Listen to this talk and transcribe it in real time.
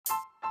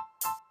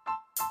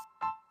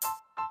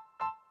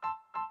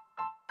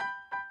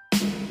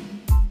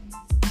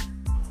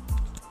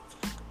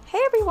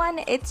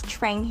everyone, it's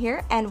Trang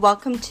here, and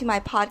welcome to my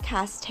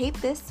podcast Tape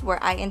This, where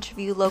I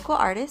interview local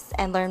artists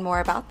and learn more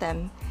about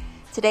them.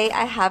 Today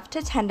I have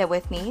Tatenda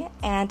with me,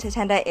 and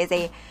Tatenda is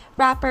a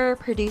rapper,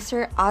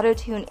 producer,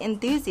 auto-tune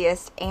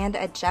enthusiast, and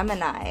a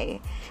Gemini.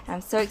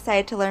 I'm so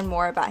excited to learn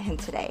more about him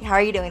today. How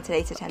are you doing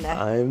today, Tatenda?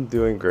 I'm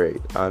doing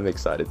great. I'm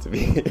excited to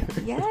be here.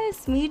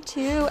 Yes, me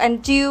too.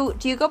 And do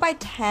you go by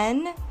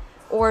Ten,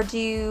 or do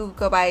you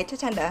go by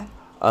Tatenda?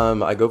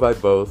 I go by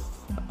both.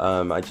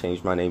 I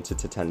changed my name to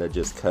Tatenda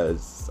just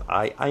because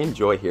I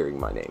enjoy hearing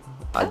my name.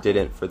 I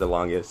didn't for the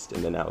longest,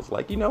 and then I was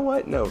like, you know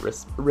what? No,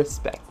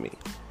 respect me.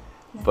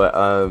 Nice. But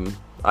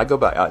I go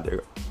by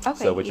either.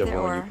 Okay, so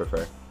whichever one you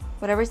prefer.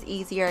 Whatever's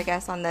easier, I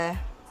guess, on the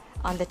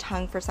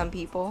tongue for some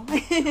people.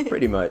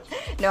 Pretty much.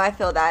 No, I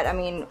feel that. I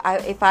mean,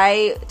 if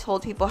I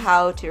told people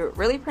how to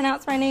really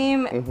pronounce my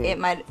name, it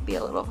might be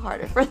a little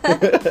harder for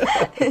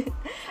them.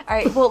 All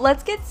right, well,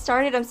 let's get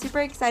started. I'm super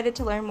excited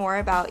to learn more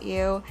about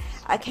you.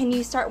 Can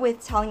you start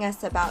with telling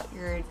us about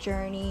your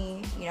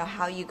journey,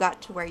 how you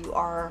got to where you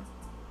are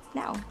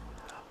now?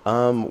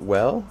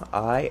 Well,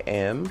 I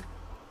am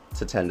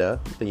Tatenda,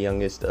 the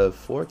youngest of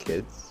 4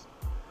 kids,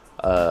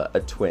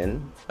 a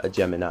twin, a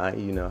Gemini,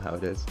 you know how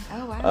it is.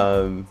 Oh,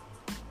 wow.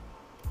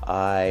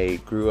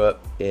 I grew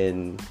up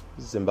in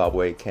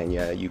Zimbabwe,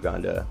 Kenya,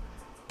 Uganda,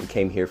 and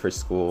came here for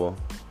school,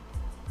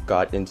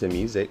 got into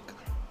music,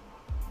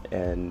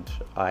 and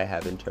I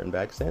haven't turned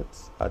back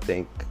since. I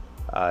think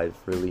I've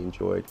really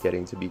enjoyed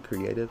getting to be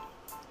creative,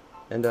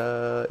 and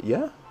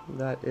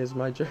that is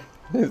my journey.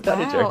 Is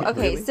that a journey?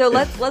 Okay, really? So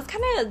let's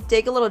kind of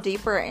dig a little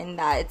deeper in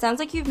that. It sounds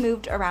like you've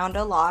moved around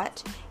a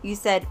lot. You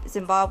said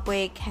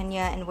Zimbabwe,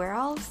 Kenya, and where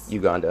else?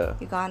 Uganda.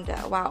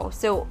 Wow.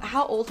 So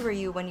how old were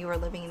you when you were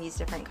living in these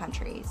different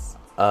countries?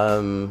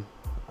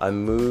 I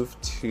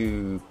moved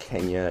to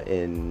Kenya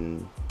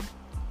in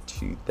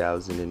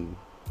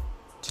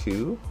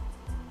 2002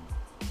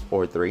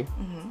 or 3.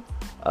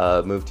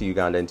 Moved to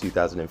Uganda in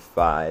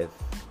 2005.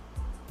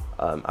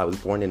 I was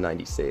born in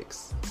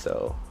 96,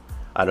 so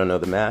I don't know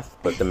the math,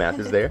 but the math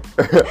is there.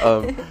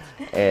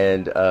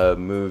 And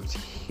moved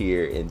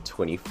here in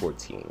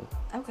 2014.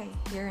 Okay,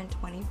 here in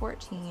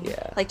 2014.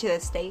 Yeah. Like to the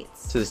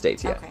States? To the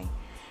States, yeah. Okay.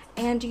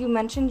 And you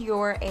mentioned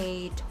you're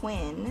a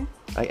twin.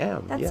 I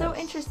am, That's so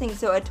interesting.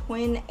 So a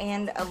twin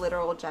and a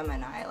literal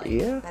Gemini.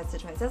 That's the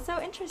twins. That's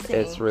so interesting.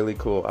 It's really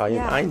cool.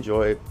 I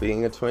enjoy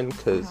being a twin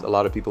because a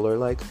lot of people are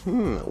like,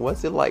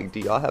 what's it like? Do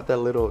y'all have that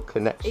little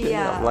connection?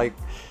 Yeah. I'm like,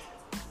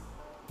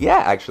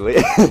 yeah, actually.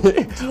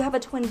 Do you have a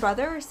twin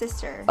brother or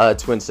sister? A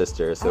twin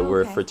sister, so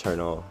we're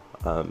fraternal.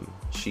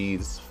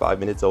 She's 5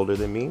 minutes older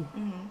than me.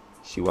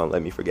 She won't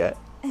let me forget.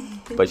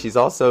 But she's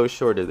also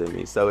shorter than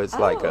me, so it's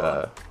like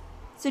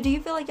So do you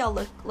feel like y'all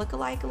look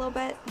alike a little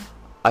bit?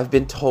 I've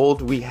been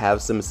told we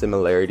have some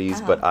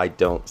similarities, but I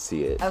don't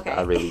see it. Okay.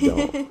 I really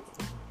don't.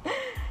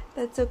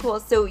 That's so cool.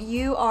 So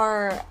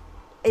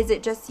is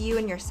it just you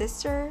and your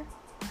sister?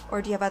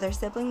 Or do you have other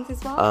siblings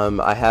as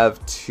well? I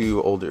have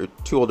two older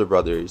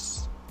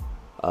brothers.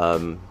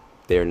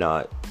 They're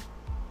not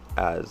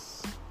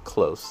as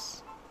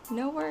close.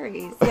 No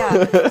worries.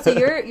 Yeah. So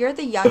you're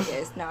the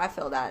youngest. No, I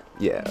feel that.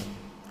 Yeah.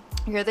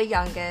 You're the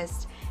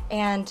youngest.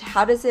 And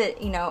how does it,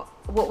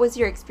 what was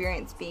your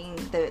experience being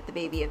the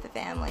baby of the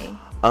family?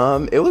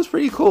 It was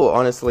pretty cool,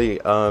 honestly.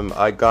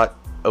 I got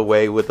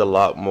away with a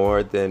lot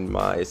more than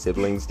my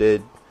siblings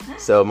did.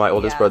 So my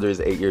oldest brother is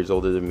 8 years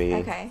older than me.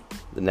 Okay.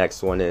 The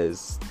next one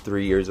is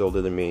 3 years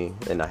older than me,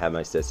 and I have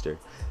my sister.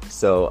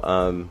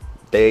 So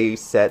they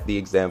set the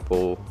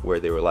example where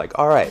they were like,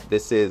 all right,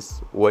 this is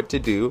what to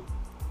do,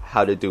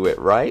 how to do it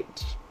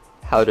right,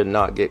 how to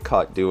not get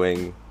caught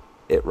doing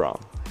it wrong.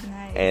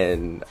 Nice.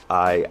 And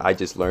I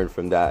just learned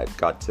from that,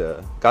 got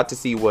to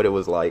see what it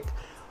was like.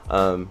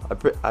 I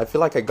feel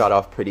like I got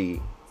off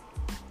pretty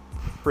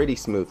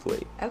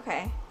smoothly.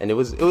 Okay. And it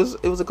was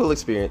a cool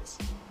experience.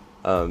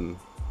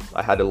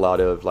 I had a lot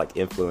of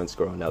influence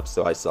growing up,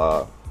 so I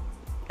saw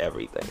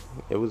everything.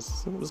 It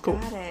was cool.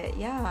 Got it.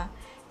 Yeah.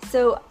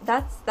 So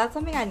that's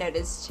something I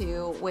noticed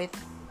too with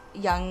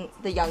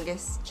the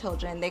youngest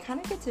children. They kind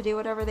of get to do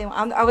whatever they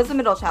want. I was the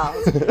middle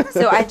child,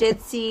 so I did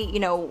see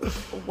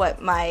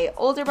what my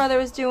older brother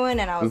was doing,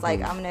 and I was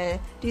like, I'm gonna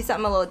do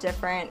something a little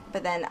different.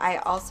 But then I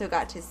also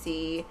got to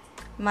see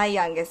my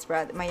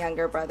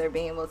younger brother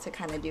being able to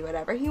kind of do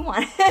whatever he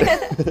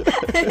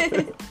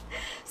wanted.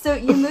 So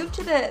you moved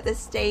to the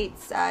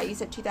States, you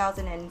said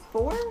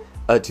 2004?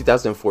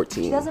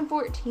 2014.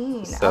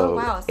 2014. So, oh,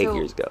 wow. 8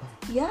 years ago.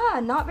 Yeah,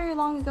 not very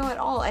long ago at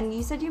all. And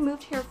you said you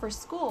moved here for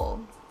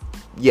school.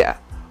 Yeah.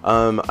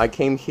 I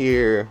came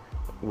here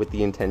with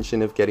the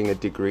intention of getting a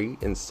degree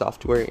in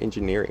software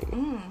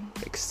engineering.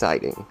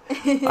 Exciting.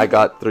 I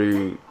got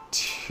through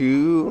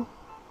two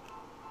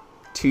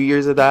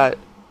years of that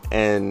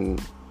and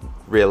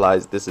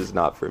realized this is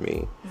not for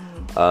me.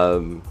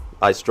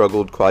 I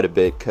struggled quite a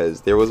bit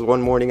because there was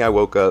one morning I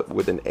woke up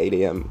with an 8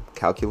 a.m.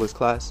 calculus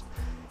class,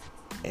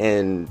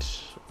 and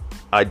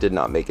I did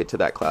not make it to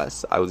that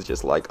class. I was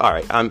just like, all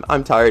right,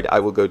 I'm tired. I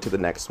will go to the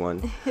next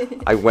one.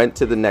 I went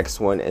to the next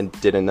one and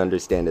didn't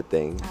understand a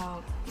thing.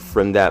 Oh.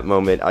 from that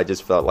moment, I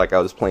just felt like I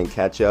was playing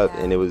catch up,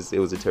 Yeah. and it was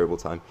a terrible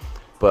time.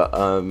 But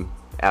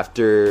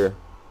after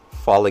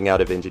falling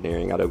out of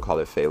engineering, I don't call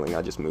it failing.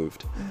 I just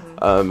moved.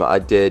 I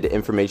did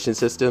information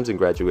systems and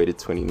graduated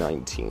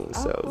 2019.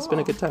 So it's been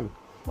a cool. good time.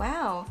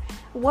 Wow.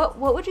 What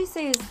would you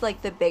say is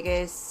like the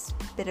biggest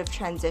bit of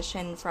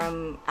transition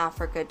from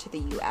Africa to the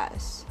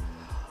US?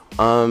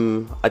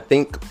 I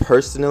think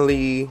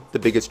personally, the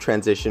biggest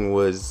transition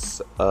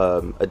was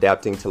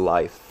adapting to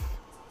life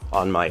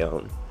on my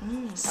own.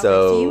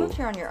 So you moved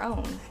here on your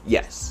own.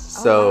 Yes.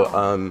 Oh, So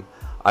wow.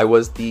 I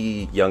was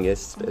the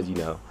youngest, as you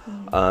know,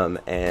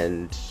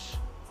 and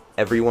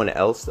everyone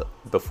else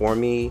before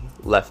me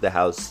left the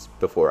house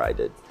before I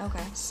did.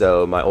 Okay.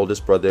 So my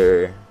oldest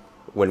brother,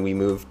 when we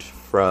moved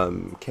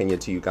from Kenya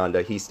to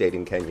Uganda, he stayed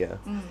in Kenya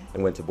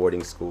and went to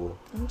boarding school.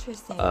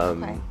 Interesting.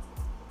 Um, Okay.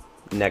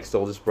 Next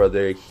oldest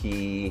brother,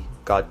 he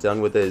got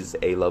done with his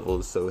A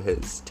levels, so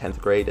his 10th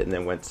grade, and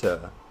then went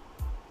to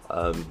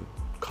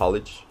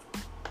college,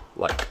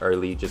 like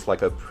early, just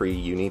like a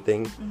pre-uni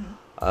thing.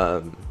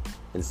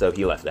 And so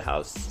he left the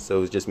house. So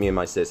it was just me and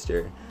my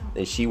sister.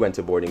 Then she went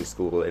to boarding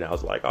school, and I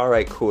was like, all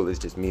right, cool, it's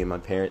just me and my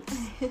parents.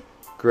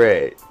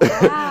 Great.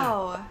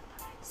 Wow.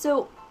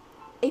 So,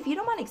 if you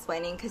don't mind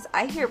explaining, because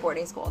I hear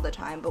boarding school all the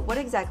time, but what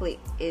exactly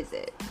is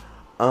it?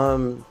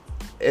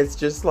 It's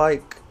just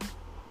like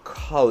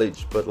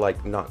college, but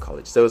like not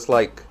college. So it's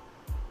like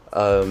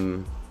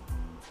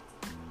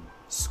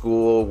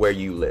school where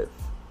you live.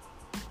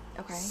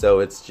 Okay. So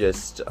it's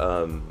just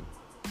I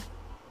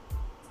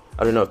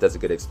don't know if that's a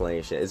good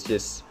explanation. It's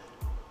just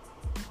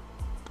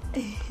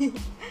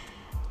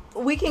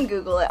We can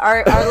Google it.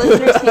 Our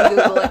listeners can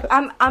Google it.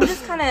 I'm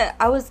just kind of,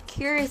 I was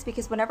curious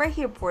because whenever I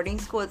hear boarding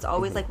school, it's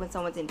always like when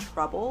someone's in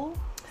trouble.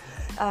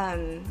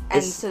 And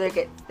so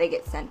they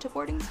get sent to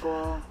boarding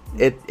school.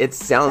 it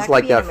sounds That could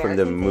like be an that from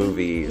the American thing?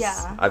 movies.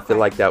 Yeah, I feel okay.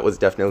 like that was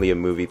definitely a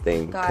movie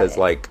thing Got because it.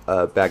 like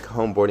back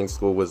home boarding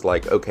school was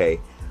like, okay,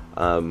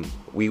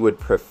 we would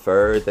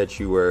prefer that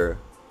you were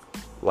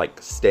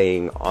like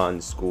staying on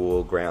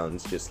school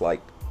grounds, just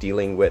like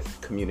dealing with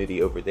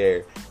community over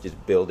there,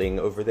 just building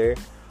over there.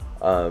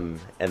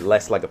 And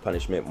less like a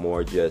punishment,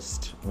 more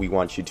just we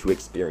want you to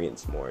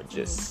experience more,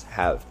 just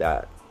have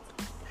that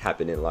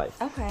happen in life.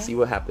 Okay. See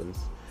what happens.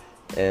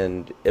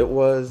 And it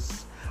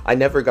was, I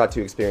never got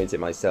to experience it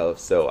myself,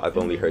 so I've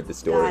only heard the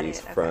stories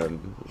it, okay.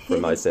 from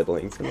my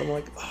siblings, and I'm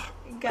like, oh,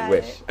 I Got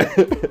wish.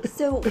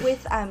 So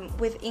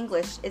with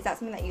English, is that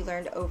something that you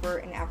learned over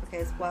in Africa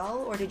as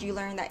well, or did you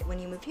learn that when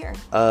you moved here?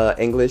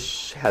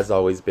 English has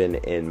always been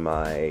in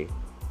my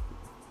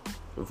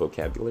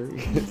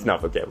vocabulary. It's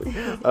not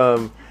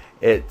vocabulary.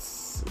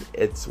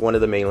 It's one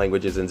of the main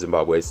languages in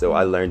Zimbabwe, so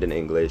I learned in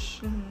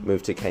English,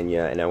 moved to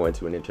Kenya, and I went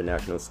to an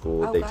international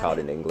school. Oh, They got taught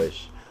it. in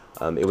English.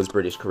 It was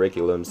British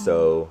curriculum,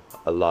 so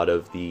a lot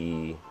of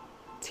the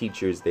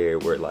teachers there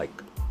were like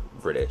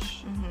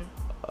British.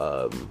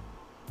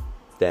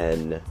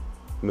 Then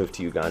moved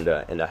to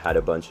Uganda, and I had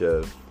a bunch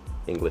of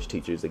English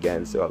teachers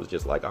again, so I was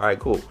just like, all right,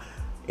 cool.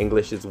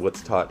 English is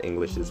what's taught,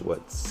 English is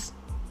what's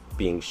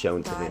being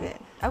shown to Got me.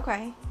 it.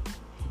 Okay.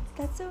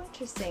 That's so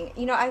interesting.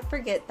 You know, I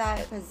forget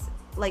that because,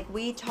 like,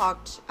 we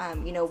talked,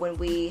 when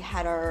we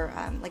had our,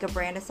 like, a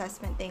brand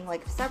assessment thing,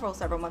 like, several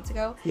months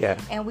ago. Yeah.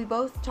 And we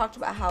both talked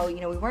about how, we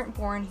weren't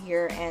born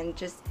here and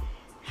just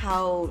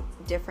how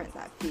different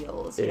that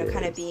feels. It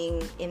Kind of is.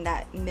 being in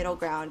that middle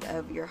ground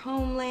of your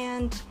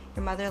homeland,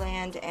 your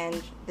motherland,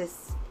 and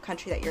this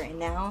country that you're in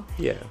now.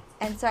 Yeah.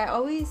 And so I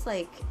always,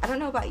 I don't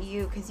know about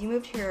you, because you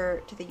moved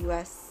here to the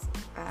U.S.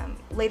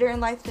 Later in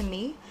life than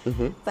me,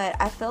 but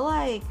I feel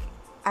like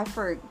I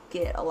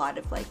forget a lot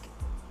of,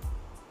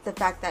 the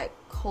fact that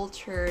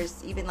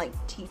cultures, even,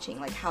 teaching,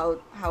 how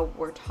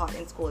we're taught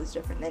in school is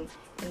different than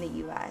in the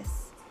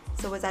U.S.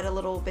 So was that a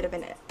little bit of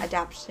an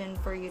adaptation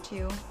for you,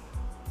 too?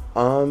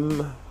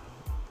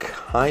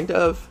 Kind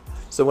of.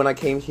 So when I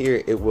came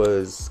here, it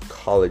was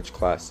college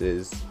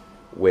classes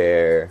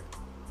where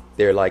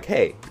they're like,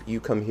 hey, you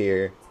come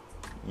here,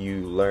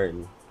 you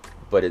learn,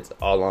 but it's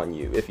all on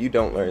you. If you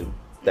don't learn,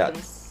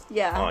 that's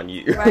Yeah. on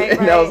you. Right,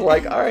 And I was right.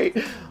 like, all right,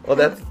 well,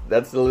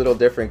 that's a little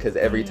different because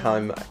every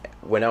time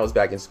when I was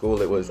back in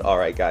school, it was, all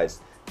right,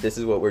 guys, this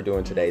is what we're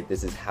doing today.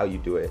 This is how you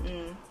do it.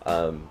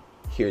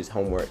 Here's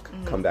homework.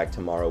 Come back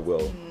tomorrow.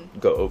 We'll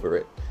go over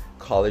it.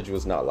 College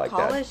was not like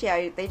that. College,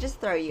 yeah, they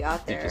just throw you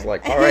out there. They're just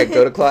like, all right,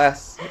 go to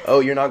class. Oh,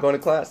 you're not going to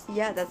class?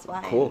 Yeah, that's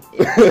fine. Cool.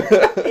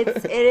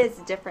 It is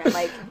different.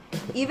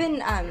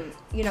 Even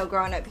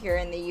growing up here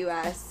in the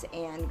U.S.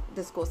 and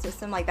the school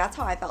system, that's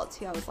how I felt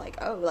too. I was like,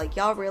 oh,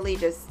 y'all really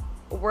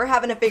we're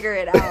having to figure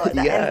it out.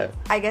 Yeah. And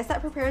I guess that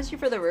prepares you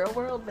for the real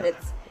world, but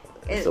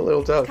It's a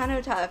little tough. It's kind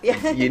of tough.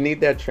 Yeah. You need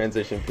that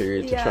transition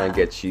period to try and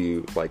Yeah. get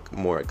you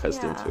more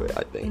accustomed to it,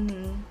 I think.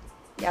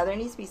 Yeah, there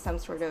needs to be some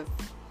sort of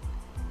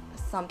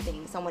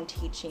someone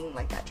teaching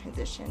that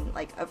transition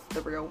of the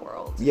real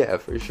world. Yeah,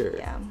 for sure.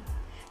 Yeah.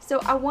 So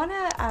I want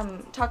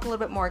to talk a little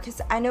bit more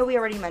because I know we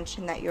already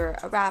mentioned that you're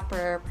a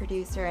rapper,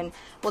 producer, and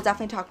we'll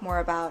definitely talk more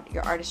about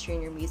your artistry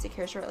and your music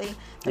here shortly.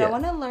 But I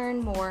want to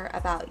learn more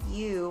about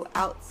you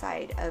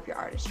outside of your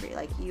artistry,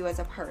 like you as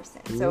a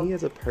person. Me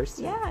as a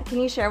person? Yeah. Can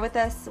you share with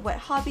us what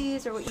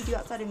hobbies or what you do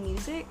outside of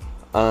music?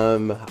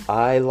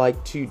 I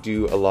like to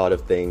do a lot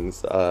of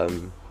things.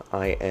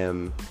 I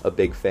am a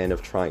big fan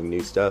of trying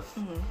new stuff.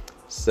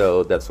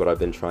 So that's what I've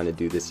been trying to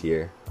do this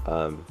year.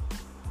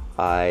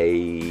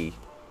 I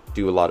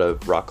do a lot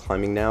of rock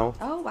climbing now.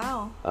 Oh,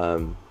 wow.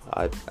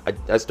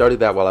 I started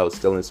that while I was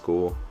still in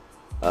school.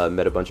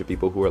 Met a bunch of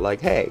people who were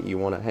like, hey, you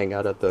want to hang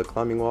out at the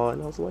climbing wall?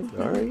 And I was like,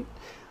 all right.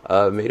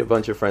 Made a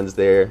bunch of friends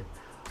there.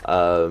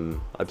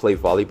 I play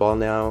volleyball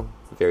now.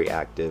 Very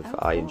active. Oh,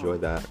 I cool. enjoy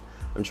that.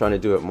 I'm trying to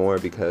do it more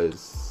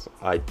because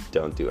I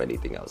don't do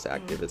anything else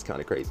active. It's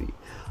kind of crazy.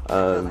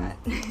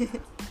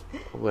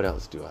 What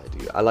else do I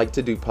do? I like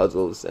to do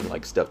puzzles and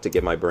like stuff to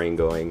get my brain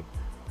going.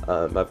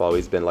 I've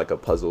always been like a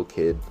puzzle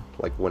kid,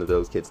 like one of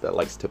those kids that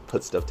likes to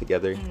put stuff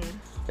together.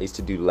 I used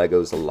to do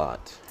Legos a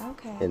lot.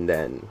 Okay. And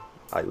then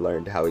I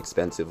learned how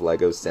expensive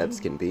Lego sets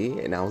can be,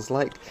 and I was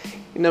like,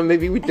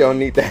 maybe we don't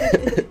need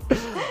that.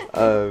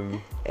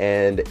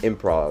 And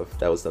improv,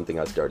 that was something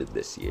I started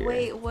this year.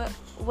 Wait, what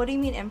do you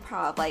mean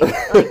improv? Like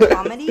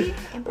comedy?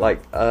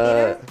 Improv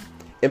theater?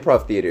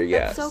 Improv theater,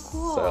 yes. That's so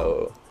cool.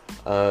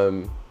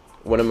 So,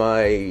 one of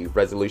my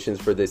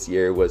resolutions for this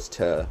year was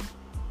to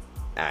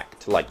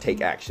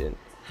take action.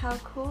 How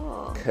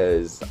cool.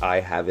 Because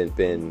I've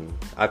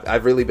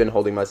really been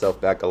holding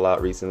myself back a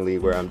lot recently,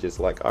 where I'm just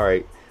like, all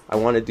right, I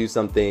want to do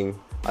something.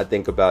 I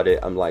think about it.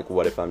 I'm like,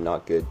 what if I'm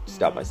not good?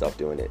 Stop myself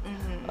doing it.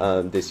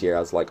 This year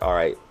I was like, all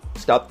right,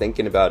 stop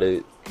thinking about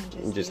it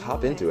and just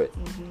hop into it.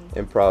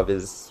 Improv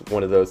is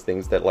one of those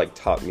things that like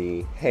taught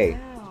me, hey,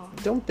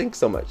 don't think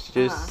so much.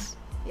 Just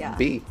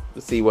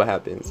see what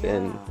happens.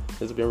 And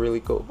it's been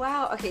really cool.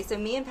 Wow. Okay, so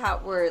me and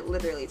Pat were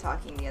literally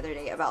talking the other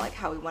day about like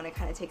how we want to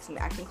kind of take some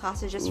acting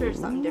classes just for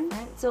something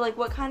different. So like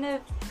what kind of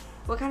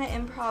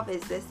improv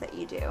is this that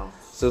you do?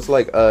 So it's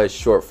like a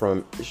short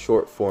form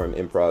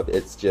improv.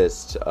 It's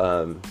just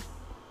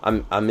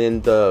I'm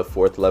in the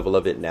 4th level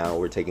of it now.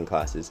 We're taking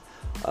classes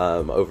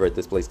over at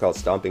this place called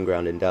Stomping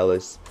Ground in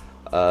Dallas,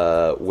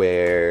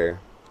 where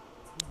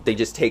they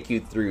just take you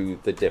through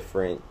the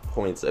different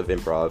points of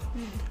improv.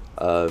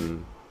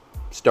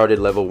 Started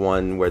level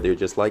 1 where they're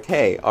just like,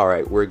 hey, all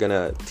right, we're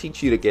gonna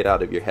teach you to get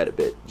out of your head a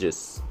bit.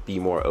 Just be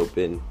more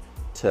open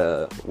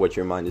to what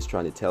your mind is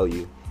trying to tell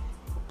you.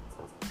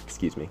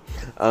 Excuse me.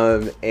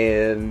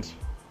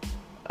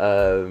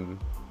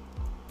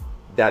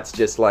 That's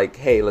just like,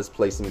 hey, let's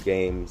play some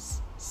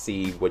games,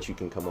 see what you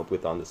can come up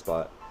with on the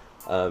spot.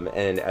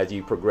 And as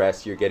you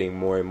progress, you're getting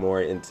more and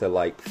more into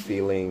like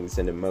feelings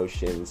and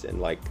emotions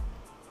and like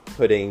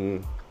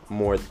putting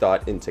more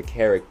thought into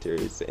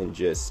characters and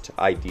just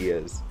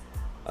ideas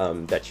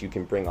that you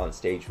can bring on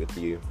stage with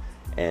you.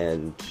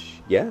 And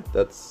yeah,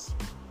 that's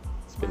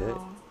been it.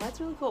 That's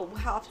really cool.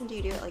 How often do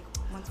you do it? Like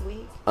once a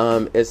week?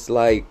 It's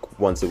like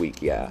once a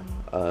week, yeah.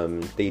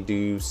 They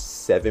do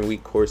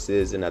 7-week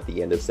courses, and at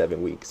the end of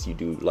 7 weeks, you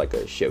do like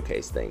a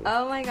showcase thing.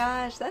 Oh my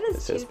gosh, that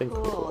is So too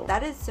cool.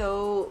 That is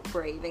so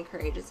brave and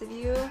courageous of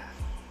you.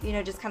 You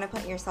know, just kind of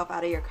putting yourself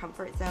out of your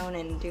comfort zone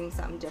and doing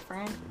something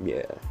different.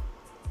 Yeah.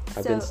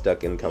 I've been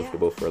stuck and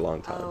comfortable for a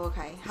long time. Oh,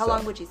 okay. How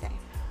long would you say?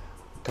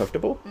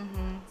 Comfortable?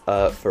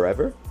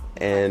 Forever.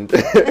 And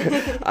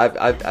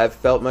I've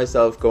felt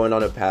myself going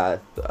on a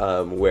path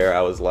where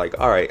I was like,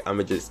 all right, I'm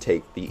gonna just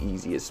take the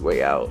easiest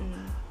way out.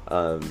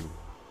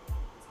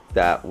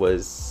 That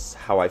was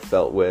how I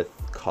felt with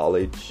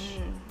college,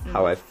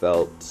 how I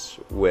felt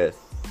with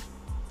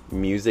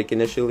music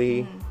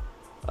initially,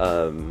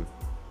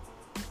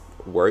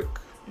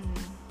 work,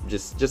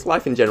 just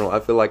life in general. I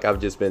feel like I've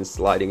just been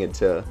sliding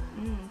into,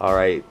 all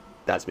right,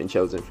 that's been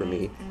chosen for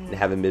me, and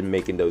haven't been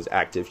making those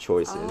active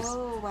choices.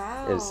 Oh,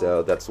 wow. And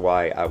so that's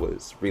why I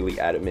was really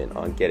adamant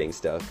on getting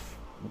stuff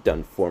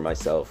done for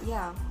myself.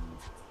 Yeah.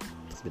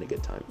 It's been a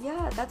good time.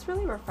 Yeah, that's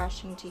really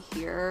refreshing to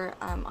hear,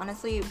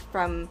 honestly,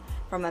 from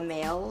a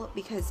male,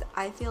 because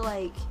I feel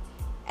like,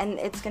 and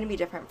it's going to be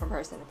different from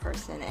person to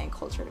person and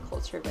culture to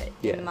culture, but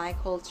in my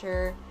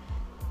culture,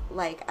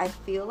 like, I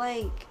feel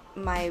like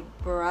my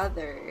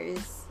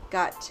brothers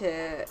got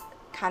to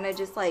kind of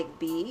just, like,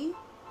 be,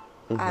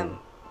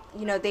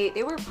 you know,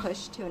 they were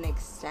pushed to an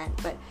extent,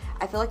 but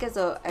I feel like as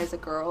a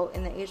girl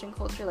in the Asian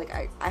culture, like,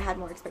 I had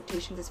more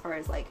expectations as far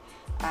as, like,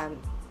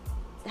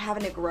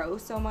 having to grow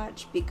so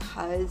much,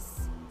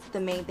 because the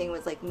main thing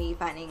was, like, me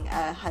finding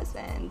a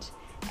husband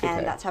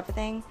and that type of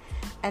thing.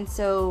 And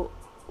so,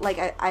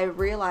 like, I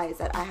realized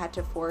that I had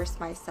to force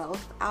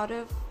myself out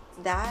of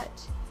that.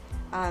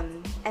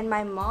 And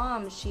my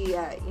mom, she,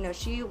 you know,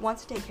 she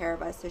wants to take care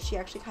of us, so she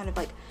actually kind of,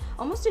 like,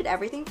 almost did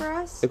everything for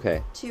us.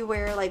 Okay. To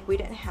where, like, we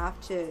didn't have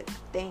to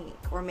think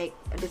or make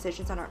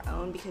decisions on our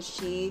own, because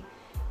she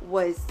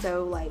was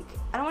so, like,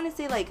 I don't want to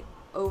say, like,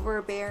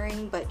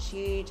 overbearing, but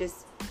she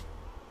just,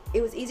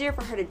 it was easier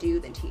for her to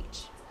do than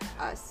teach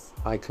us.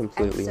 I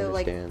completely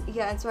understand. Like,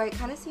 yeah, and so I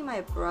kind of see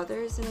my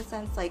brothers, in a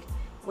sense, like,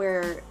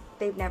 where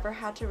they've never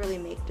had to really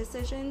make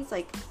decisions,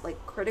 like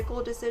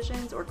critical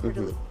decisions or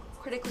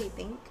critically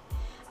think.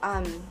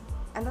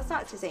 And that's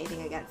not to say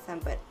anything against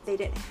them, but they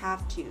didn't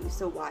have to,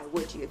 so why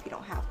would you if you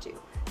don't have to?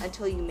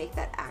 Until you make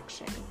that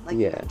action, like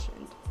you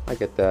mentioned. I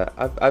get that.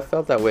 I've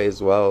felt that way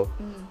as well,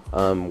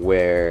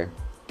 where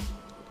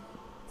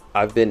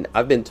I've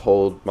been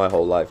told my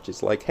whole life,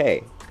 just like,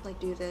 hey, like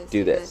do this,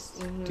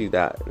 do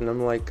that, and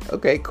I'm like,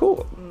 okay,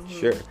 cool,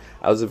 sure.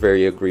 I was a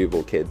very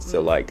agreeable kid, so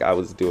like I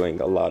was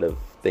doing a lot of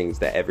things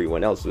that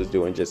everyone else was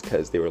doing just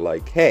because they were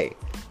like, hey,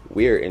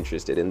 we're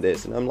interested in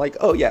this, and I'm like,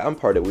 oh yeah, I'm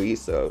part of we,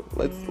 so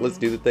let's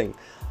do the thing.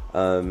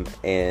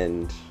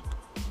 And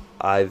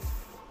I've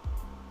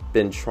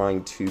been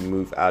trying to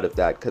move out of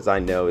that because I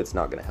know it's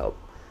not going to help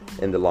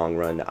in the long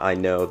run. I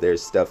know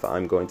there's stuff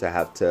I'm going to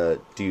have to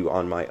do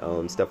on my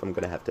own, stuff I'm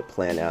going to have to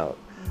plan out.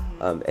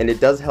 And it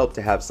does help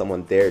to have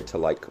someone there to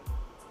like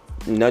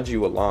nudge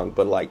you along,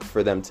 but like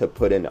for them to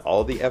put in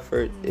all the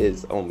effort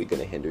is only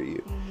going to hinder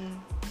you.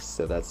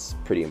 So that's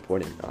pretty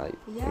important. I'm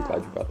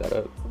glad you brought that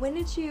up. When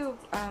did you,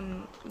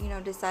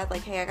 decide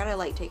like, hey, I gotta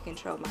like take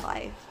control of my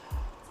life?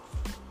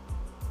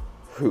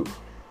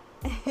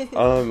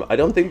 I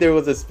don't think there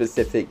was a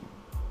specific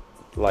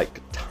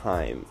like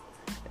time.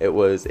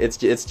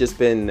 It's just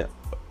been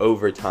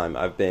over time.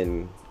 I've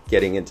been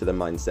getting into the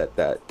mindset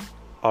that,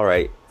 all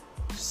right,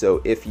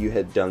 so if you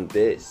had done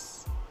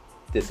this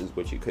is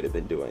what you could have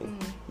been doing.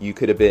 You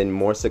could have been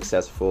more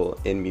successful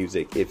in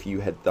music if you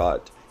had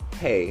thought,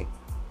 hey,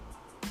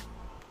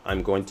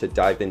 I'm going to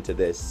dive into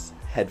this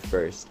head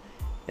first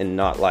and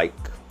not like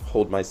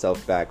hold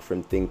myself back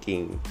from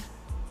thinking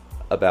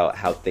about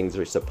how things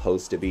are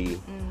supposed to be,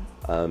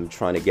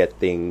 trying to get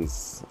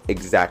things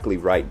exactly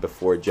right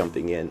before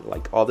jumping in.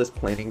 Like all this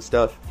planning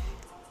stuff,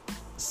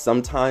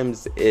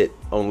 sometimes it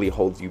only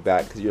holds you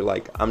back because you're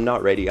like, I'm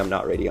not ready.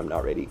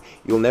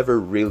 You'll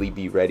never really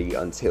be ready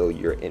until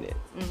you're in it.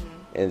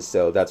 And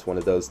so that's one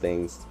of those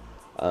things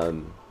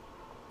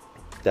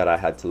that I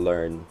had to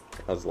learn.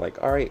 I was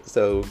like, all right,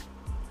 so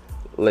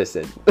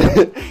listen,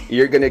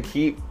 you're gonna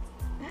keep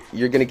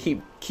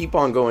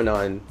on going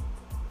on,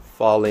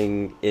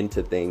 falling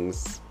into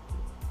things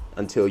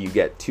until you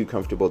get too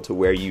comfortable to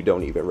where you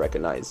don't even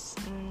recognize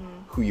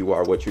who you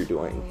are, what you're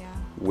doing,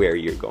 where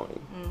you're going.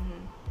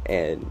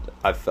 And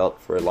I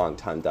felt for a long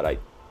time that I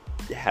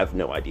have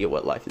no idea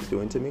what life is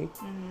doing to me.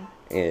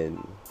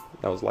 And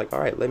I was like, all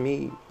right, let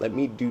me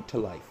do to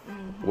life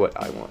what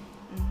I want.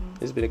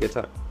 It's been a good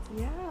time.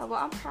 Yeah,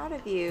 well, I'm proud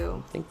of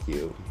you. Thank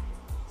you.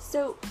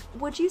 So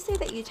would you say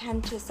that you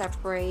tend to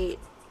separate,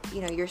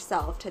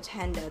 yourself,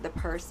 Tatenda, the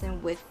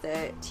person, with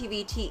the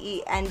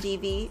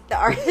TVTENDV, the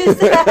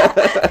artist?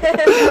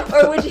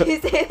 Or would you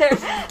say they're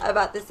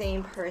about the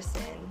same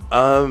person?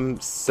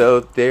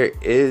 So there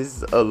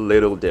is a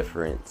little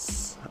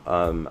difference.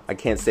 I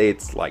can't say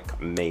it's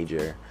like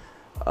major.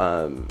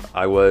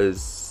 I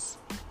was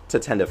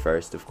Tatenda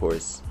first, of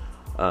course.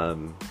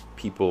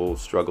 People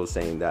struggle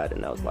saying that,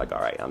 and I was like,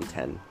 all right, I'm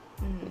 10.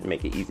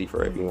 Make it easy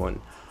for everyone.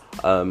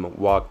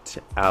 Walked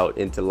out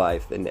into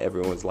life and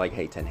everyone's like,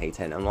 hey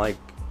 10. I'm like,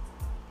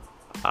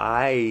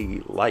 I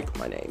like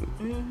my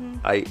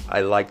name.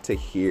 I like to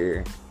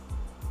hear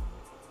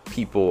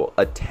people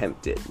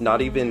attempt it.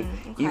 Not even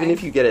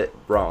if you get it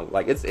wrong.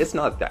 Like it's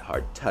not that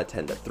hard.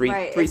 Tatenda. Three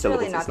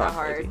syllables. Really not it's not that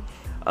hard.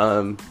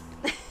 Crazy.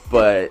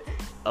 But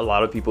a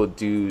lot of people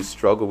do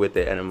struggle with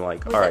it, and I'm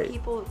like, all right.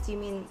 People? Do you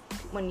mean,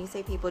 when you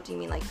say people, do you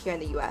mean like here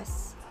in the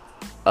U.S.?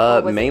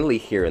 Mainly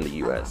here in the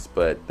U.S.,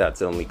 but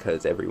that's only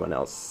because everyone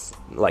else,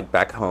 like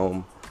back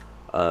home,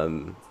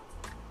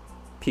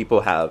 people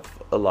have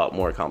a lot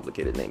more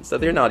complicated names, so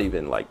they're not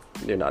even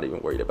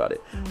worried about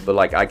it. But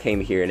like I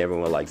came here and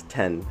everyone likes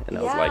 10, and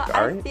I was like,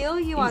 all right, I feel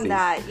you easy. on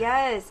that.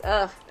 Yes.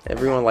 Ugh.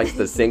 Everyone likes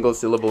the single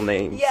syllable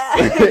names. Yeah.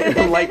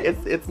 I'm like,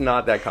 it's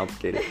not that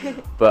complicated.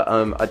 But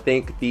I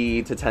think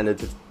the Tatenda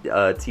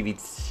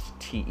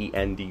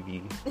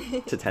TVTENDV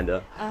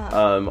Tatenda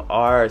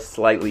are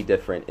slightly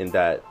different in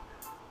that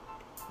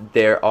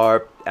there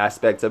are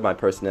aspects of my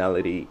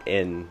personality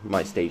in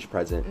my stage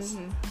presence,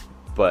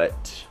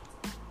 but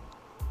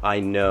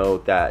I know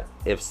that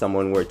if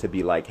someone were to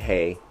be like,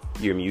 hey,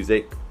 your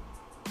music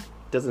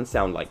doesn't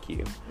sound like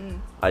you,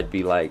 I'd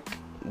be like,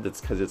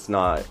 that's because it's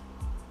not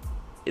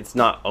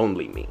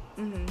only me.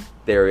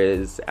 There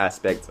is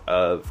aspects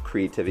of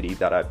creativity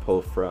that I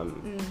pull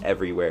from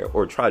everywhere,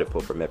 or try to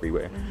pull from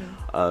everywhere.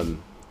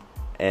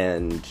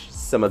 And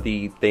some of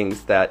the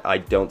things that I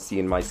don't see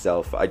in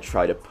myself, I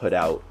try to put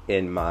out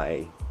in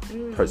my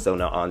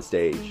persona on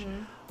stage.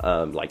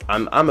 Like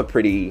I'm a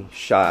pretty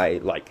shy,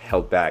 like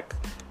held back,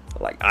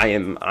 like I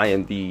am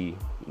the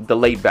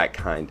laid back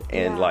kind.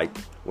 And like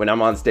when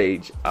I'm on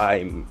stage,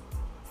 I'm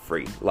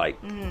free. Like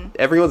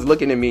everyone's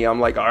looking at me. I'm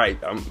like, all right,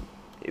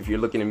 if you're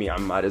looking at me, I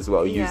might as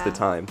well use the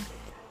time.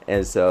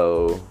 And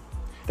so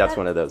that's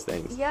one of those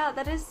things. Yeah,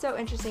 that is so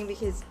interesting,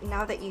 because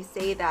now that you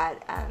say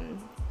that,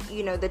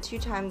 the 2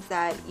 times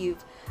that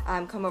you've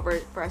come over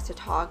for us to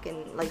talk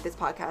and like this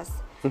podcast,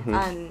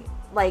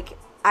 like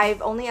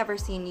I've only ever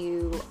seen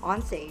you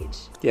on stage,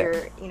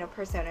 Yeah. your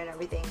persona and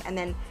everything, and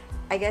then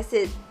I guess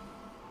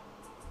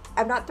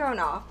I'm not thrown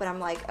off, but I'm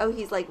like, oh,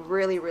 he's like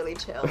really, really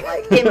chill,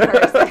 like in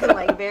person,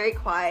 like very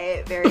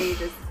quiet, very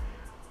just,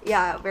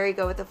 very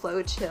go with the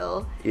flow,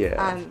 chill.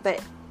 Yeah.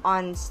 But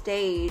on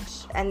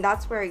stage, and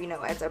that's where,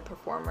 as a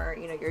performer,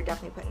 you're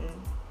definitely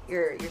putting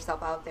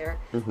yourself out there.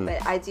 Mm-hmm.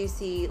 But I do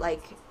see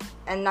like,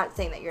 and not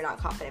saying that you're not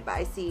confident, but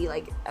I see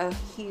like a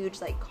huge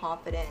like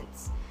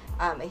confidence,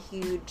 a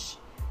huge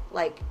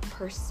like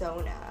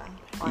persona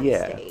on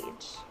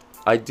stage.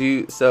 I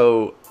do.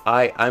 So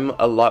I'm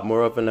a lot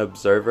more of an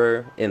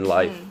observer in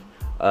life.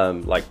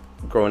 Like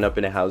growing up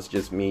in a house,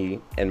 just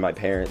me and my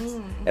parents.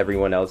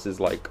 Everyone else is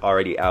like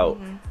already out.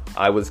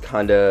 I was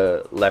kind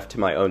of left to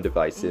my own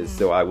devices.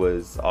 So I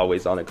was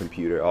always on a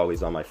computer,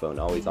 always on my phone,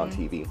 always on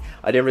TV.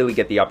 I didn't really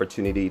get the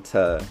opportunity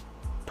to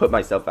put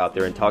myself out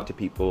there and talk to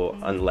people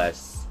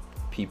unless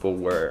people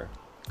were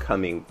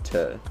coming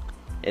to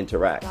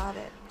interact. Got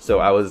it. So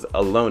I was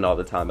alone all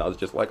the time. I was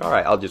just like, all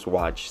right, I'll just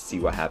watch, see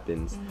what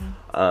happens.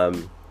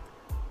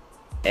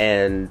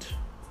 And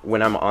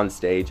when I'm on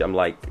stage, I'm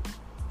like,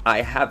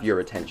 I have your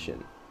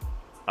attention.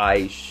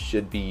 I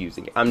should be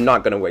using it. I'm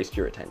not going to waste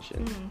your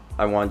attention.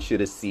 I want you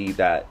to see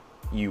that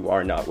you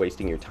are not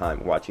wasting your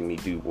time watching me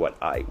do what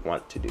I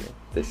want to do.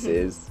 This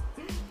is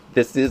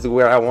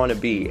where I want to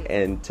be.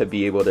 And to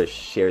be able to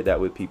share that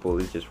with people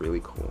is just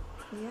really cool.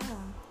 Yeah.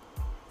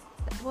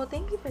 Well,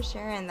 thank you for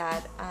sharing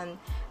that.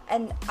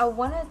 And I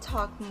want to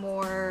talk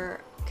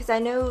more, because I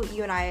know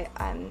you and I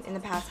in the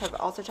past have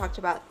also talked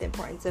about the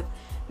importance of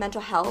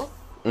mental health,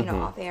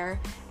 off air.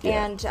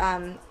 Yeah. And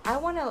I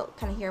want to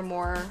kind of hear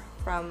more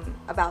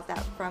about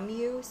that from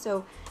you.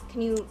 So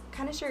can you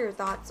kind of share your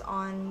thoughts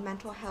on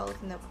mental health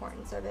and the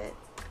importance of it?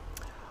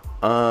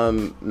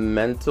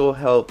 Mental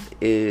health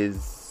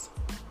is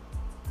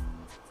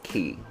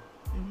key.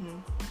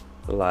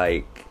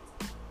 Like,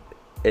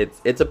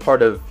 it's a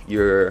part of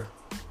your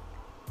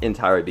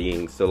entire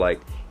being. So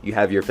like, you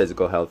have your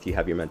physical health, you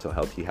have your mental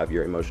health, you have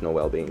your emotional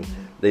well-being.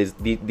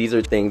 These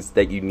are things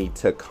that you need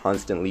to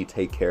constantly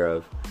take care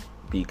of,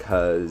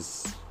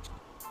 because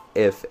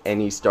if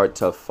any start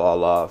to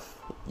fall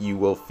off, you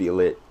will feel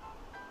it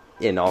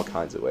in all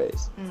kinds of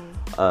ways.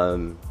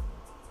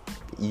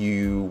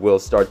 You will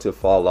start to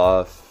fall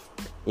off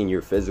in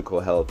your physical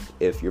health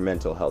if your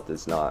mental health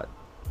is not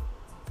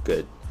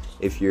good.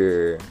 If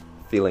you're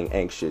feeling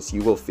anxious,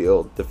 you will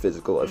feel the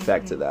physical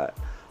effects of that.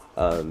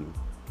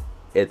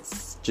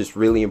 It's just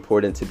really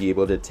important to be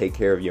able to take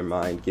care of your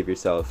mind, give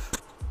yourself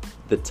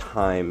the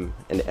time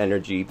and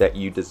energy that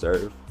you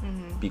deserve,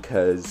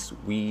 because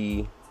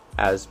we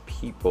as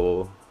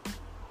people,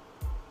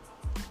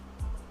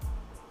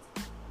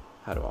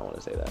 how do I want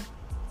to say that?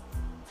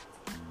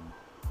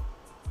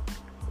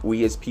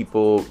 We as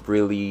people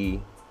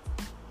really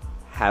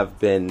have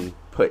been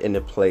put in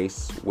a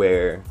place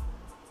where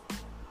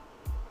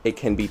it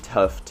can be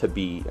tough to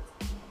be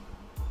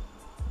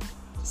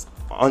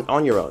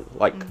on your own,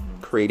 like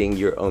creating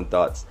your own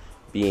thoughts,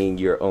 being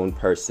your own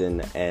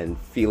person, and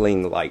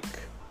feeling like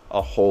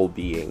a whole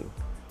being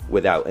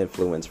without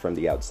influence from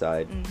the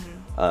outside.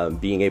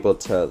 Being able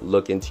to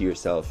look into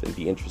yourself and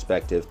be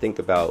introspective, think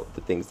about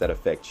the things that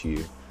affect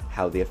you,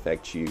 how they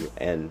affect you,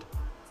 and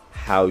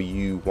how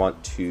you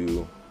want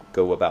to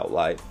go about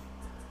life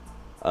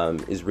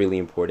is really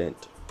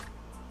important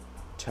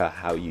to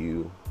how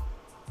you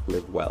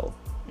live well.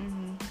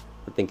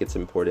 I think it's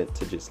important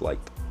to just like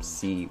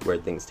see where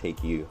things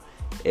take you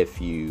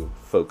if you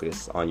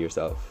focus on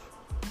yourself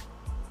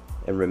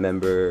and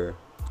remember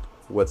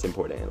what's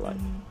important in life.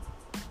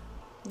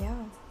 Yeah.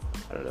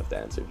 I don't know if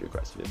that answered your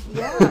question.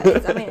 Yeah,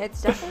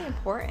 it's definitely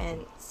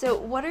important. So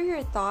what are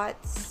your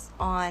thoughts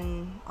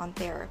on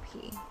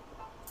therapy?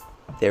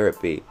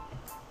 Therapy.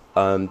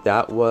 I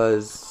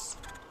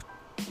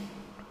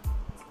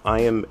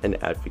am an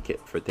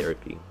advocate for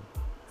therapy.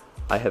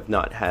 I have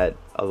not had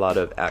a lot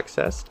of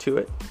access to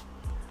it,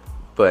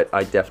 but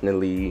I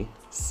definitely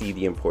see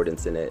the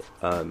importance in it.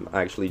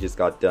 I actually just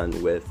got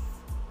done with,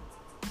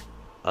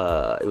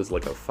 it was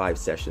like a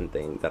 5-session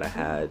thing that I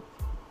had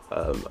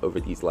over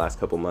these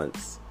last couple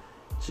months,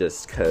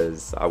 just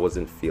because I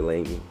wasn't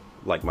feeling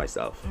like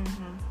myself.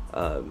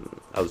 I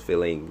was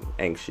feeling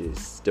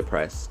anxious,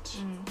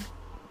 depressed,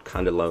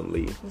 kind of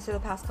lonely. You said the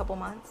past couple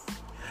months?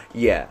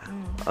 Yeah.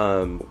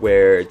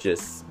 Where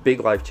just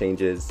big life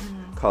changes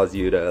cause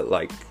you to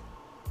like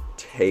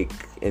take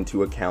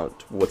into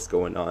account what's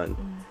going on.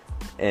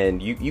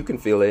 And you can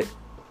feel it.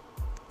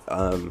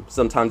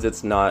 Sometimes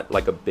it's not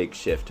like a big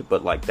shift,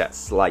 but like that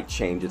slight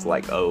change is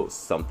like, oh,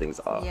 something's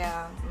off.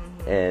 Yeah.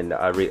 And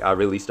I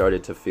really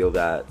started to feel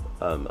that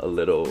a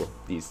little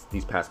these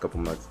past couple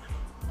months.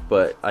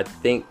 But I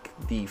think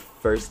the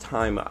first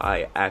time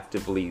I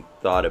actively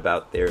thought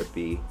about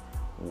therapy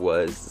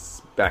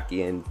was back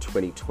in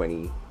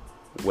 2020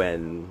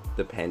 when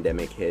the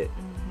pandemic hit.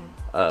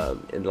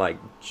 In like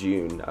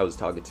June, I was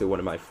talking to one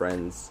of my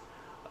friends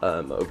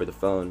over the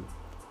phone,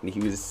 and he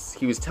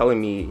was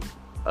telling me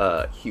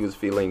he was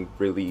feeling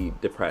really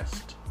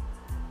depressed,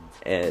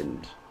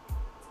 and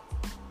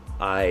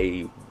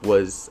I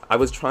was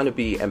trying to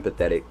be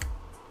empathetic,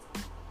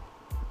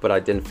 but I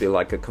didn't feel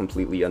like I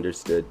completely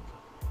understood.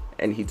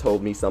 And he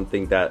told me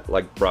something that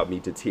like brought me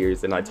to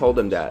tears, and I told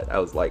him that. I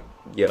was like,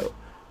 yo,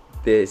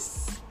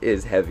 this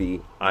is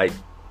heavy. I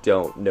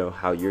don't know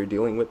how you're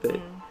dealing with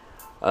it.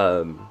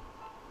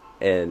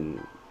 And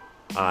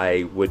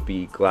I would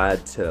be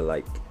glad to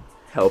like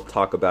help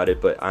talk about it,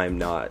 but I'm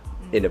not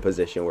in a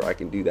position where I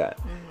can do that.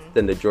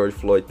 Then the George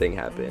Floyd thing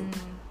happened.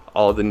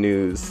 All the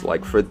news,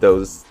 like for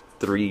those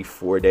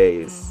 3-4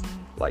 days,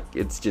 like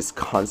it's just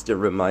constant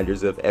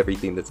reminders of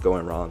everything that's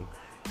going wrong.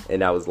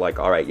 And I was like,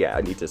 all right, yeah,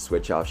 I need to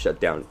switch off, shut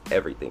down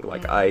everything.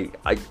 Like I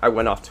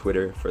went off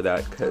Twitter for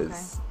that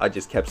because I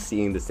just kept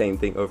seeing the same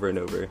thing over and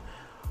over.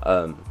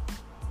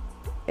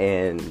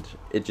 And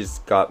it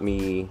just got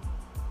me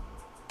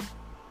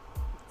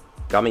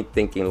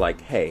thinking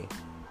like, hey,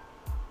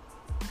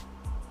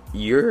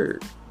 you're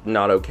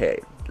not okay.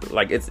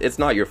 Like it's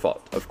not your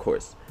fault, of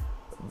course,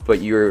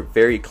 but you're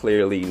very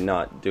clearly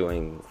not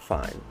doing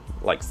fine.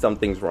 Like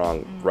something's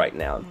wrong right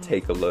now.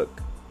 Take a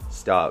look,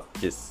 stop,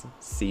 just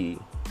see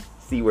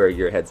where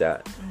your head's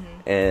at.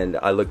 And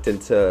I looked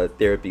into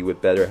therapy with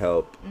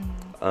BetterHelp.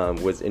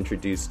 Was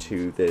introduced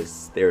to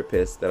this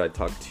therapist that I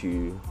talked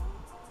to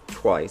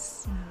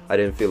twice. I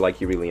didn't feel like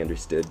he really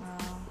understood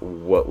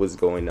what was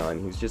going on.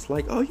 He was just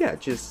like, oh yeah,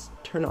 just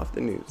turn off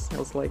the news. I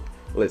was like,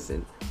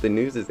 listen, the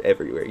news is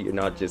everywhere. You're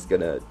not just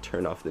gonna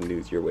turn off the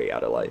news your way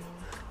out of life.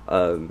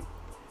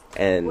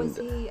 And was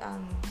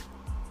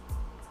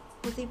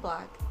he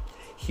black?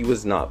 He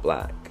was not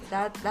black.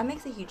 That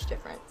makes a huge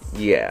difference.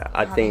 Yeah,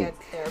 I think having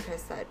a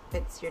therapist that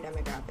fits your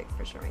demographic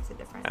for sure makes a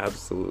difference.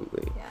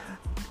 Absolutely. Yeah.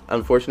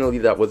 Unfortunately,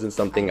 that wasn't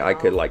something I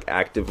could like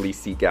actively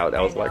seek out. I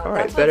was like, all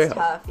right,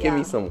 BetterHelp, give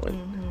me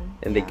someone.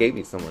 And they gave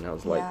me someone. I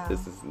was like,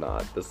 this is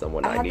not the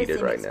someone I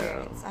needed right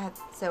now.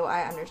 So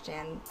I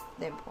understand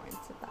the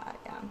importance of that.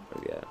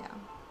 Yeah.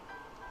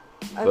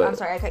 But, I'm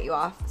sorry, I cut you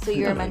off. So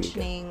you were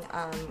mentioning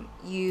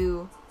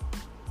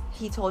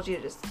he told you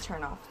to just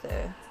turn off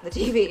the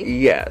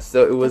TV. Yeah,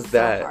 so it was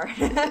that.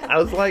 So I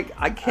was like,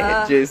 I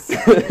can't just.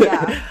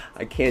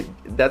 I can't.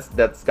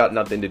 That's got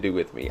nothing to do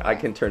with me. Right. I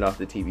can turn off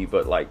the TV,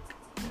 but like,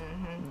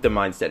 the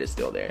mindset is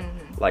still there.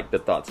 Like the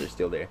thoughts are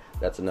still there.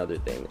 That's another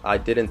thing. I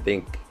didn't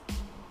think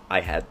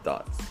I had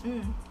thoughts.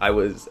 I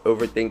was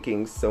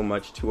overthinking so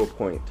much to a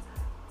point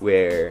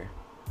where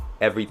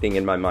everything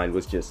in my mind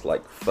was just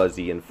like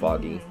fuzzy and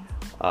foggy.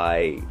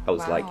 I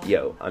was like,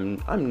 yo,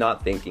 I'm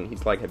not thinking.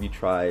 He's like, have you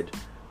tried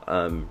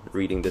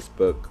reading this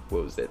book?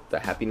 What was it? The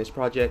Happiness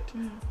Project?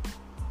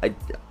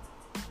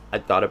 I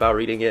thought about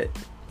reading it,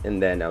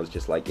 and then I was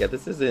just like, yeah,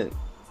 this isn't,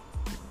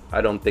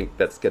 I don't think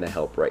that's gonna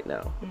help right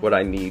now. What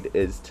I need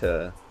is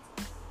to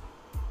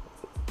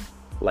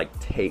like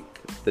take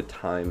the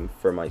time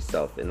for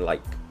myself and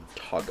like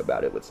talk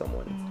about it with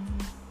someone,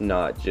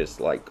 not just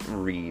like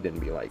read and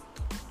be like,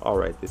 all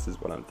right, this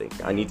is what I'm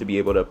thinking. I need to be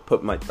able to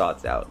put my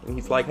thoughts out. And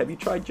he's like, have you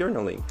tried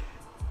journaling?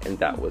 And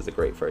that was a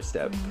great first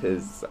step,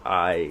 because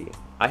I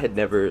had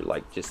never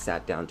like just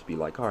sat down to be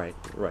like, all right,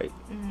 right.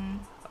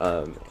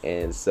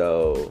 And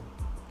so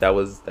that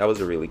was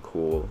a really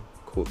cool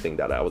thing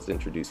that I was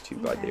introduced to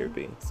by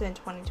therapy. So in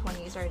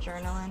 2020 you started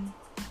journaling?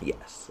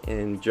 Yes,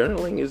 and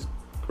journaling is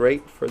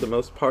great for the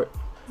most part.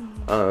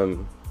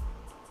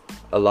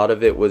 A lot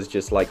of it was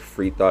just like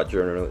free thought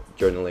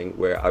journaling,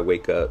 where I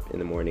wake up in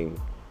the morning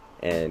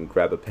and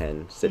grab a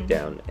pen, sit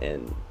down,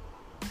 and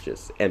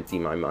just empty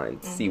my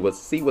mind, see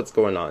what's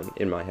going on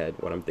in my head,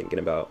 what I'm thinking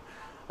about.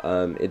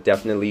 It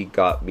definitely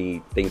got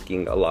me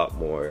thinking a lot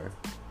more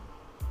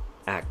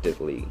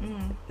actively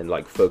and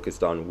like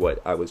focused on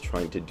what I was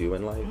trying to do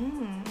in life.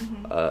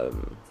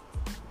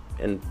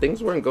 And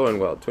things weren't going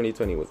well.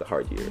 2020 was a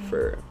hard year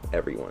for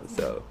everyone,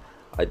 so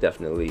I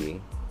definitely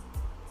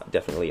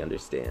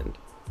understand.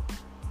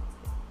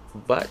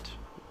 But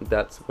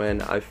that's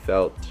when I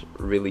felt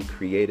really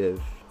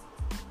creative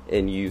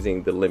in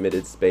using the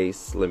limited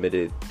space,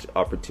 limited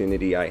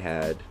opportunity I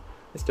had.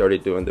 I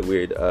started doing the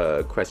weird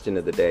question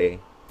of the day,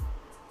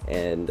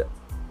 and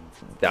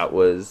that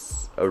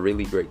was a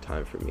really great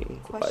time for me.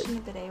 Question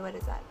of the day, what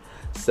is that?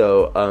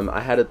 So I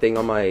had a thing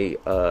on my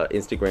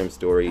Instagram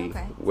story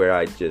where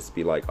I'd just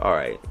be like, all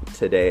right,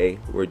 today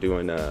we're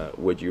doing a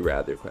would you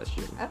rather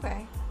question.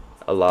 Okay.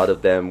 A lot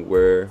of them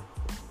were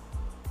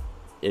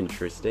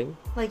interesting.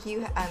 Like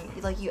you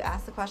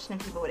asked the question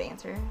and people would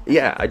answer?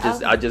 Yeah,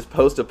 I just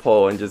post a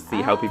poll and just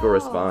see how people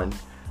respond.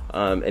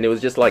 And it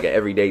was just like an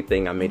everyday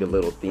thing. I made a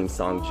little theme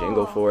song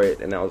jingle for it,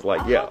 and I was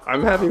like, yeah,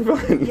 I'm having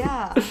fun.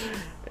 Yeah.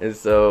 And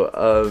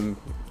so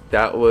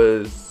that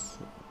was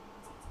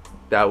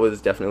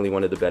definitely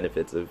one of the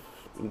benefits of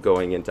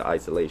going into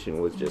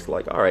isolation, was just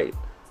like, all right,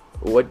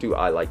 what do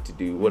I like to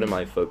do? What am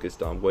I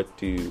focused on?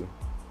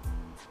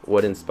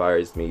 What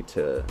inspires me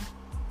to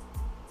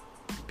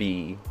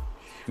be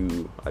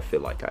who I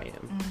feel like I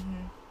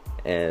am?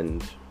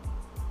 And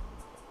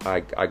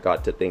I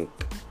got to think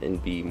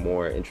and be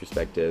more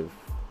introspective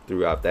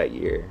throughout that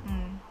year.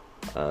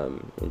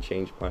 and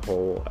changed my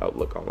whole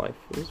outlook on life.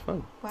 It was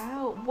fun.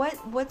 Wow.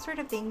 What sort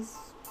of things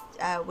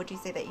would you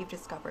say that you've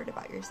discovered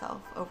about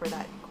yourself over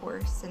that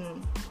course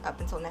and up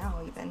until now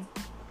even?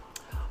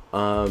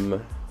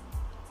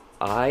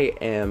 I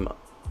am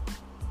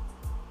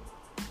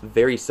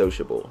very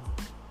sociable.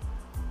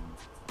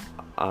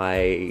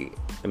 I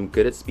am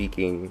good at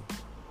speaking.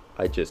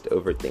 I just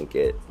overthink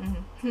it,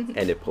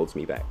 and it pulls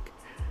me back.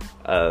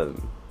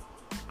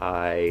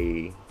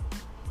 I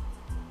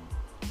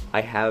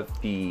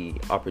have the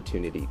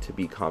opportunity to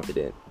be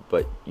confident,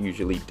 but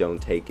usually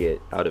don't take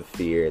it out of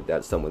fear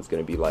that someone's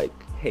going to be like,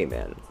 hey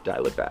man,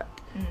 dial it back.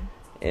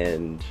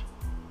 And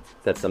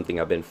that's something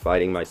I've been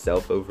fighting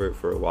myself over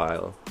for a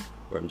while,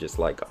 where I'm just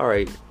like, all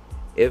right,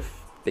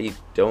 if they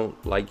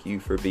don't like you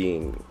for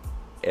being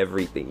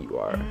everything you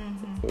are,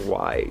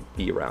 why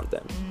be around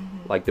them?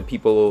 Like, the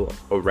people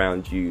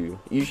around you,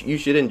 you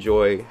should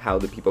enjoy how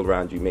the people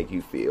around you make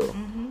you feel.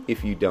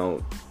 If you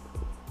don't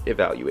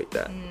evaluate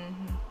that.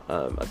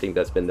 I think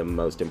that's been the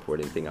most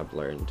important thing I've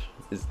learned,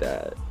 is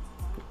that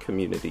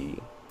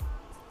community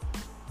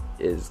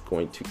is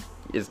going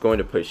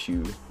to push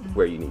you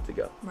where you need to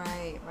go.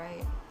 Right.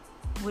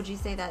 Would you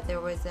say that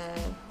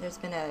there's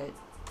been a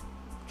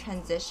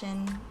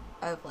transition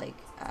of like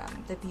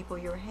the people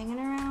you were hanging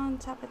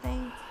around type of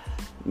thing?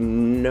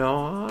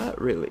 Not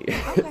really.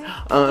 Okay.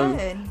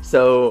 Good.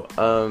 So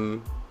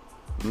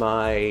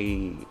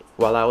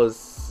while I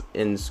was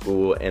in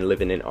school and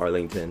living in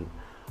Arlington,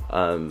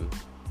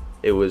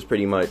 it was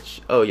pretty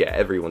much, oh yeah,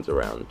 everyone's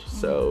around.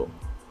 So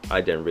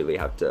I didn't really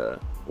have to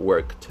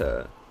work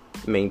to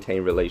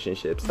maintain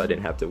relationships. I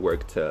didn't have to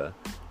work to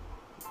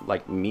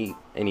like meet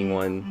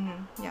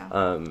anyone.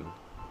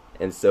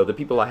 And so the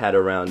people I had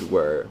around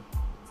were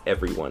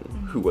everyone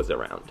who was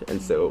around.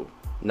 And so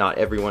not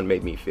everyone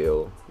made me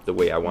feel the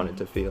way I wanted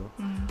to feel.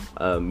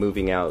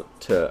 Moving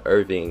out to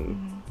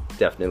Irving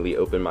definitely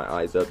opened my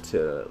eyes up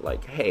to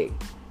like, hey,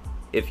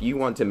 if you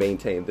want to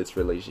maintain this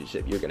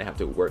relationship, you're gonna have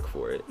to work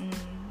for it.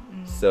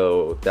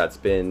 So that's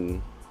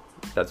been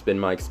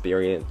my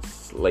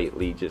experience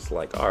lately. Just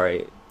like, all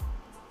right,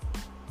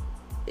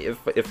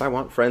 if I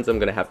want friends, I'm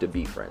gonna have to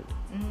be friend.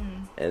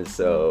 And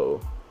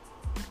so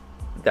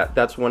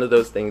that's one of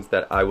those things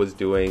that I was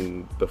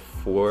doing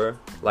before,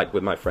 like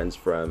with my friends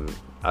from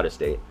out of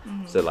state.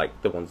 So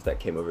like the ones that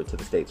came over to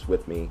the States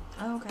with me.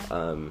 Oh,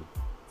 okay.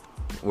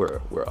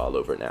 We're all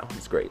over now.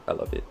 It's great. I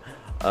love it.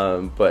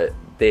 But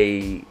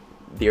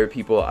they're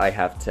people I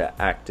have to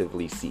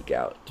actively seek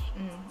out,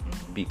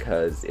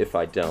 because if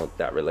I don't,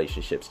 that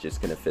relationship's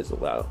just gonna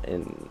fizzle out,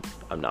 and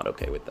I'm not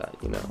okay with that,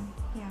 you know.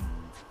 Yeah.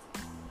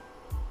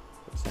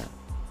 What's that?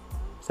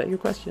 Is that your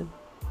question?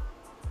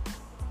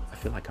 I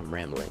feel like I'm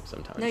rambling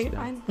sometimes. No, you're you know?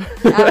 fine.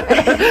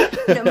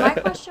 No, my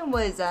question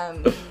was,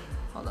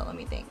 hold on, let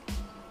me think.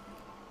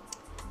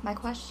 My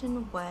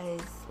question was,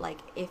 like,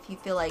 if you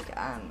feel like,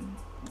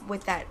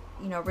 with that,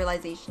 you know,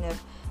 realization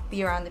of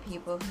be around the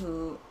people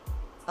who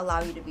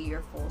allow you to be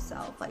your full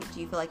self, like, do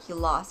you feel like you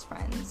lost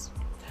friends,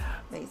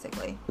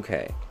 basically?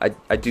 Okay.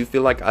 I do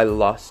feel like I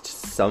lost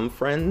some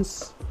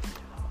friends,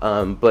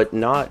 but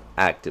not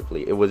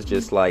actively. It was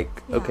just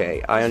like,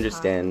 okay, I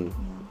understand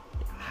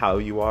how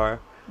you are.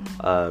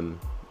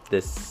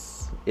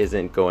 This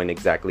isn't going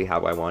exactly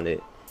how I want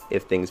it.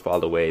 If things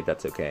fall away,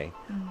 that's okay.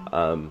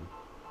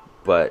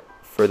 But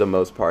for the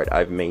most part,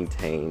 I've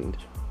maintained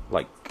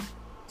like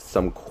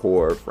some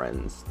core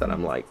friends that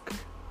I'm like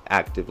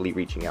actively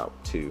reaching out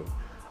to,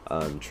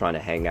 trying to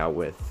hang out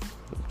with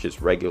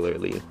just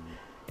regularly,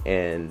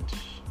 and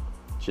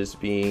just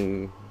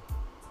being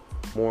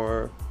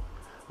more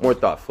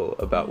thoughtful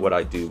about what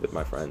I do with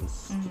my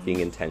friends, being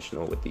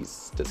intentional with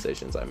these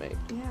decisions I make.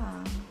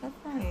 Yeah,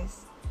 that's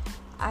nice.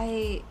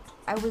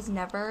 I was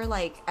never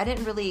like, I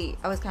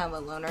was kind of a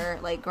loner,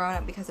 like, growing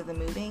up because of the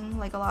moving,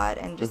 like, a lot,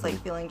 and just like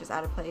feeling just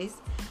out of place.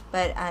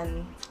 But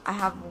I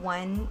have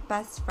one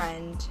best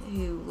friend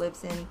who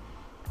lives in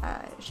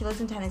she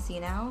lives in Tennessee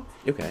now.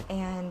 Okay.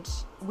 And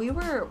we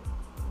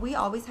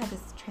always had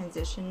this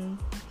transition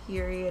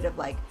period of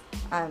like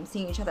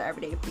seeing each other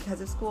every day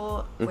because of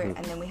school,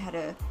 and then we had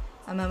a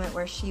moment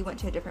where she went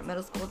to a different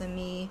middle school than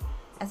me,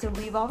 and so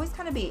we've always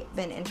kind of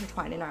been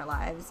intertwined in our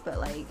lives. But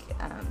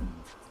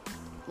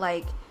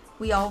like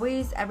we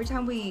always, every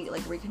time we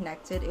like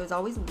reconnected, it was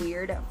always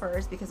weird at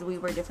first because we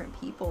were different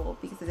people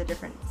because of the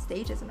different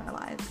stages in our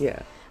lives. Yeah.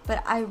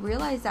 But I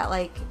realized that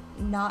like,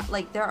 not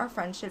like, there are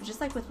friendships just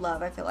like with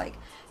love. I feel like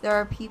there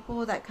are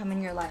people that come in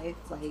your life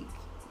like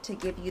to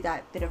give you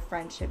that bit of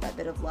friendship, that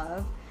bit of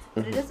love,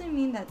 but it doesn't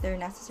mean that they're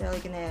necessarily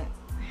gonna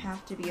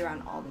have to be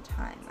around all the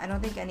time. I don't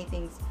think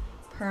anything's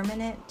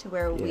permanent to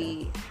where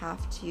we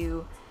have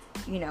to,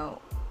 you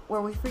know,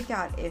 where we freak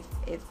out if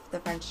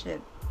the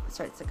friendship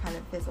starts to kind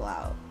of fizzle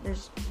out.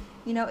 There's,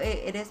 you know,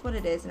 it is what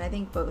it is, and I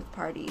think both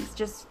parties,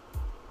 just,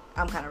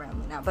 I'm kind of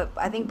rambling now, but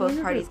I think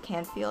both parties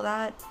can feel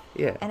that.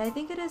 Yeah. And I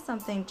think it is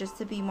something just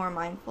to be more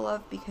mindful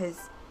of,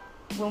 because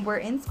when we're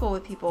in school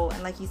with people,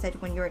 and like you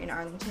said, when you were in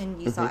Arlington,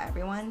 you saw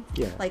everyone.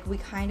 Yeah. Like, we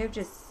kind of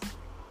just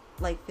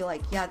like feel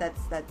like, yeah,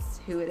 that's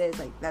who it is.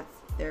 Like, that's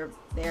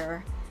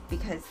they're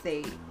because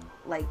they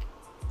like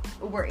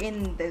were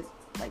in the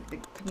like the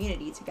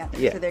community together,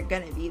 Yeah. so they're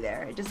gonna be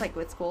there, just like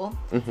with school.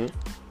 Mm-hmm.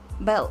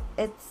 But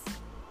it's,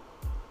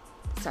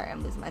 sorry,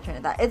 I'm losing my train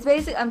of thought. It's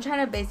basically, I'm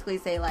trying to basically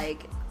say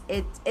like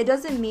it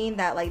doesn't mean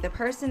that like the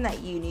person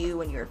that you knew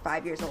when you were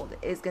 5 years old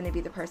is going to be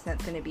the person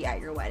that's going to be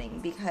at your wedding,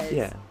 because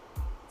Yeah.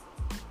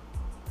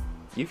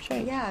 You've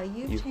changed. yeah,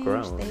 you've changed,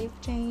 grown.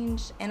 they've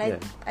changed, and Yeah.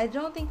 I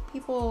don't think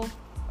people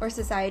or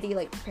society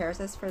like prepares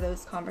us for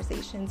those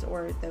conversations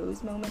or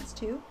those moments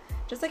too.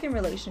 Just like in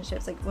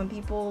relationships, like when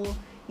people,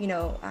 you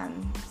know,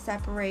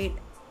 separate,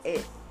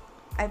 it,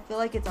 I feel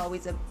like it's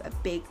always a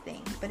big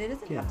thing, but it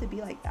doesn't Yeah. have to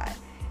be like that.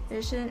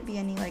 There shouldn't be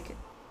any like,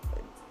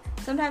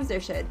 sometimes there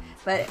should,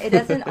 but it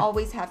doesn't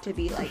always have to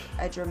be like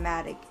a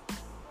dramatic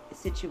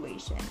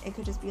situation. It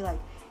could just be like,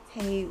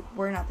 hey,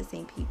 we're not the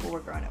same people, we're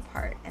growing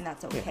apart, and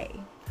that's okay.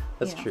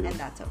 That's you know, true. and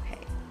that's okay.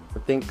 I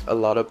think a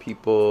lot of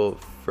people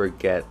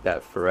forget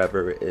that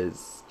forever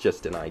is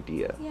just an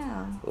idea.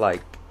 Yeah.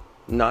 Like,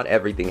 not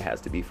everything has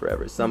to be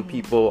forever. Some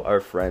people are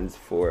friends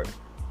for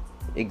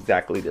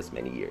exactly this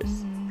many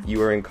years. You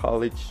were in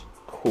college,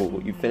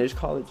 cool. You finished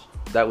college,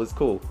 that was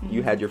cool.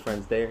 You had your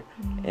friends there,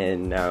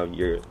 and now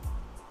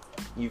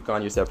you've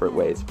gone your separate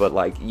ways. But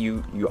like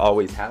you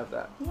always have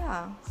that.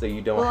 Yeah. So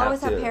you don't We'll have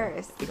always to. have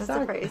Paris.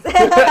 Exactly. That's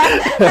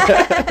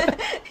the phrase.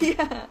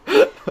 Yeah.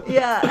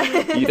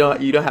 Yeah.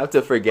 you don't have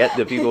to forget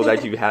the people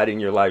that you had in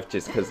your life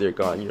just because they're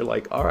gone. You're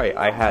like, all right,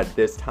 I had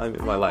this time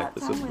in my life.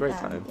 This was a great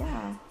time.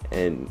 Yeah.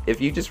 And if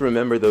you just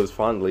remember those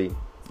fondly,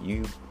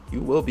 you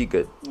will be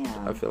good.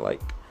 Yeah. I feel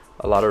like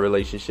a lot of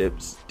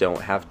relationships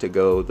don't have to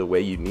go the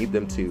way you need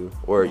them to,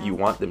 or you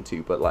want them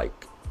to, but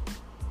like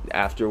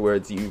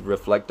afterwards you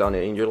reflect on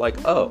it and you're like,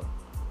 oh,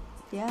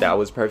 Yeah. that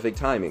was perfect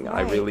timing.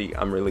 Right.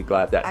 I'm really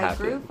glad that I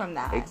happened. grew from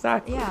that.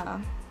 Exactly.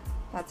 Yeah.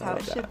 That's I how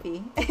like it should that.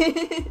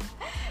 be.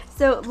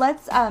 So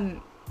let's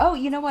oh,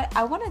 you know what?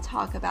 I want to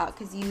talk about,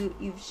 because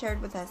you've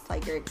shared with us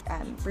like your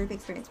brief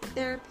experience with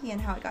therapy and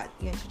how it got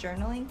you into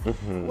journaling.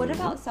 Mhm. What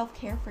about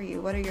self-care for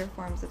you? What are your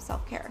forms of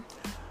self-care?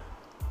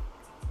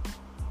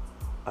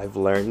 I've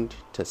learned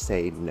to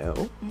say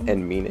no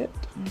and mean it.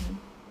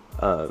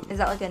 Is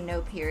that like a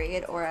no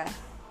period or a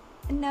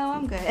no,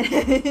 I'm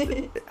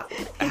good?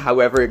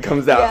 However it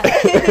comes out. Yeah.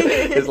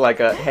 It's like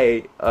a,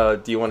 hey,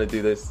 do you want to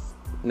do this?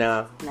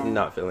 Nah, No. I'm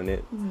not feeling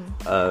it.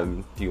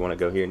 Do you want to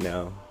go here?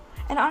 No.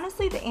 And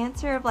honestly, the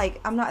answer of like,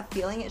 I'm not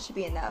feeling it should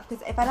be enough.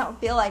 Because if I don't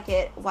feel like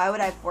it, why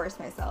would I force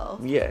myself?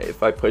 Yeah,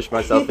 if I push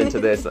myself into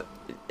this,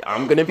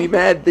 I'm gonna be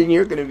mad. Then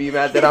you're gonna be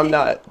mad that I'm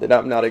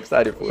not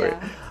excited for it.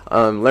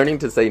 Learning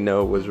to say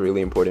no was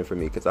really important for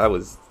me because I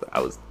was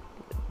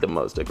the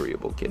most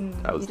agreeable kid.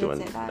 I was you did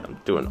say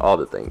that. doing all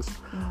the things.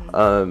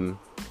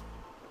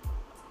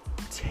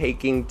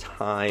 Taking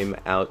time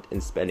out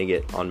and spending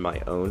it on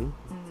my own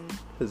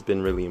has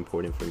been really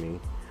important for me.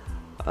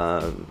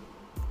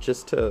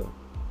 Just to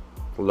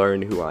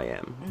learn who I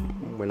am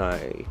when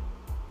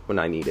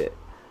I need it.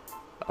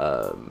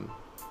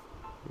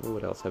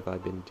 What else have I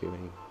been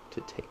doing to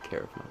take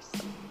care of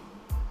myself?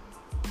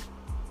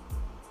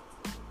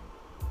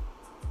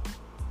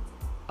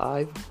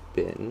 I've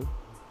been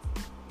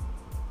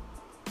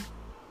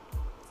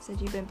So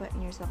you've been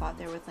putting yourself out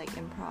there with like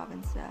improv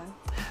and stuff.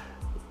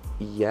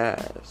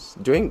 yes,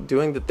 doing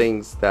the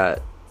things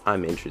that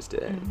I'm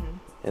interested in,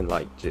 and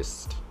like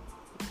just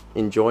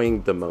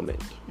enjoying the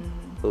moment.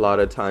 A lot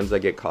of times I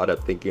get caught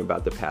up thinking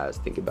about the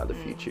past, thinking about the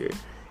future,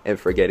 and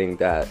forgetting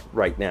that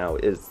right now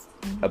is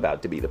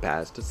about to be the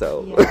past.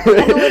 So Yeah.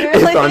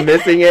 if I'm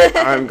missing it,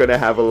 I'm gonna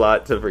have a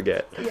lot to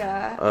forget.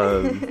 Yeah.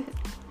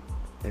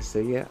 And so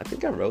yeah, I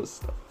think I wrote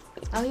stuff.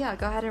 Oh yeah,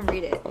 go ahead and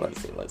read it.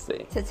 Let's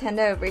see.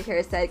 Tatenda over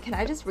here said, "Can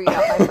I just read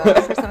off my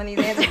phone for some of these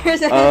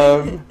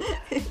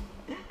answers?"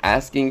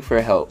 Asking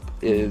for help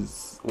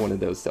is one of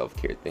those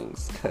self-care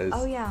things because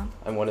Oh yeah.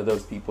 I'm one of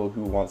those people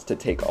who wants to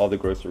take all the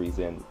groceries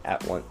in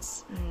at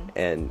once,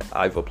 and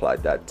I've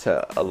applied that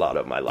to a lot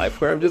of my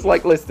life where I'm just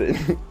like, listen,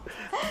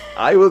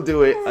 I will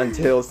do it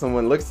until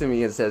someone looks at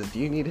me and says, do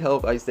you need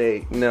help? I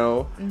say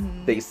no.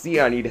 They see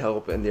I need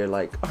help and they're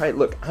like, all right,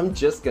 look, I'm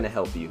just gonna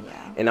help you.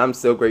 Yeah. And I'm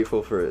so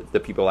grateful for the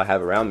people I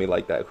have around me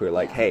like that who are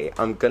like, Yeah. hey,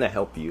 I'm gonna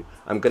help you,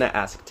 I'm gonna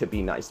ask to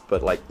be nice,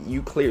 but like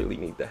you clearly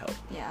need the help.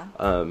 Yeah.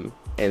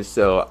 And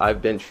so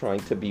I've been trying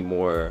to be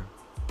more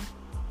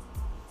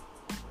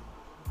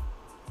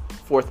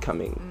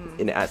forthcoming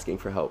in asking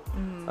for help,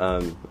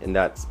 and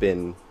that's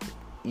been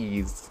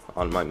ease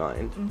on my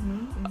mind.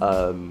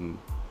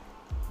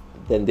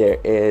 Then there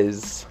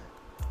is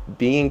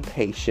being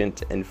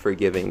patient and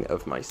forgiving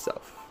of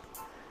myself.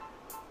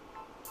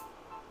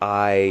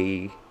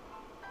 I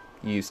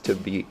used to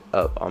beat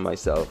up on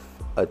myself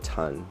a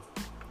ton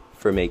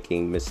for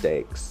making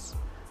mistakes.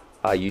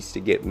 I used to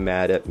get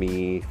mad at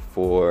me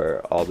for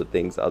all the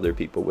things other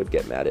people would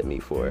get mad at me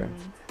for.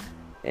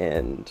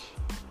 And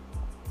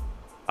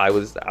I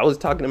was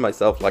talking to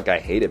myself like I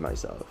hated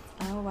myself.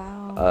 Oh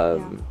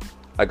wow.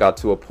 I got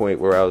to a point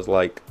where I was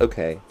like,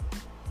 okay,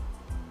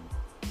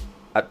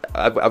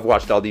 I've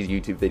watched all these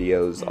YouTube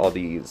videos, all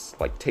these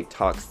like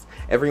TikToks.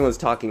 Everyone's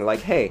talking like,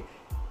 hey,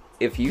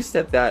 if you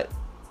said that,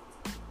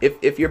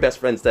 if your best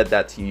friend said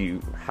that to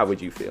you, how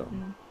would you feel?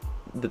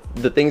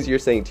 The things you're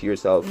saying to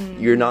yourself,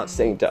 you're not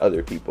saying to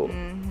other people.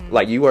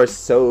 Like, you are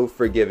so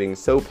forgiving,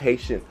 so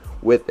patient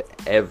with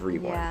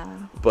everyone. Yeah.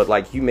 But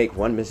like, you make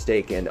one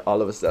mistake and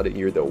all of a sudden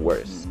you're the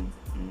worst.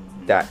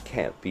 That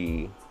can't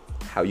be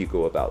how you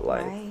go about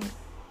life. Right.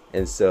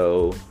 And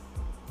so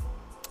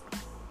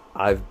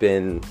I've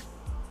been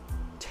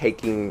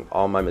taking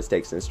all my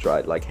mistakes in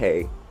stride. Like,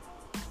 hey,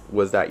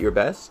 was that your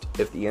best?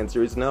 If the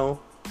answer is no,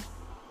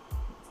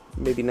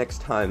 maybe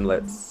next time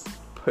let's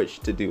push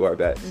to do our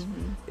best.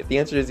 If the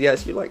answer is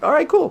yes, you're like, all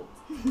right, cool.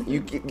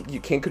 You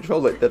can't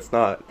control it. That's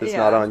not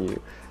on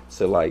you.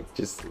 So like,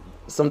 just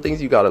some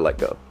things you gotta let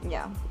go.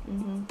 Yeah.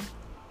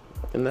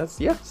 And that's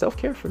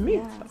self-care for me.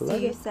 Yeah. So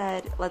you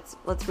said, let's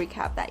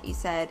recap that. You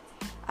said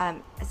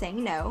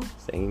saying no.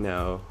 Saying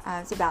no.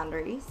 So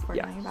boundaries.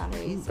 Working on your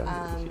boundaries.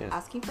 Boundaries, yes.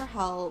 Asking for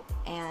help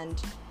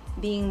and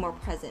being more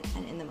present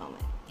and in the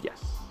moment.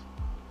 Yes.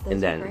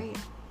 Those are great.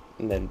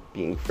 And then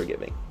being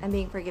forgiving. And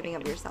being forgiving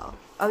of yourself.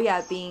 Oh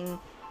yeah,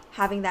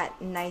 having that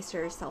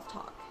nicer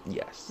self-talk.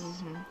 Yes.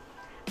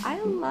 I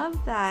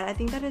love that. I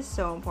think that is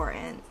so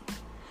important.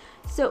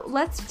 So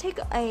let's take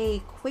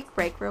a quick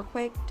break real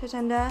quick,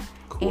 Tatenda.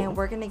 Cool. And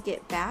we're going to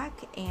get back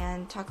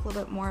and talk a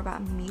little bit more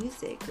about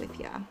music with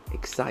you.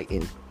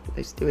 Exciting.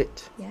 Let's do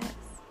it. Yes.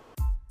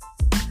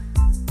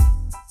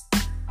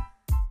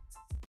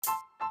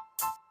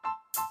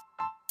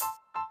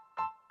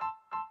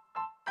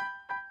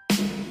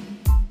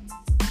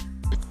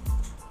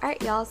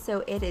 Alright, y'all,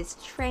 so it is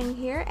Trang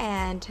here,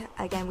 and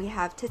again, we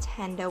have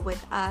Tatenda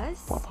with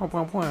us.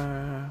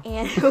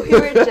 And we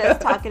were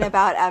just talking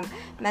about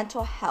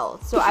mental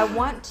health. So I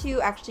want to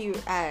actually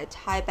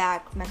tie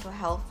back mental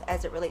health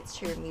as it relates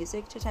to your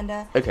music,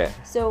 Tatenda. Okay.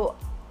 So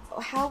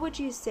how would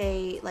you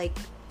say, like,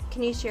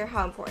 can you share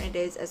how important it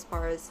is as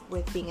far as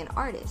with being an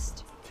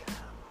artist?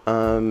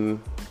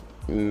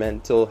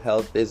 Mental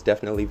health is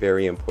definitely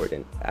very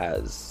important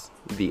as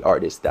the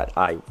artist that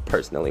I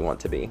personally want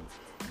to be.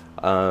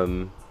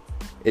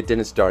 It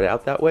didn't start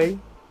out that way,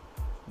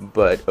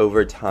 but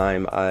over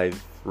time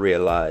I've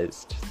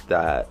realized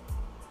that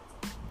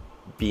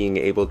being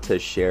able to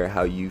share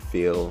how you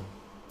feel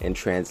and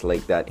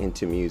translate that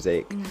into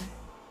music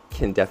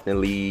can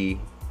definitely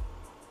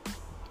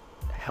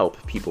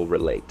help people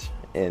relate.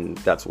 And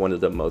that's one of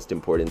the most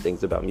important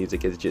things about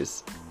music, is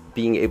just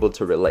being able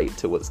to relate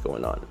to what's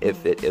going on.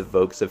 If it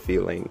evokes a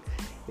feeling,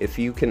 if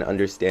you can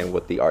understand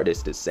what the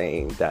artist is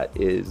saying, that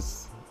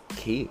is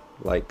key.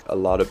 Like, a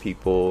lot of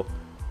people,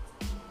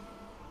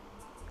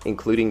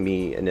 including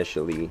me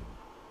initially,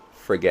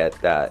 forget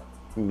that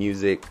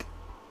music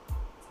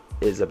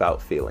is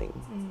about feeling.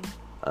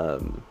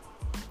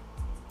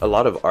 A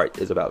lot of art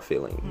is about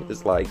feeling.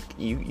 It's like,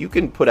 you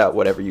can put out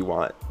whatever you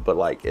want, but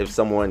like, if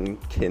someone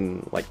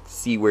can like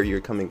see where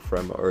you're coming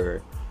from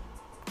or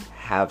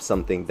have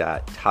something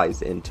that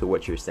ties into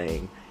what you're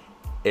saying,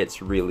 it's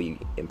really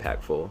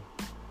impactful.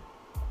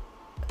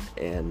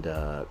 And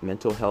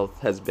mental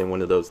health has been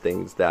one of those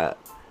things that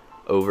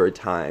over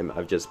time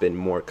I've just been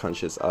more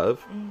conscious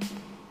of.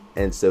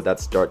 And so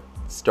that's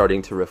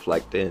starting to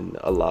reflect in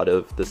a lot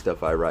of the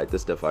stuff I write, the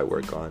stuff I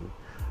work on.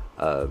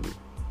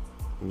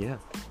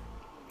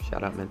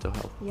 Shout out mental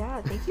health.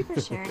 Yeah, thank you for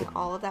sharing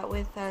all of that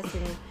with us,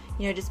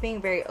 and just being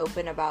very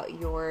open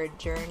about your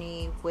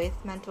journey with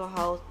mental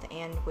health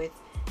and with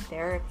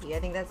therapy. I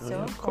think that's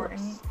so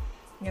important,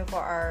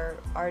 for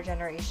our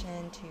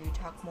generation to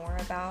talk more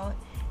about,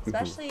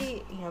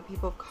 especially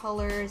people of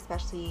color,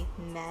 especially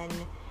men,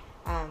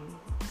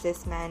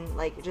 cis men,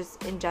 like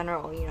just in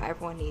general.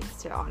 Everyone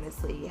needs to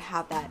honestly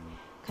have that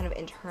kind of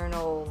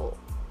internal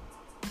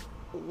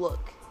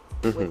look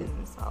within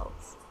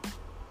themselves.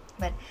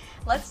 But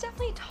let's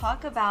definitely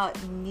talk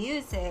about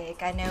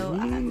music. I know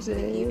with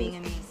you being a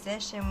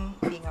musician,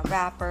 being a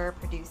rapper,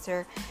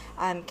 producer,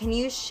 can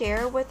you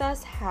share with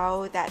us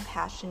how that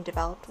passion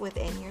developed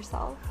within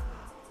yourself?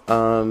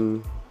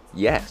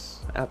 Yes,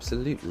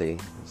 absolutely.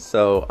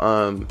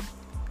 So,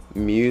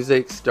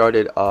 music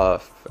started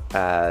off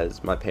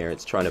as my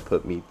parents trying to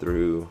put me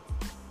through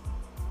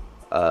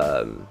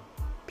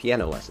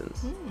piano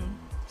lessons.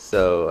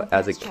 So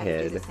as a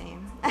kid,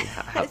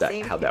 how'd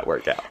that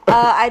worked out?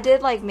 I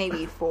did like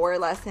maybe 4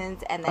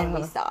 lessons, and then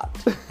we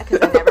stopped because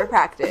I never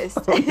practiced.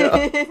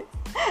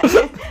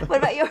 What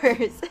about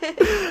yours?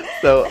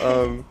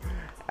 So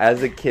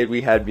as a kid,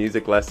 we had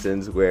music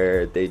lessons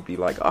where they'd be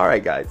like, all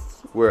right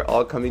guys, we're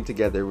all coming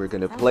together, we're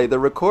gonna play the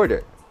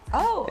recorder.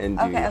 And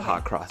do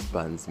Hot Cross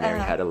Buns, Mary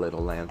Had a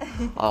Little Lamb,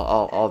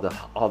 all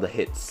the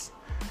hits,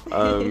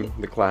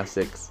 the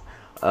classics.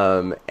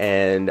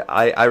 And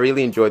I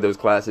really enjoyed those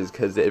classes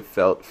because it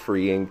felt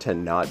freeing to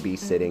not be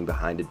sitting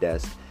behind a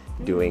desk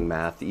doing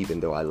math, even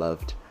though I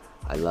loved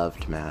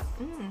math.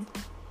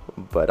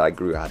 But I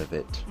grew out of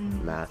it.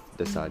 Math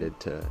decided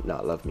to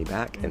not love me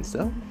back, and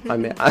so I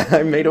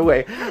made a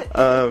way.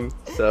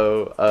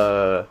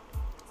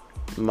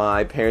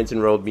 My parents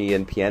enrolled me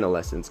in piano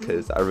lessons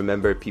because I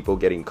remember people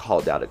getting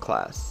called out of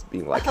class,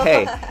 being like,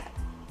 hey,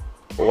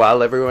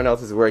 while everyone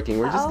else is working,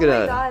 we're just Oh my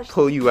gonna gosh.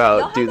 pull you out,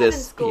 Y'all do have that in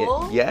this.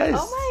 school? Yes.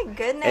 Oh my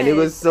goodness. And it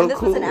was so this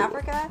cool. was in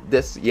Africa?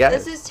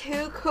 Yes. This is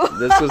too cool.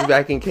 This was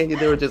back in Kenya.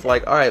 They were just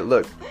like, all right,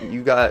 look,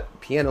 you got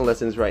piano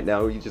lessons right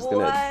now. We're just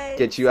gonna What?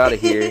 get you out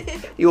of here.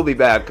 You'll be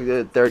back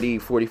 30,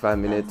 45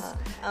 minutes.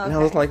 And I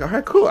was Okay. like, all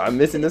right, cool. I'm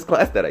missing this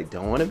class that I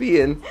don't want to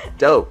be in.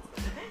 Dope.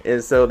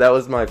 And so that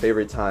was my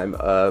favorite time.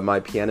 My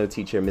piano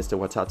teacher, Mr.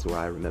 Watatua,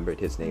 I remembered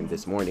his name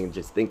this morning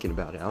just thinking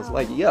about it. I was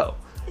like, yo,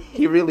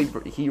 he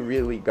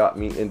really got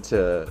me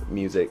into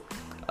music.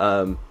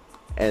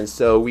 And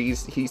so he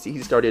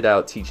started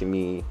out teaching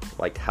me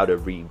like how to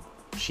read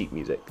sheet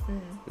music.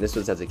 And this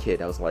was as a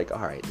kid. I was like, all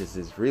right, this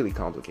is really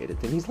complicated.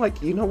 Then he's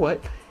like, you know what?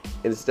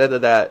 Instead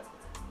of that,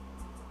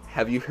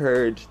 have you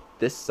heard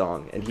this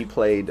song? And he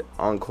played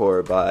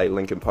Encore by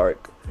Linkin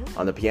Park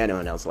on the piano.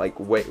 And I was like,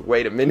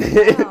 wait a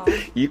minute. Wow.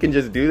 You can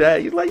just do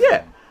that? He's like,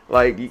 yeah.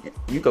 Like,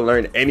 you can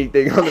learn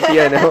anything on the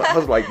piano. I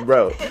was like,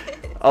 bro,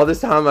 all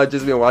this time I've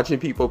just been watching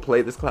people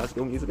play this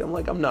classical music. I'm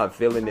like, I'm not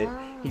feeling it.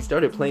 He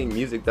started playing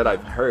music that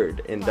I've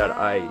heard and that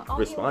I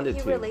responded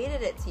he to.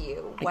 related it to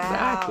you. Wow.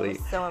 Exactly.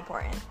 So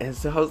important. And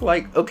so I was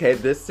like, okay,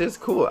 this is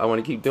cool. I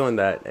want to keep doing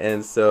that.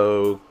 And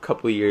so a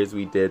couple of years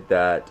we did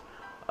that.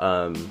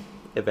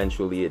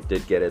 Eventually it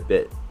did get a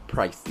bit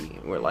pricey.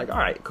 And we're like, all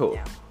right, cool.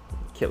 Yeah.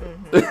 Kill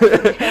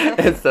it.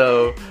 And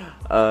so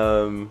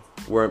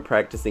weren't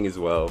practicing as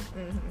well.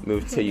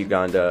 Moved to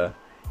Uganda,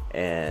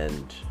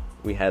 and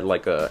we had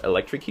like a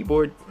electric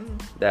keyboard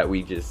that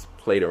we just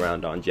played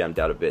around on, jammed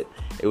out a bit.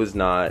 It was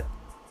not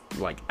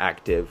like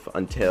active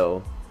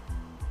until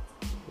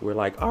we're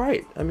like, all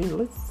right, I mean,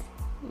 let's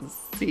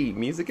see,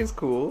 music is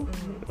cool.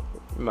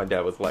 My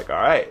dad was like,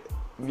 all right,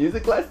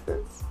 music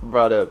lessons.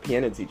 Brought a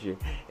piano teacher,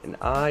 and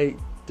I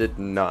did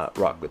not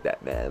rock with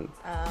that man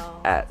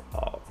at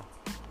all.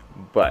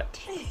 But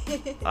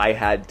I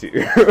had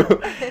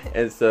to.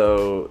 And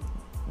so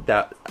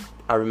that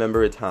I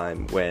remember a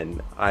time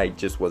when I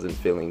just wasn't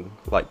feeling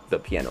like the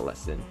piano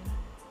lesson.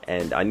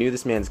 And I knew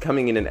this man's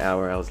coming in an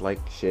hour. I was like,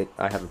 shit,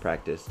 I haven't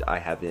practiced. I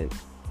haven't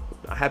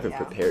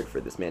prepared for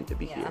this man to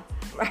be here.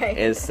 Right.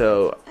 And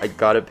so I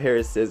got a pair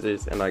of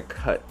scissors and I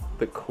cut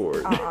the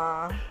cord.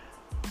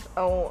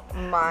 Oh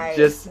my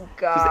just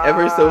god.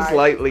 ever so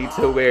slightly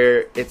to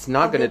where it's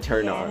not going to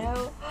turn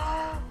on.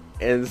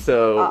 And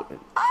so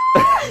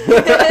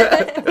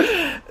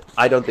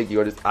I don't think you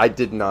understand. I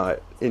did not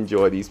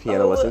enjoy these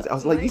piano lessons. I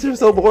was like, these are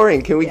so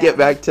boring. Can we get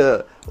back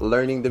to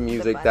learning the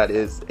music that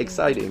is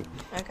exciting?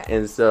 Okay.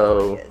 And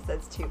so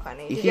that's too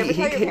funny. Did you ever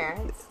tell your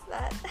parents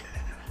that?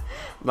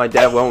 My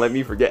dad won't let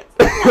me forget.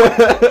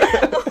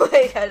 Oh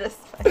my god, that's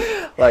funny.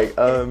 Like,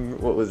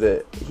 what was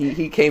it?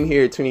 He came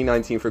here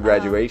 2019 for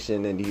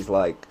graduation, and he's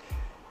like,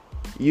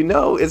 you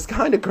know, it's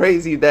kind of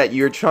crazy that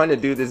you're trying to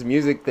do this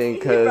music thing,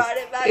 because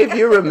if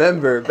you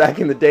remember back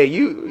in the day,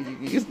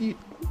 you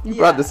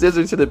brought the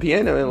scissors to the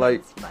piano, and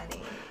like, That's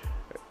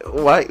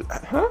funny. why?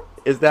 Huh?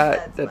 Is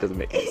that That's doesn't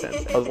make any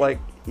sense? I was like,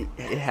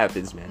 it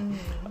happens, man.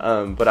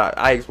 But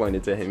I explained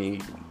it to him.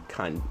 He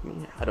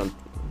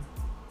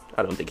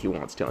I don't think he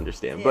wants to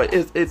understand, but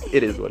it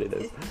is what it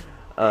is.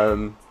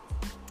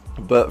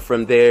 But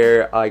from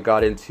there, I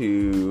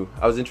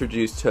was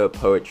introduced to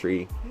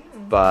poetry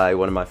by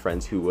one of my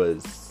friends who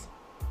was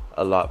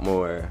a lot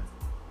more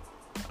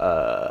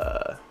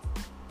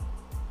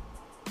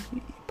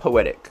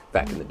poetic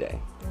back in the day.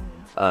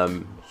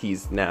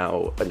 He's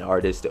now an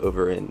artist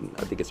over in,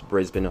 I think it's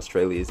Brisbane,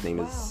 Australia. His name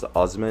is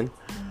Osman.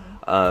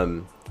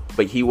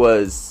 But he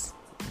was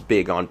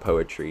big on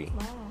poetry.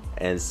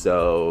 And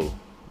so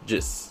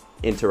just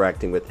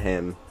interacting with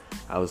him,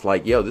 I was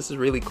like, yo, this is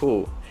really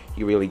cool.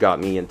 He really got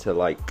me into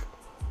like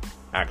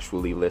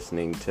actually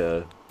listening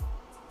to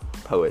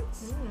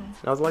poets.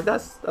 And I was like,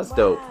 that's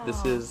dope.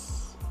 This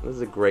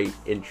is a great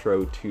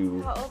intro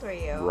to How old were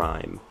you?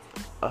 rhyme.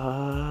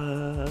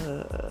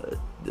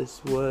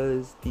 This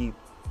was the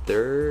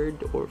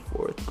 3rd or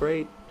 4th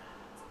grade.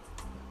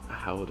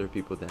 How old are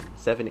people then?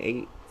 7,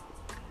 8?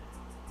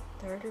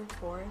 3rd or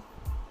 4th?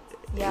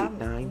 Yeah, 8,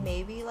 9?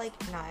 maybe like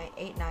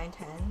 8, 9,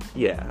 10.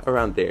 Yeah,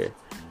 around there.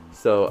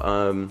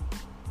 So,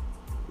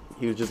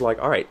 he was just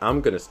like, all right,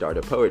 I'm going to start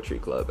a poetry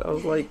club. I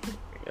was like,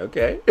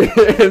 okay.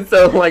 And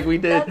so, like, we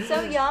did. That's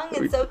so young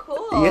and so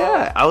cool.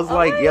 Yeah, I was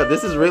like, yeah,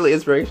 this is gosh. really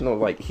inspirational.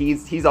 Like,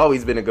 he's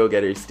always been a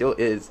go-getter. He still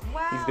is.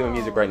 Wow. He's doing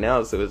music right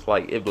now, so it's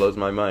like, it blows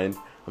my mind.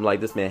 I'm like,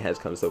 this man has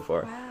come so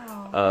far.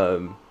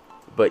 Wow.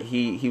 But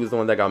he was the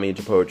one that got me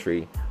into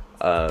poetry.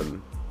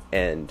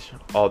 And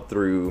all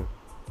through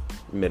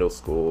middle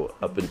school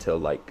up until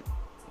like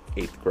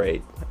 8th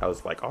grade, I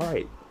was like, all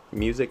right,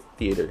 music,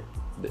 theater,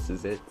 this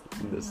is it.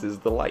 This is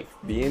the life.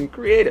 Being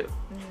creative.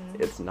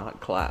 It's not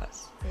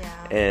class.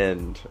 Yeah.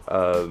 And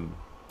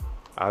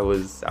I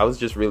was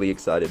just really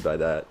excited by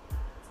that.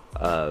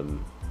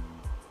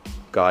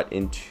 Got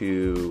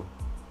into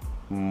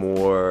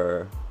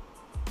more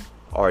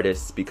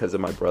artists because of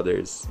my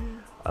brothers.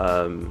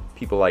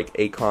 People like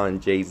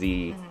Akon,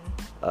 Jay-Z,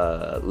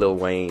 Lil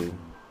Wayne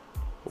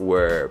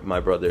were my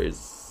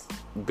brothers'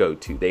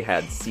 go-to. They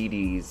had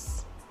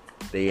CDs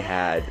They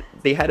had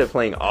it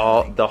playing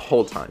the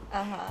whole time.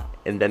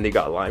 And then they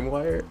got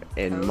LimeWire,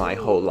 and my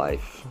whole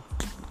life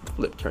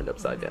turned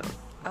upside down.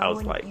 I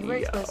was like, you were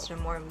exposed to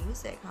more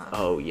music, huh?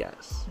 Oh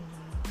yes.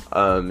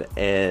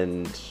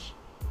 And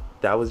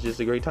that was just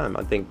a great time.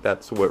 I think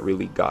that's what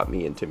really got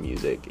me into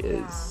music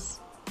is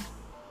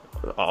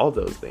all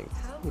those things.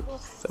 Cool.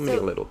 So many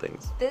little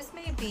things. This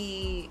may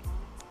be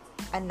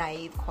a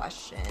naive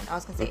question. I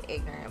was gonna say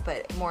ignorant,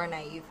 but more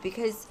naive,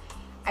 because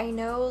I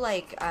know,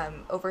 like,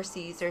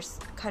 overseas there's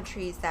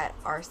countries that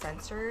are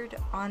censored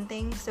on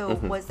things. So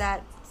was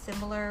that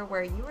similar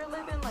where you were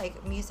living,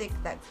 like music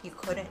that you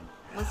couldn't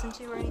listen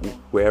to or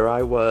anything? Where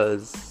I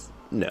was,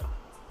 no,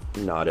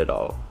 not at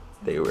all.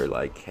 They were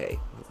like, hey,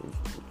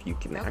 if you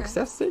can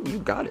access it, you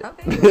got it.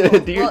 Okay, cool.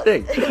 Do your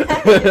thing.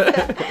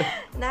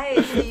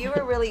 Nice. So you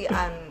were really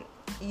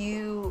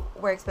you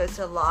were exposed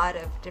to a lot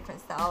of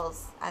different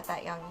styles at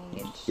that young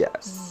age.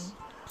 Yes.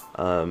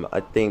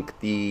 I think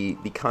the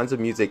kinds of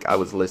music I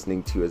was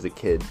listening to as a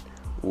kid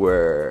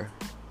were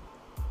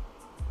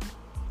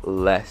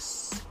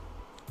less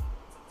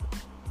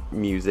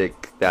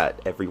music that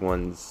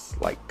everyone's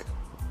like,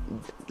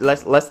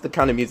 less the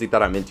kind of music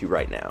that I'm into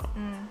right now.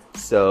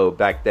 So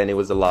back then it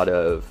was a lot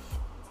of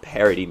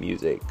parody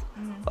music,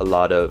 a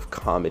lot of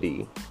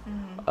comedy,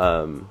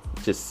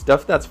 just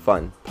stuff that's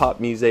fun, pop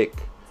music,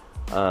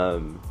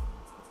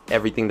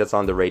 everything that's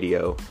on the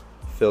radio.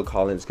 Phil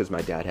Collins, because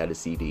my dad had a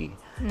CD,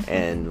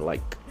 and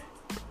like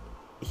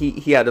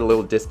he had a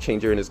little disc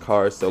changer in his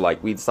car, so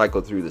like we'd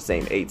cycle through the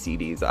same 8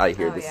 CDs. I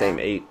hear same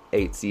eight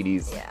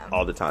CDs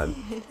all the time.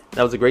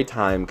 That was a great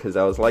time because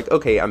I was like,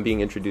 okay, I'm being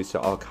introduced to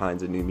all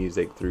kinds of new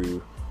music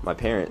through my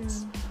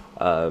parents.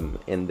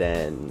 And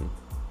then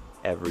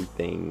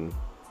everything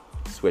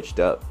switched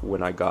up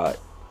when I got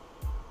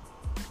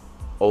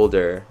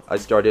older. I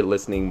started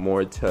listening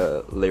more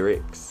to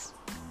lyrics,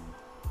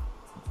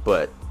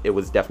 but it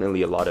was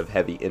definitely a lot of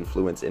heavy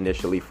influence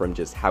initially from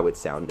just how it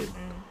sounded.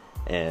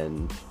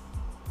 And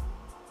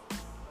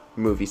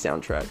movie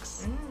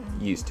soundtracks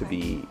used to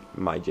be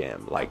my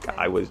jam. Like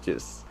I was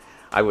just,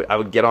 I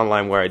would get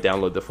online where I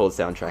download the full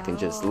soundtrack and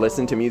just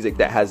listen to music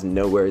that has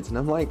no words, and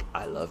I'm like,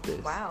 I love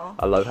this. Wow.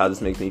 I love how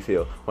this makes me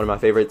feel. One of my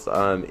favorites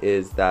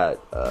is that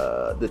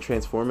the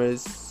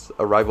Transformers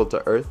Arrival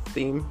to Earth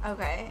theme.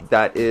 Okay.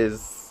 That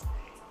is,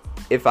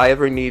 if I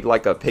ever need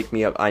like a pick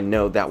me up, I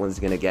know that one's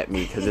gonna get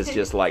me because it's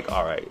just like,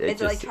 all right, it's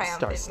just, like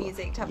triumphant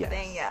music type of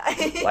thing,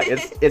 like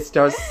it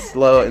starts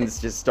slow and it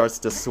just starts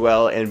to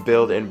swell and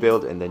build and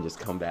build and then just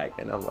come back,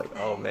 and I'm like,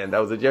 oh man, that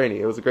was a journey.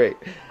 It was great.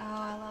 Oh,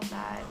 I love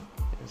that.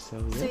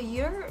 So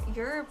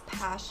your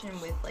passion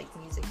with like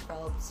music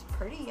develops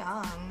pretty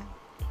young.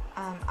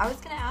 I was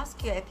gonna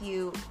ask you if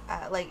you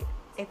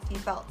if you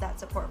felt that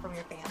support from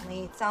your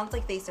family. It sounds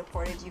like they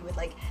supported you with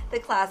like the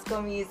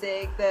classical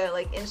music, the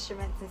like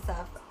instruments and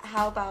stuff.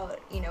 How about,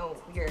 you know,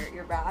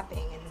 your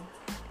rapping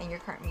and your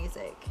current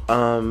music?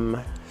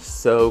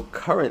 So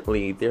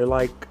currently they're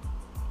like,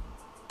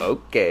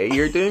 okay,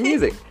 you're doing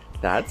music.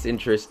 That's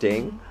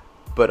interesting,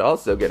 but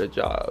also get a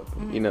job,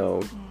 you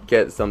know,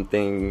 get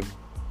something,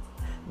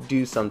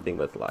 do something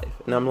with life.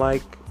 And I'm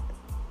like,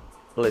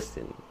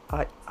 listen,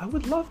 I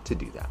would love to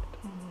do that,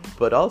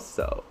 but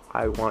also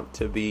I want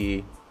to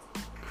be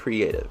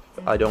creative.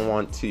 I don't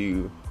want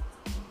to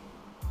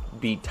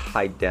be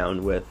tied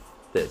down with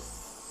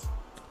this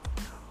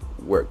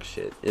work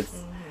shit.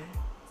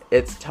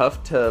 It's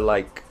tough to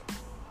like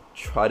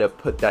try to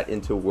put that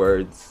into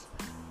words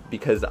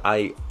because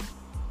I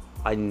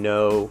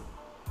know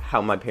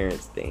how my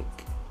parents think,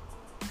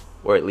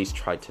 or at least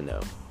try to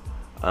know,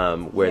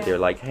 where they're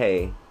like,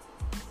 hey,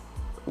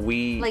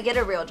 we like get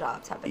a real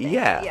job type of thing.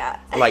 Yeah.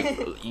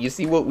 Like, you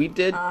see what we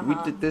did? We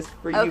did this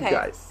for you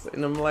guys.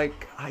 And I'm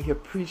like, I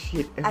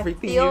appreciate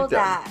everything you've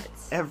done.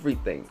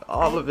 Everything.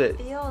 All of it.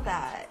 I feel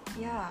that.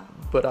 Yeah.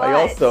 But I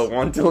also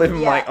want to live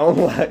my own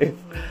life.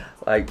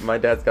 Like, my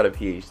dad's got a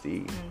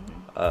PhD.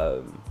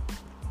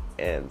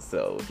 And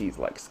so he's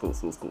like, school.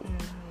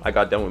 I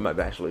got done with my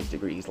bachelor's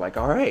degree. He's like,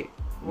 all right,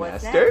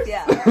 master's?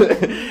 Yeah.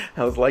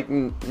 I was like,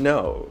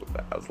 no.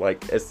 I was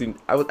like, as soon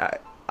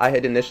I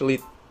had initially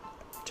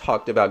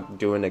talked about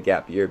doing a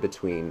gap year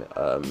between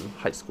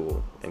high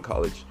school and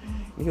college,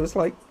 and he was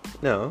like,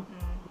 no,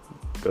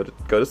 go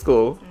to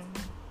school,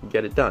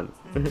 get it done.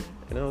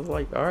 And I was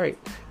like, all right.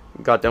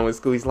 Got done with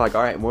school. He's like,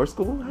 all right, more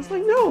school? I was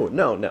like, no,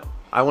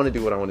 I want to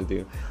do what I want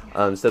to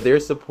do. So they're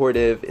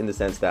supportive in the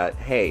sense that,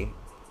 hey,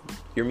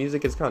 your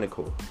music is kind of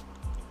cool,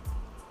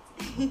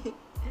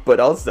 but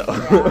also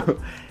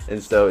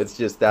and so it's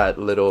just that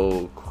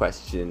little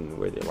question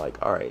where they're like,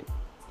 all right,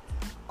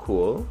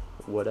 cool,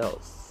 what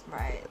else?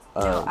 Right.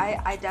 No,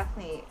 I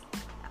definitely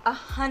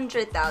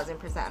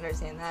 100,000%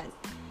 understand that.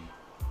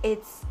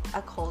 It's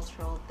a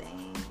cultural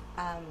thing.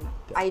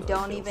 I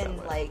don't even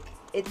like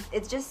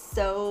it's just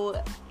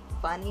so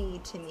funny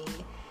to me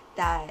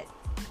that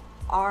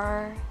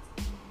our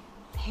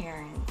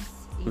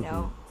parents, you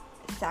know,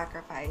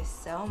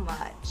 sacrificed so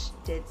much,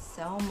 did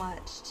so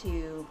much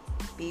to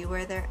be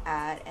where they're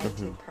at and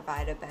to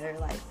provide a better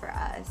life for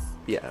us.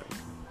 Yeah.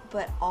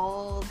 but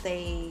all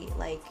they,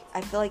 like,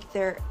 I feel like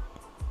they're,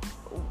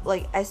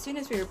 like, as soon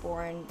as we were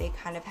born, they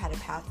kind of had a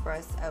path for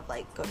us of,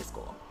 like, go to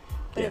school.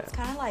 But it's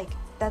kind of like,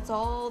 that's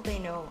all they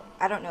know.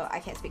 I don't know, I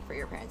can't speak for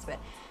your parents, but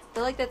I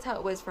feel like that's how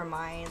it was for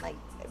mine. Like,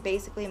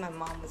 basically, my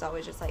mom was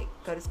always just like,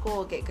 go to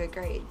school, get good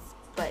grades.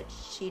 But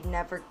she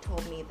never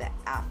told me the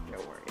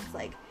afterwards.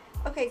 Like,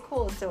 okay,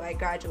 cool, so I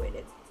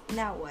graduated.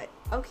 Now what?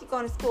 Oh, keep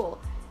going to school.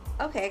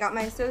 Okay, I got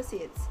my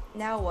associates.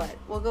 Now what?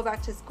 We'll go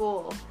back to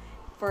school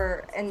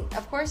for, and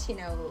of course, you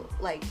know,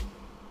 like,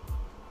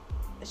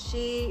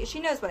 she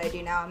knows what I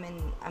do now.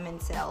 I'm in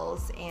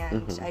sales,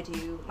 and I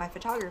do my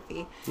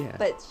photography. Yeah.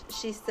 But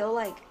she still,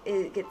 like,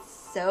 it gets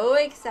so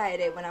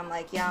excited when I'm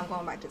like, yeah, I'm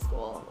going back to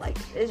school. Like,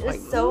 it's just like,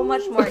 so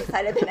much more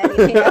excited than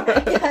anything.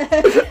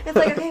 It's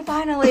like, okay,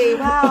 finally,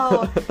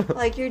 wow,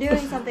 like, you're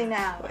doing something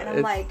now. And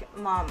I'm like,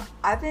 Mom,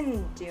 I've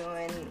been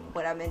doing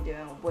what I've been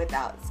doing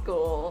without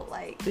school.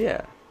 Like,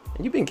 yeah,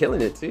 and you've been killing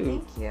it too.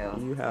 Thank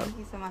you. You have. Thank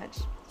you so much.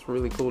 It's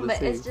really cool to But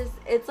see. it's just,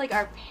 it's like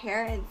our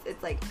parents,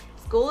 it's like,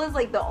 school is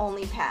like the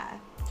only path.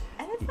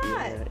 And it's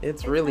not. Yeah,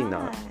 it's really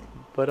not.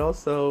 But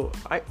also,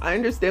 I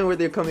understand where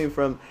they're coming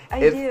from.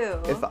 I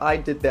do. If I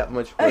did that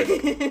much work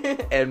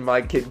and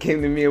my kid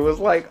came to me and was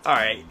like, all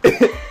right,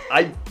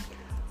 I'm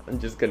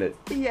just gonna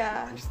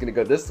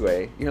go this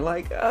way. You're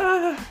like,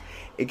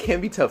 it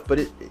can be tough, but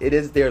it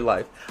is their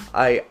life.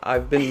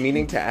 I've been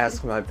meaning to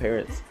ask my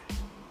parents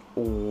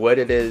what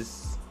it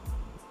is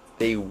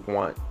they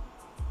want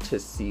to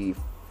see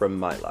from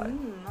my life.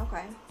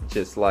 Okay.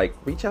 Just like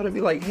reach out and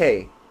be like,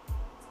 hey,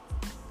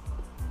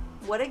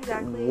 what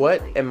exactly?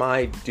 What am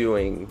I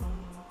doing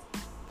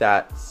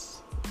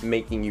that's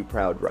making you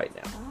proud right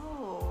now?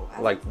 Oh, I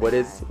like what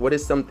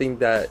is something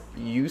that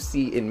you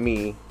see in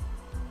me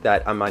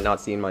that I might not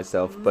see in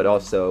myself, but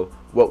also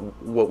what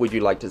would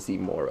you like to see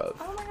more of?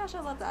 Oh my gosh,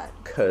 I love that.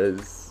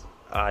 Because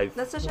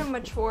that's such a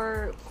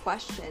mature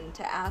question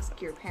to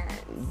ask your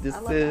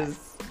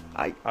parents.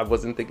 I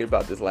wasn't thinking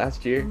about this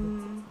last year,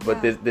 but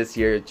this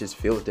year it just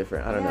feels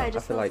different. I don't know. I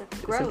feel like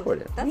it's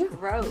important. That's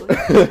growth.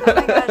 Oh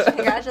my gosh,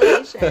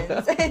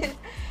 congratulations.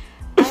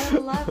 I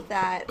love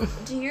that.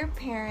 Do your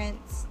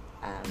parents,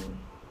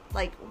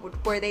 like,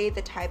 were they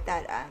the type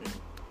that,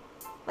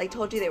 like,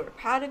 told you they were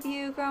proud of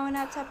you growing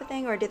up type of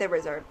thing, or did they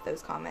reserve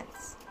those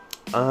comments?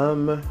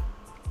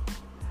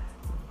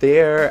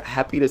 They're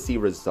happy to see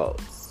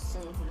results.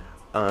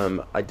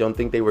 I don't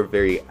think they were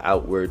very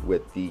outward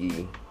with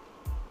the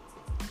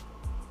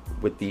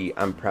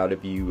I'm proud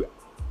of you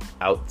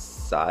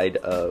outside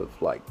of,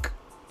 like,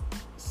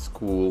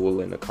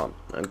 school and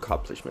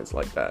accomplishments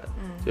like that.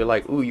 They're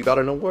like, ooh, you got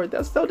an award?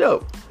 That's so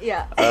dope.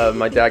 Yeah.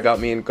 My dad got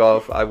me in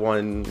golf. I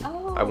won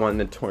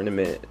the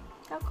tournament.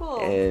 Oh, cool.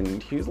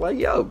 And he was like,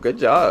 yo, good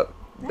job.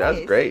 Nice.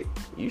 That's great.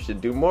 You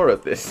should do more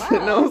of this. Wow.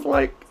 And I was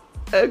like,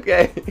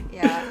 okay.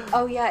 Yeah.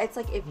 Oh, yeah. It's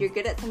like, if you're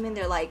good at something,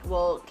 they're like,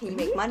 well, can you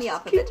make money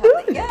off of it?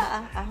 Type thing.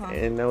 Yeah.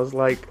 And I was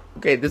like,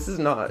 okay, this is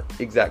not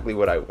exactly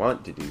what I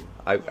want to do.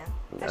 I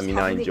mean,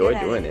 I enjoy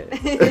doing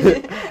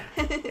it.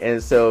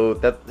 And so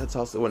that's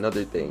also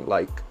another thing.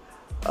 Like,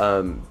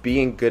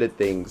 being good at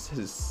things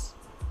has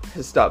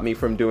stopped me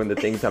from doing the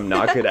things I'm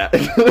not good at.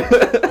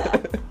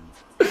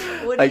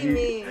 What do you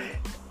mean?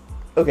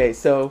 Okay,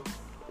 so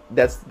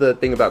that's the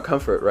thing about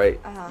comfort, right?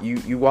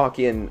 You walk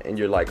in and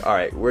you're like, all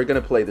right, we're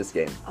gonna play this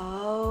game.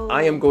 Oh.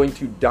 I am going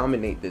to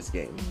dominate this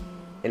game,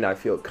 and I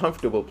feel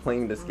comfortable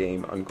playing this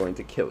game. I'm going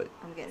to kill it.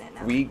 I'm getting it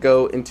now. We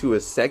go into a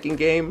second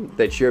game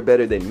that you're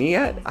better than me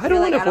at. I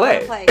don't want to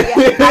play. Yeah,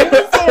 I'm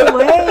the same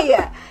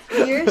way.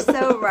 You're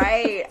so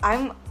right.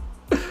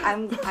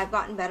 I've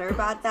gotten better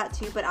about that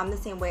too, but I'm the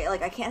same way.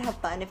 Like, I can't have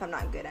fun if I'm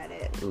not good at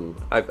it. Ooh,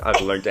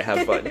 I've learned to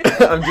have fun.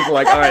 I'm just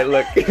like, all right,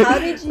 look. How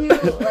did you,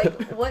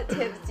 like, what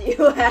tips do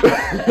you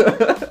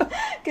have?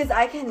 Because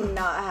I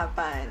cannot have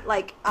fun.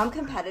 Like, I'm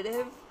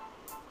competitive,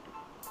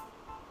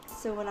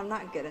 so when I'm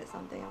not good at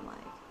something, I'm like...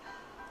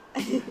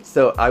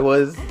 So I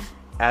was,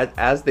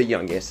 as the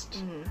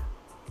youngest,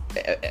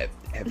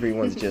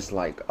 everyone's just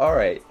like, all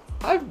right,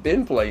 I've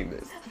been playing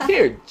this.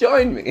 Here,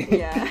 join me.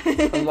 Yeah.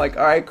 I'm like,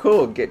 all right,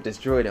 cool. Get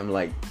destroyed. I'm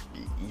like,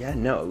 yeah,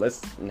 no.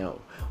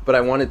 But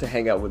I wanted to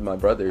hang out with my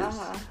brothers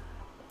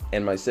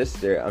and my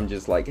sister. I'm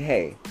just like,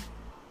 hey,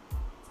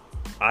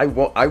 I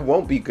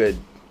won't be good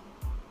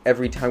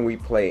every time we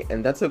play,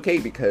 and that's okay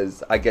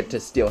because I get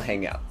to still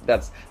hang out.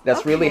 That's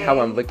really how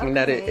I'm looking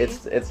at it.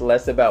 It's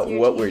less about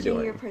what we're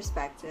doing. Your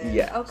perspective.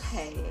 Yes.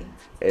 Okay.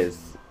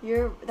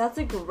 That's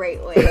a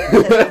great way to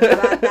think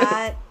about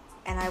that.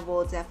 And I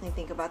will definitely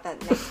think about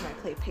that next time I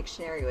play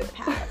Pictionary with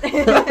Pat.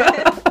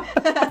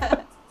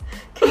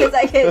 Because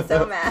I get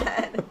so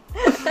mad.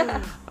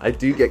 I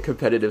do get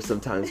competitive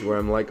sometimes where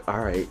I'm like, all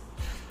right,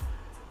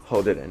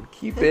 hold it in.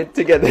 Keep it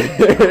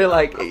together.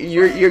 Like,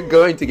 you're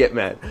going to get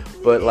mad.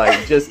 But,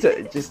 like, just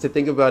to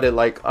think about it,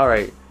 like, all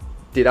right,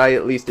 did I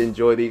at least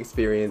enjoy the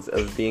experience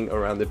of being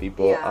around the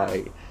people?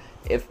 Yeah.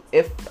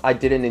 If I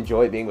didn't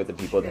enjoy being with the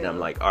people, then I'm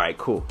like, all right,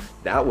 cool.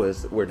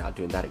 We're not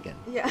doing that again.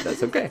 Yeah.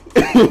 That's okay.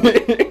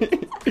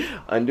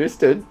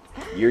 Understood.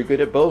 You're good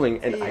at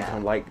bowling, and I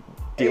don't like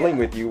dealing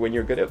with you when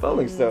you're good at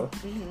bowling. So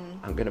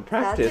I'm gonna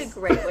practice. That's a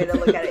great way to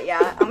look at it.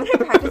 Yeah, I'm gonna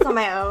practice on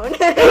my own.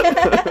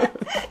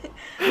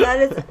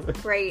 That is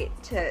great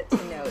to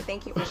know.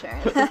 Thank you for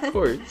sharing that. Of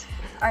course.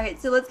 All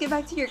right, so let's get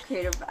back to your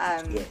creative,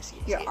 your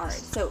yes. art.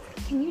 So,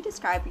 can you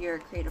describe your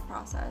creative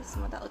process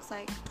and what that looks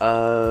like?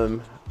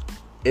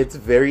 It's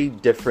very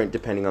different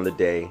depending on the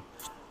day.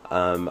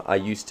 I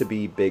used to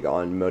be big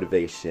on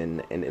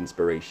motivation and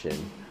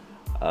inspiration,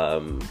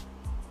 but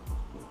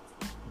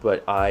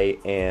I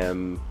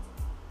am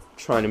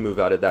trying to move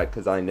out of that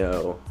because I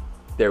know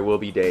there will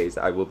be days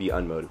I will be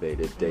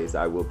unmotivated, days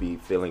I will be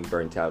feeling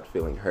burnt out,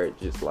 feeling hurt,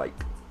 just like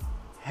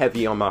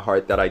heavy on my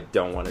heart that I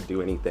don't want to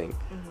do anything.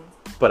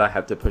 But I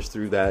have to push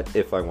through that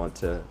if I want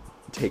to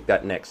take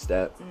that next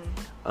step.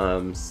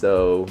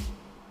 So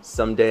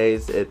some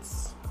days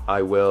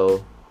I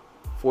will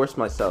force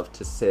myself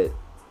to sit,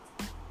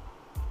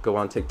 go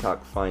on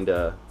TikTok, find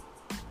a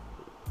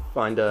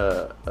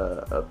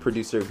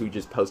producer who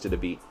just posted a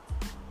beat,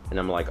 and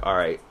I'm like, all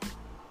right,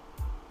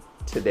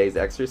 today's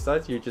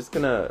exercise, you're just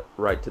gonna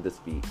write to this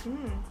beat.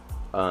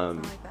 I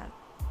like that.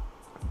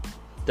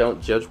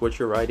 Don't judge what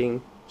you're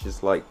writing,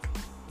 just like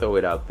throw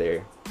it out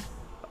there.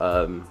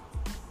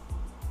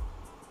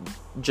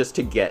 Just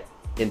to get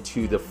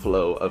into the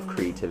flow of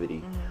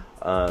creativity.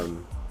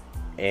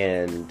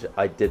 And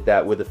I did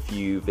that with a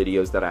few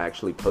videos that I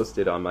actually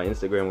posted on my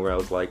Instagram where I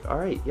was like, all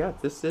right, yeah,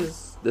 this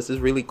is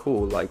really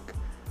cool. Like,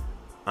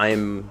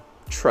 I'm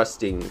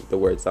trusting the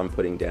words I'm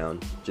putting down,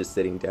 just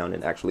sitting down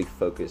and actually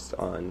focused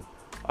on,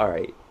 all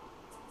right,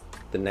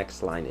 the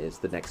next line is,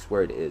 the next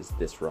word is,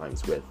 this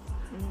rhymes with.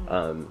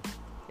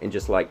 And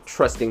just like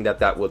trusting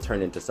that will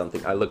turn into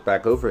something. I look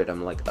back over it,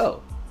 I'm like,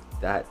 oh,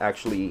 that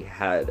actually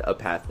had a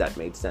path that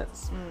made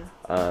sense.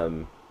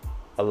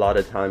 A lot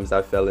of times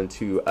I fell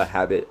into a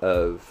habit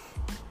of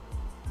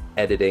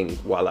editing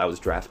while I was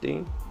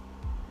drafting.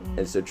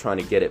 And so trying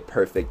to get it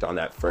perfect on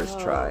that first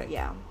try,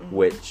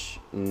 which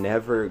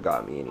never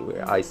got me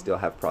anywhere. I still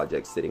have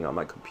projects sitting on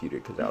my computer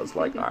because I was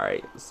like, all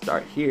right,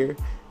 start here.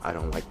 I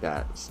don't like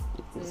that.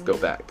 Let's go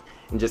back.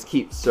 And just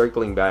keep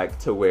circling back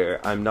to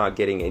where I'm not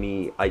getting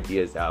any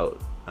ideas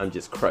out. I'm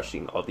just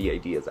crushing all the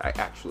ideas I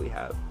actually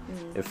have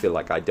and feel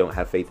like I don't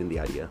have faith in the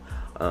idea.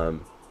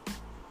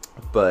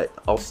 But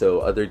also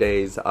other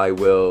days I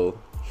will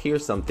hear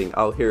something,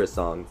 I'll hear a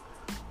song,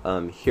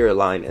 hear a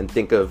line and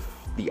think of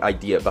the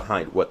idea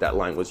behind what that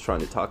line was trying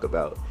to talk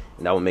about,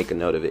 and I will make a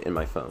note of it in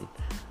my phone.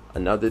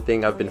 Another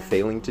thing I've been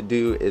failing to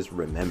do is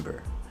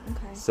remember.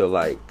 So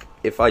like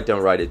if I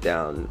don't write it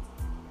down,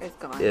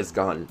 it's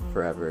gone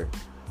forever.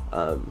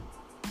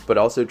 But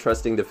also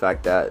trusting the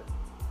fact that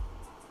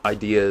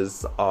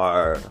ideas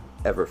are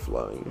ever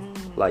flowing.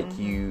 Like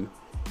you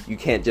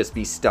can't just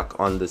be stuck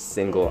on the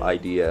single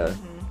idea,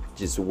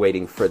 just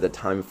waiting for the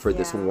time for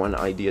this one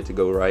idea to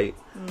go right.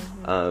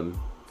 And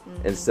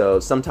so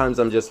sometimes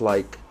I'm just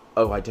like,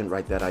 oh, I didn't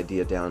write that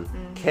idea down.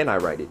 Can I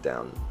write it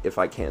down? If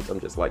I can't, I'm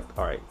just like,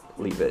 all right,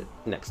 leave it.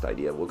 Next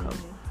idea will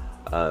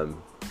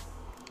come.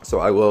 So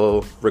I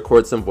will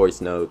record some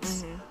voice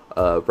notes,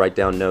 write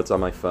down notes on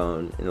my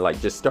phone, and like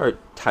just start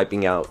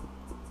typing out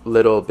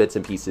little bits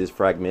and pieces,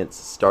 fragments,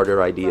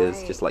 starter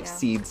ideas, just like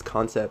seeds,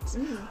 concepts,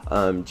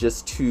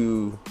 just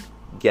to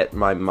get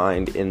my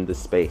mind in the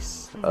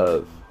space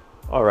of,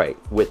 all right,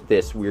 with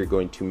this, we're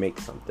going to make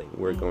something.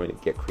 We're going to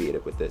get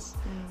creative with this.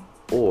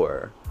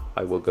 Or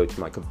I will go to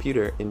my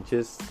computer and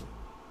just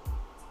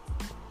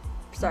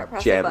start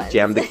pressing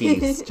jam the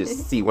keys,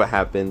 just see what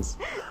happens.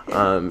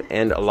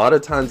 And a lot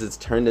of times it's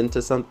turned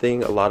into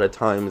something. A lot of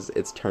times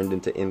it's turned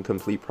into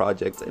incomplete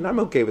projects, and I'm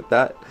okay with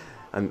that.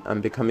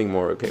 I'm becoming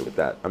more okay with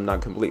that. I'm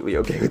not completely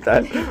okay with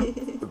that,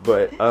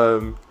 but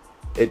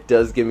it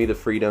does give me the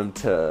freedom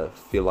to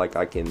feel like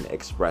I can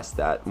express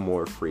that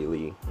more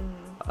freely,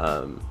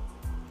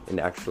 and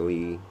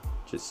actually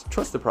just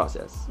trust the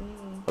process.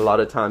 A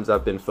lot of times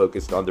I've been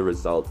focused on the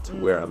result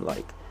where I'm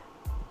like,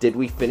 did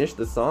we finish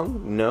the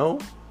song? No?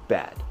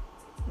 Bad.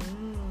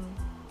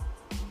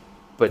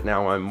 But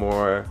now I'm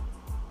more,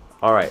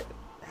 all right,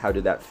 how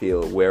did that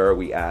feel? Where are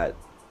we at?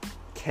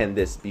 Can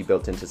this be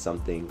built into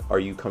something? Are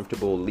you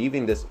comfortable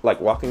leaving this,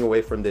 like walking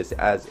away from this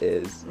as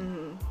is?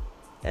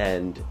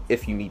 And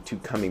if you need to,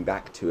 coming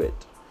back to it,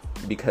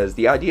 because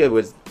the idea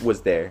was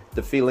there,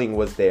 the feeling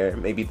was there.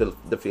 Maybe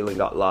the feeling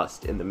got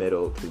lost in the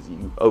middle because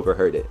you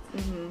overheard it,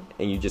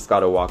 and you just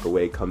gotta walk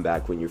away, come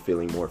back when you're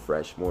feeling more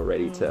fresh, more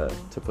ready to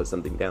put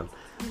something down.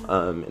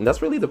 And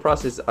that's really the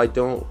process.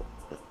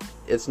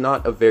 It's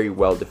not a very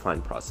well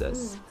defined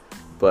process.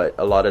 But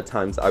a lot of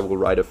times I will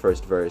write a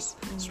first verse,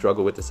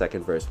 struggle with the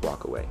second verse,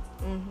 walk away.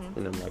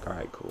 And I'm like, all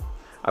right, cool.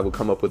 I will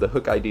come up with a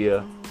hook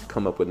idea,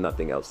 come up with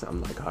nothing else.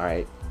 I'm like, all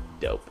right,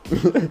 dope.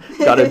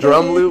 Got a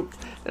drum loop.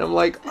 And I'm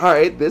like, all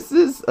right, this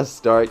is a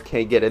start.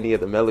 Can't get any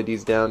of the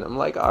melodies down. I'm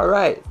like, all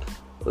right,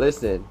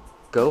 listen,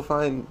 go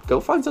find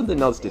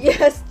something else to do.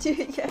 Yes,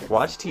 dude, yes.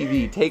 Watch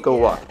TV, take a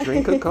walk,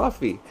 drink a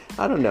coffee.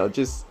 I don't know,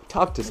 just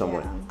talk to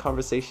someone.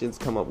 Conversations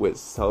come up with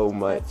so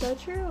much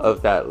That's so true.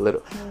 of that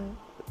little...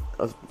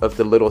 Of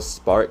the little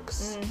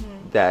sparks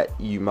that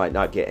you might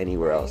not get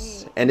anywhere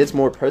else. Right. And it's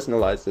more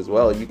personalized as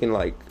well. You can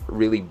like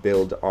really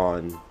build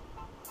on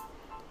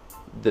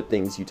the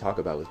things you talk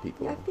about with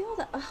people. I feel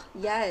that.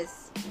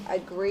 Yes,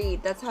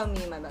 agreed. That's how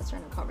me and my best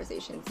friend have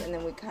conversations, and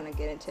then we kind of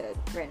get into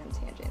random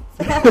tangents.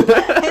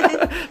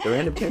 The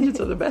random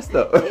tangents are the best,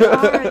 though.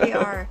 They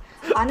are.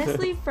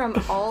 Honestly,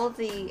 from all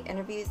the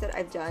interviews that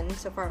I've done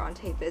so far on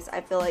Take This,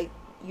 I feel like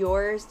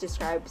yours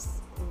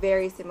describes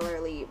very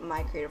similarly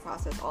my creative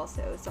process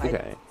also. So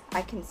Okay.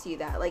 I can see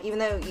that. Like, even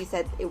though you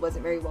said it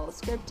wasn't very well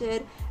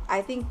scripted,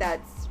 I think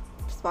that's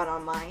spot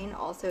on mine.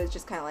 Also, it's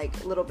just kind of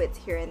like little bits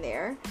here and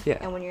there. Yeah.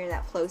 And when you're in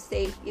that flow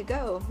state, you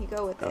go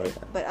with it. Oh, yeah.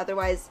 But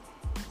otherwise,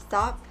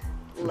 stop,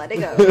 let it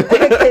go,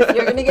 because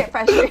you're gonna get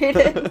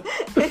frustrated.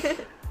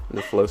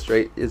 The flow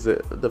state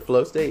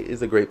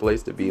is a great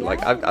place to be. Yeah, like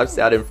it I've is.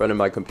 sat in front of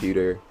my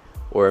computer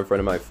or in front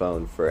of my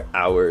phone for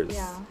hours,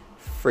 Yeah.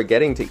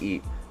 forgetting to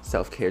eat.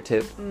 Self-care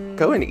tip: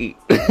 go and eat.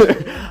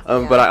 Yeah.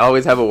 But I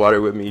always have a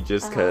water with me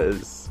just Uh-huh.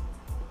 because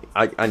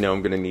I know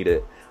I'm gonna need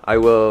it. I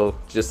will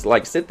just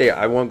like sit there.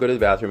 I won't go to the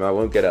bathroom. I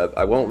won't get up.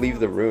 I won't leave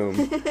the room.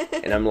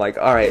 And I'm like,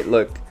 all right,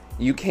 look,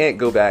 you can't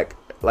go back.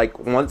 Like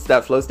once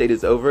that flow state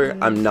is over,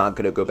 I'm not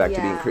gonna go back to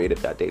being Yeah.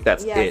 creative that day.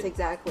 That's Yes, it.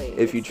 exactly.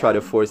 If you try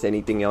to force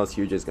anything else,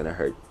 you're just gonna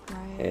hurt.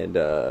 Right. And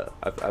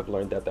I've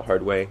learned that the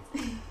hard way,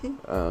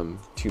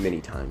 too many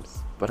times.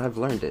 But I've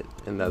learned it,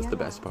 and that's the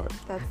Yeah, best part.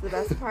 That's the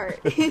best part.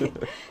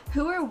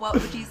 Who or what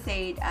would you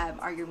say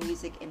are your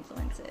music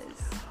influences?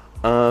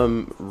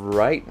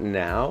 Right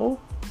now,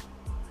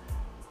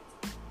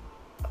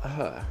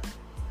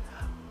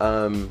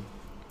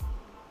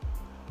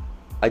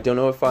 I don't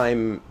know if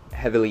I'm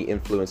heavily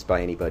influenced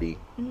by anybody,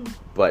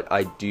 but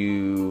I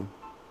do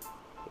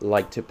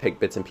like to pick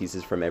bits and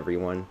pieces from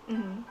everyone.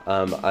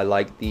 I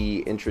like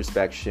the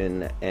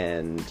introspection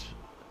and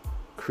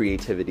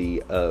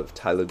creativity of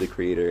Tyler the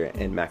Creator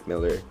and Mac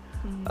Miller.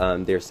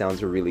 Their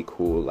sounds are really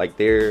cool. Like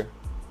they're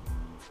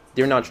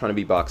not trying to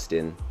be boxed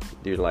in.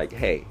 They're like,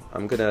 hey,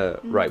 I'm gonna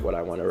write what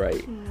I want to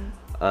write.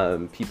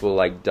 People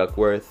like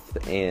Duckworth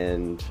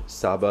and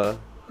Saba,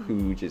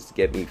 who just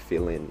get me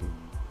feeling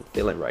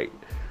right.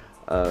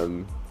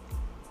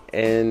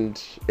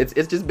 And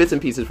it's just bits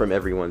and pieces from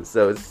everyone.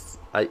 So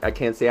I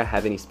can't say I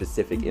have any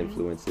specific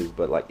influences,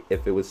 but like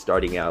if it was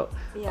starting out,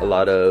 Yeah. a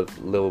lot of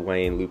Lil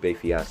Wayne, Lupe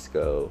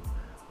Fiasco,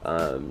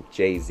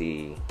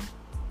 Jay-Z,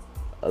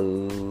 a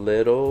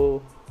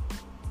little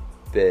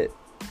bit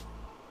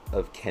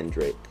of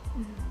Kendrick,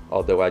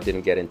 although I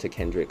didn't get into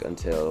Kendrick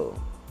until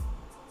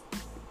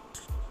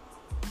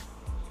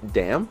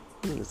Damn,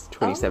 it's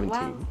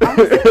 2017.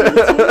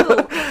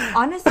 Oh, wow.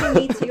 Honestly,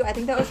 me too. I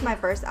think that was my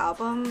first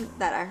album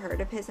that I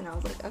heard of his, and I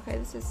was like, okay,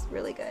 this is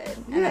really good.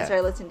 And I Yeah.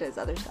 started listening to his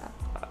other stuff.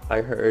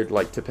 I heard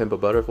like To Pimp a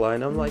Butterfly,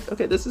 and I'm like,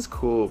 okay, this is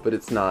cool, but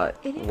it's not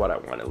It is- what I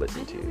want to I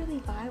listen didn't to. really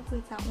vibe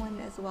with that one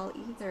as well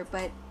either,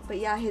 but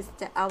yeah, his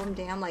album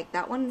Damn, like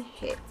that one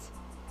hit.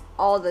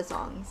 All the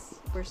songs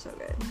were so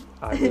good.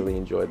 I really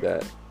enjoyed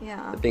that.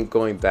 Yeah. I think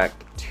going back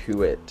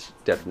to it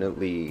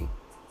definitely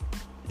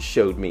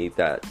showed me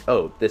that,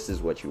 oh, this is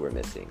what you were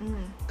missing.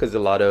 Because a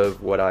lot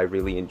of what I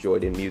really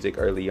enjoyed in music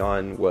early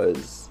on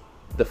was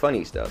the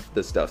funny stuff,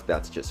 the stuff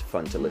that's just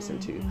fun to listen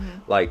to.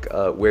 Like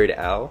Weird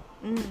Al,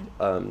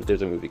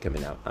 there's a movie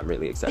coming out. I'm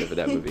really excited for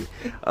that movie.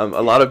 A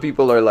lot of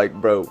people are like,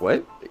 bro,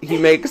 what? He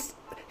makes,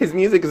 his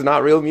music is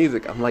not real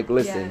music. I'm like,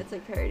 listen, Yeah, it's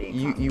like parody.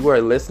 you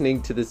are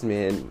listening to this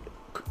man.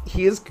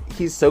 He's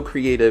so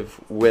creative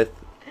with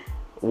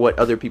what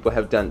other people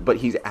have done, but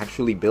he's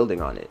actually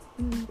building on it.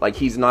 Like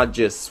he's not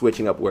just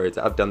switching up words.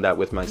 I've done that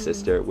with my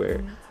sister,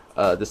 where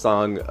the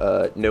song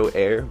No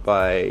Air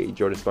by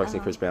Jordan Sparks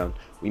and Chris Brown,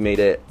 we made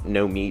it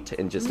No Meat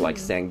and just like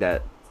sang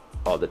that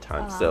all the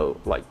time. So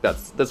like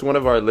that's one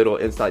of our little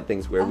inside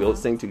things where we'll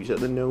sing to each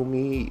other, no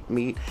meat.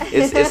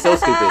 It's so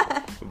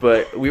stupid,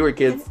 but we were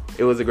kids.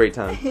 It was a great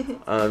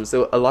time.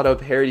 So a lot of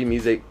parody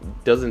music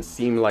doesn't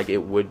seem like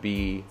it would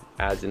be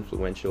as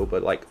influential,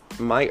 but like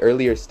my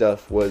earlier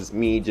stuff was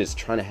me just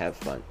trying to have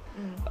fun.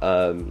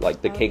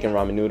 Like the Cake and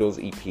Ramen Noodles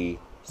EP,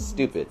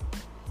 stupid.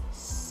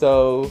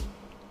 So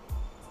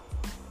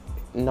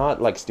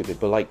not like stupid,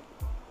 but like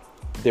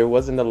there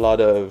wasn't a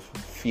lot of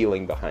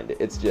feeling behind it.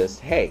 It's just,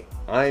 hey,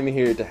 I'm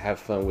here to have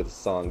fun with a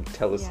song,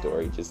 tell a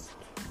story, just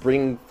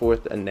bring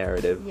forth a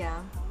narrative.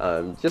 Yeah.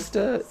 Just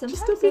to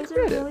Sometimes be those are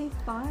creative. really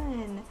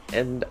fun.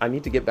 And I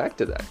need to get back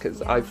to that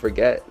because I Yeah.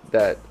 forget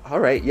that. All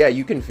right, yeah,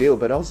 you can feel,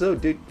 but also,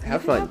 dude,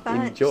 have You can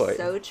fun, enjoy.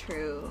 So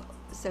true,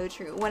 so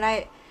true. When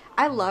I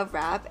love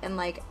rap, and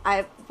like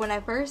when I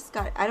first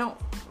got, I don't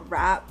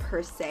rap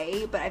per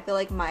se, but I feel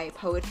like my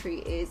poetry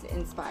is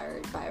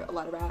inspired by a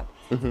lot of rap,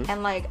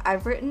 and like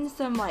I've written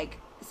some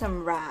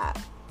rap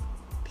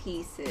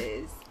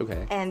pieces,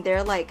 Okay. and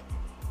they're like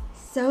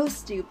so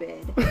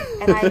stupid,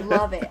 and I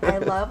love it. I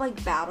love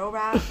like battle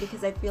rap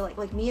because I feel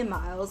like me and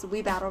Miles,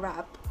 we battle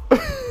rap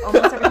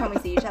almost every time we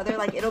see each other.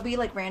 Like it'll be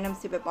like random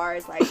stupid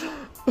bars. Like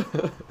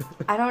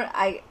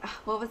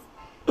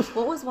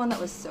what was one that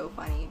was so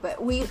funny? But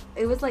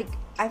it was like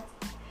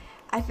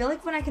I feel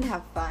like when I can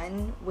have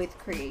fun with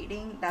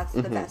creating, that's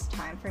the best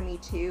time for me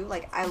too.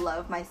 Like, I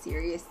love my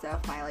serious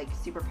stuff, my like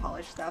super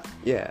polished stuff.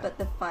 Yeah. But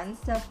the fun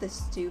stuff, the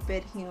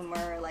stupid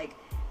humor, like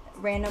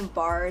random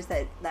bars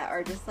that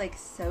are just like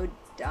so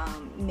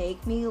dumb,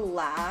 make me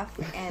laugh.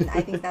 And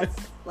I think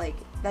that's like,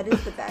 that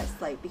is the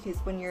best. Like, because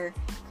when you're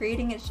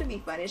creating, it should be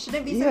fun. It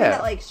shouldn't be something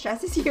that like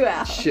stresses you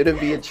out. Shouldn't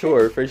be a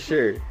chore for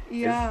sure.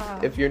 Yeah.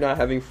 If you're not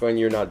having fun,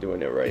 you're not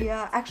doing it right.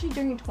 Yeah. Actually,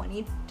 during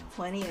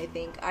 2020, I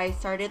think I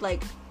started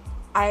like,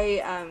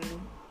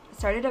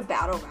 started a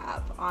battle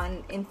rap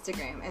on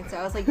Instagram, and so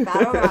I was like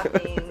battle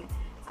rapping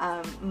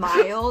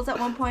Miles at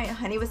one point,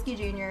 Honey Whiskey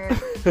Jr.,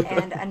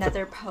 and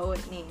another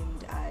poet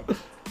named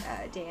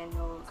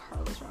Daniel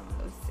Carlos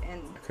Ramos,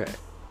 and okay.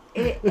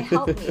 it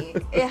helped me.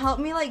 It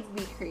helped me like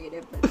be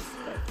creative but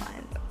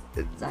fun.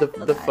 So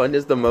The fun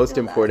is the most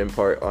important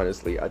part,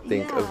 honestly, I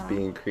think, of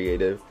being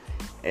creative.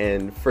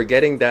 And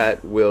forgetting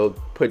that will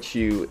put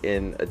you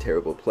in a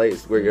terrible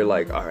place where you're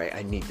like, all right,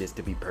 I need this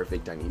to be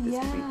perfect. I need this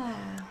to be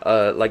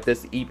like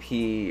this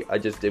EP I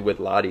just did with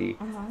Lottie.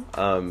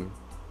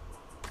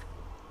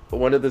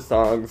 One of the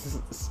songs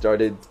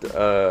started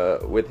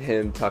with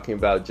him talking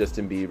about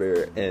Justin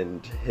Bieber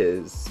and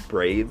his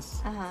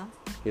braids.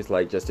 He's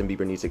like, Justin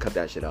Bieber needs to cut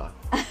that shit off.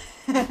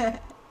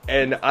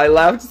 And I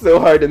laughed so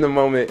hard in the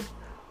moment,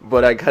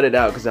 but I cut it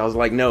out because I was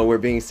like, no, we're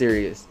being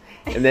serious.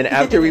 And then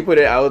after we put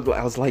it out,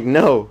 I was like,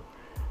 no,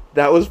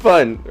 that was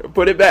fun.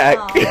 Put it back.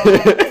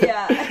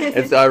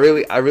 And so I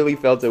really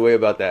felt a way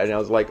about that. And I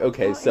was like,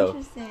 okay, so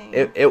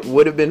it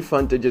would have been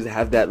fun to just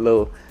have that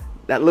little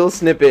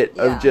snippet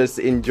of just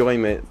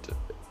enjoyment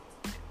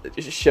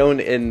shown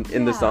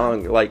in the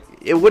song. Like,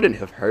 it wouldn't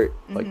have hurt.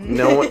 Like,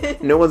 no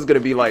one's gonna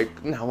be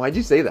like, no, why'd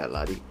you say that,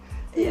 Lottie?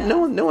 No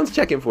one's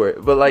checking for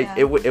it. But like,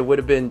 it would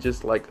have been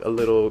just like a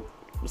little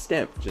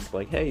stamp, just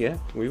like, hey,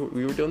 we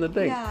were doing the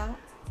thing.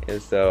 And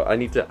so I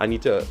need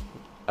to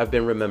I've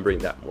been remembering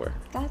that more.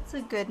 That's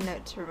a good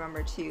note to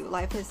remember too.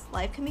 Life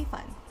can be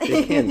fun.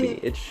 It can be.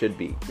 It should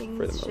be. Things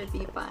for the most should be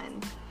part.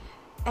 fun.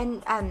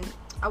 And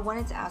I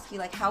wanted to ask you,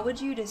 like, how would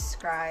you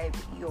describe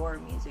your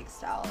music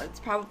style?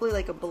 It's probably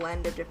like a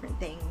blend of different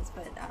things,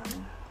 but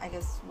I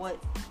guess what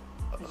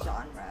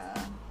genre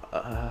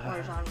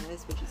or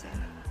genres would you say?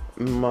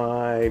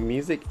 My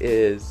music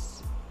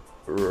is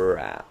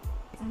rap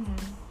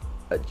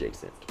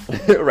adjacent.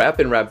 Rap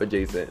and rap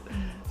adjacent.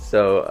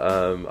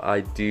 So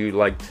I do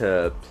like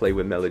to play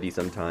with melody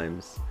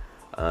sometimes.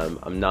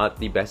 I'm not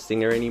the best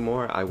singer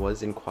anymore. I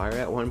was in choir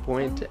at one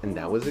point, and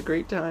that was a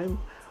great time.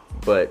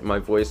 But my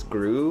voice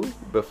grew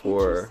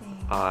before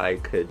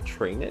I could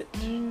train it.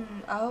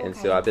 And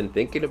so I've been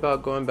thinking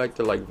about going back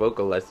to like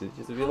vocal lessons,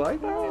 just to be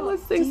like, all right,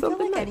 let's sing something.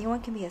 Do you feel like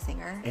anyone can be a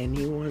singer?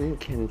 Anyone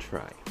can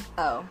try.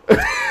 Oh,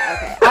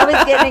 okay. I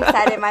was getting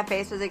excited. My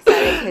face was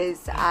excited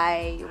because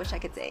I wish I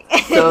could sing.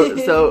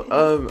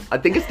 So I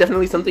think it's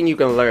definitely something you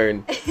can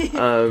learn.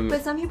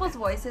 But some people's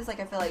voices, like,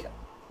 I feel like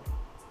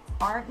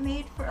aren't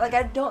made for, like,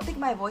 I don't think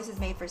my voice is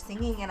made for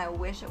singing, and I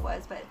wish it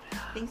was, but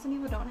I think some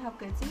people don't have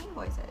good singing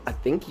voices. I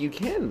think you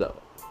can, though.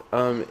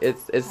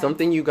 It's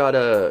something you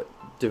gotta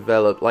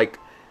develop. Like,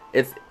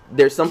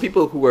 there's some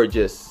people who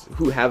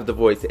have the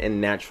voice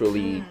and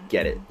naturally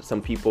get it.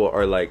 Some people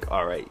are like,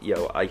 all right,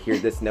 yo, I hear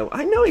this note,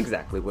 I know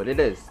exactly what it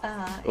is.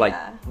 Like,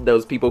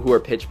 those people who are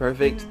pitch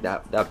perfect,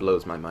 that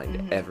blows my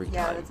mind every time.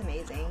 Yeah, that's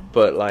amazing.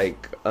 But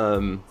like,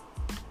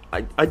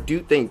 I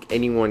do think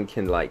anyone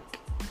can like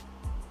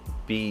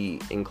be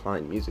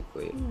inclined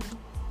musically.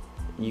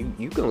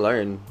 You can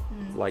learn.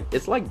 Like,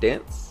 it's like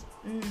dance.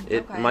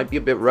 It might be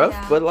a bit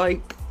rough, but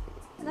like,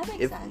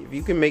 if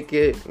you can make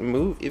it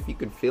move, if you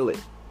can feel it,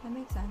 that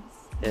makes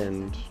sense.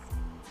 And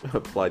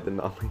apply the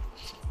knowledge.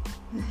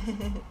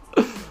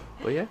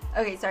 But yeah.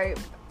 Okay, sorry.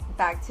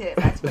 Back to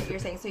what you're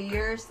saying. So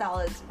your style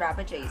is rap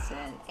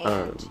adjacent,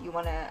 and you're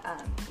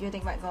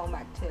thinking about going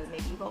back to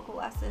maybe vocal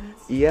lessons.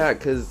 Yeah,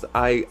 because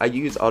I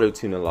use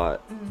auto-tune a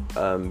lot,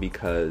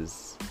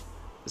 because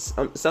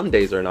some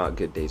days are not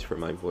good days for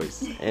my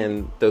voice,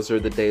 and those are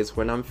the days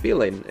when I'm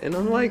feeling, and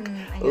I'm like,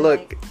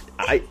 look,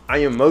 I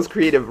am most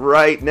creative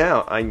right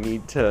now. I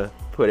need to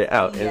put it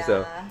out, and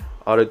so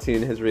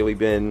auto-tune has really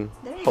been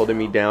holding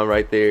me down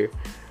right there.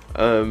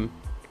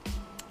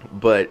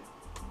 But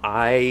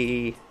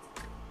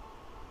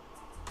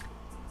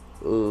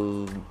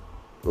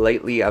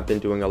lately I've been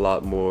doing a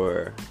lot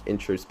more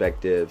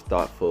introspective,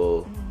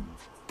 thoughtful,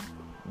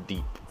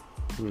 deep,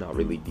 not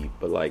really deep,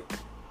 but like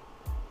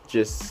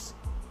just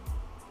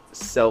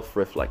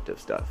self-reflective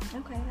stuff.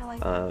 Okay, I like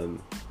that.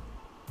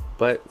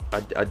 But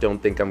I don't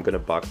think I'm gonna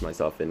box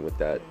myself in with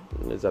that.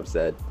 As I've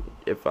said,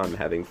 if I'm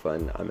having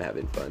fun, I'm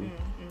having fun.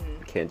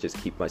 I can't just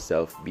keep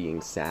myself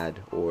being sad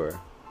or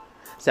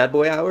sad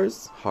boy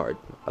hours. Hard.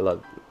 I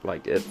love,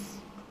 like, it's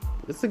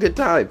a good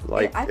time.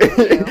 Like, I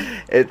feel you.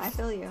 I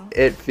feel you.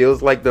 It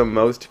feels like the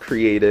most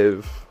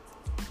creative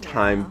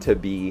time to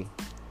be,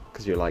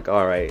 because you're like,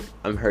 all right,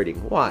 I'm hurting.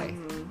 Why?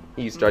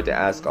 You start to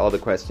ask all the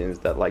questions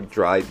that like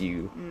drive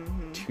you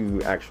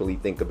to actually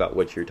think about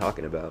what you're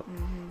talking about.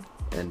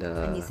 And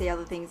you say all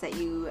the things that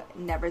you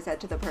never said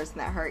to the person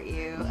that hurt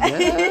you.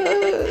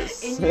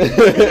 Yes.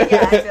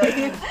 Yeah, I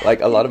feel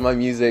like like a lot of my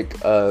music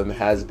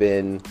has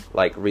been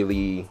like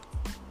really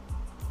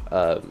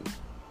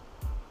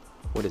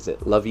what is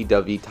it,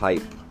 lovey-dovey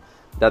type.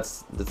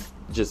 That's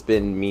just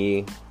been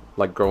me,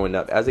 like, growing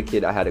up. As a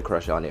kid, I had a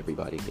crush on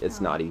everybody. It's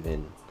not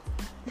even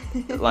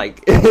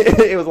like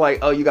it was like,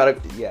 oh, you gotta,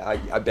 yeah,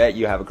 I bet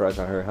you have a crush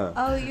on her, huh?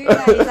 Oh, you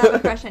have a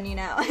crush on you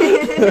now.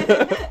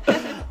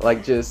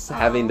 Like, just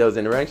having those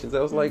interactions, I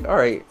was like, all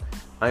right,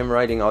 I'm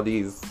writing all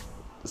these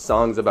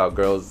songs about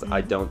girls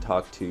I don't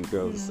talk to,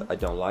 girls I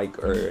don't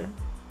like, or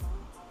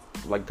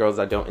like girls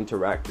I don't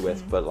interact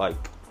with, but like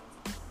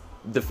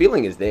the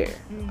feeling is there.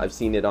 I've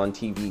seen it on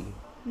TV.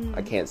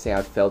 I can't say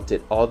I felt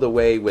it all the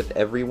way with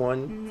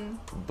everyone,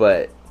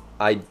 but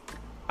I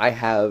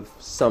have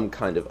some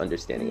kind of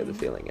understanding of the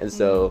feeling. And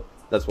so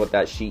that's what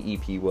that She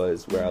EP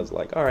was, where I was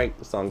like, all right,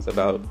 the song's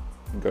about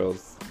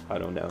girls I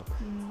don't know.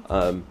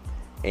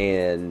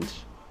 And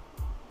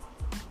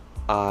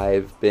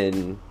I've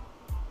been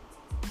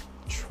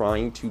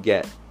trying to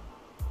get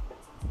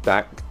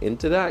back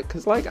into that,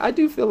 because like I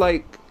do feel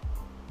like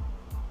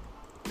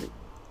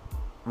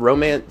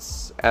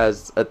romance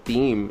as a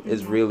theme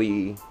is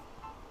really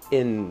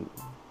in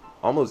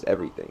almost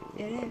everything.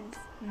 It like,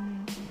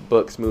 is.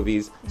 Books,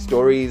 movies,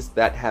 stories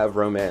that have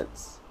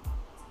romance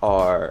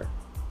are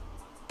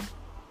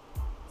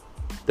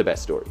the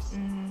best stories.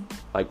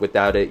 Like,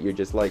 without it, you're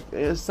just like,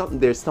 there's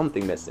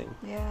something missing.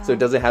 Yeah. So it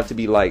doesn't have to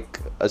be like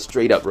a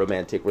straight up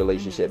romantic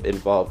relationship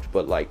involved,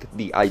 but like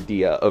the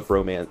idea of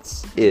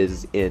romance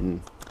is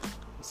in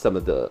some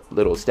of the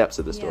little steps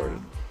of the story.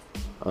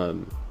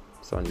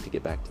 So I need to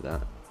get back to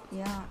that.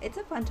 Yeah, it's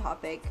a fun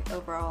topic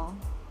overall.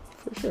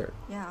 For sure.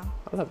 Yeah.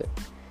 I love it.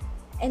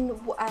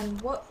 And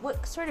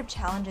what sort of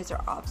challenges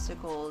or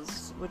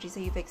obstacles would you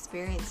say you've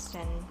experienced,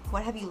 and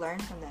what have you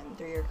learned from them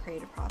through your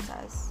creative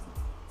process?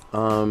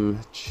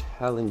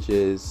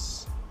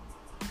 Challenges.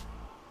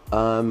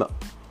 If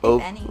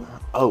any.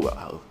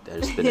 Oh,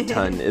 there's been a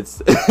ton.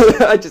 It's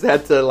I just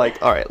had to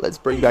like, all right, let's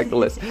bring back the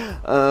list.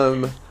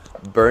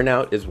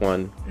 Burnout is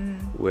one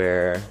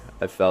where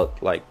I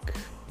felt like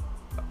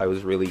I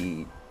was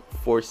really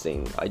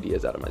forcing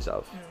ideas out of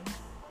myself,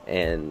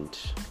 and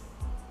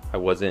I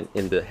wasn't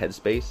in the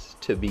headspace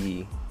to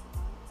be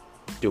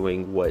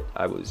doing what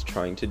I was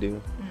trying to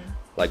do,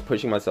 like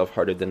pushing myself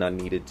harder than I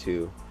needed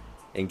to,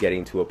 and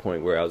getting to a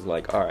point where I was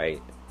like, all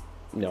right,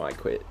 no, I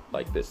quit.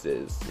 Like, this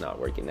is not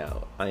working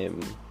out. I am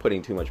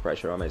putting too much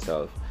pressure on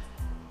myself.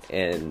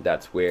 And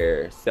that's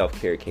where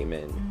self-care came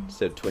in.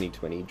 So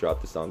 2020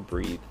 dropped the song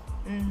Breathe.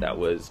 That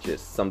was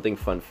just something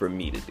fun for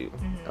me to do.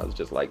 I was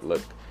just like,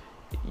 look,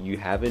 you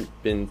haven't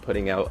been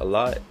putting out a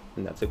lot,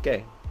 and that's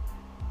okay.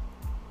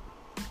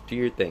 Do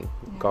your thing.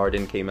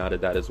 Garden came out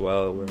of that as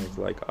well, where I was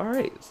like, all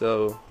right,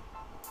 so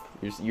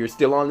you're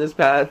still on this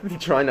path,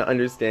 trying to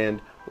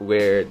understand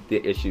where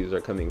the issues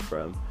are coming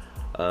from.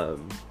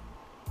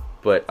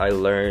 But I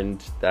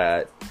learned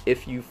that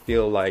if you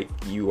feel like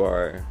you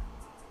are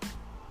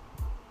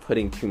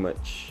putting too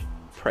much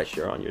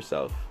pressure on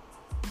yourself,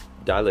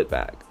 dial it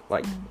back.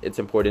 Like, it's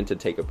important to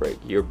take a break.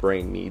 Your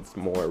brain needs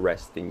more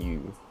rest than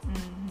you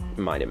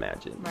might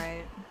imagine.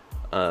 Right.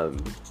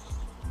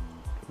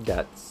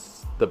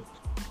 That's the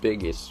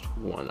biggest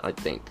one, I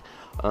think.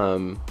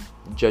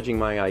 Judging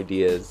my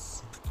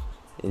ideas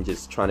and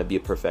just trying to be a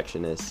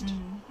perfectionist.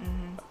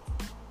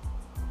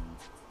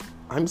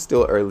 I'm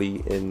still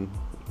early in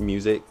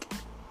music,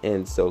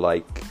 and so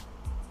like,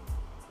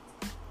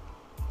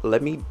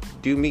 let me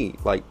do me.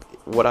 Like,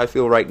 what I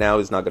feel right now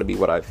is not going to be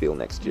what I feel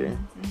next year.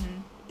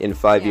 In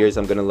 5 years,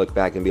 I'm going to look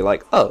back and be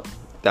like, oh,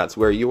 that's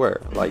where you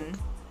were. Like,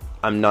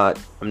 I'm not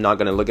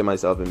going to look at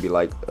myself and be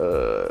like,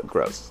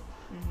 gross.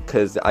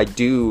 Because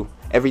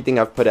everything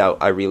I've put out,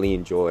 I really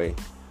enjoy.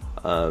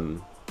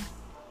 And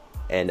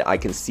I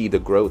can see the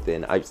growth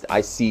in.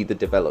 I see the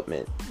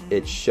development.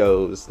 It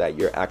shows that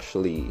you're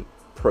actually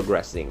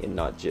progressing and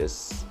not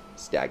just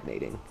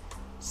stagnating.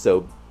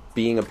 So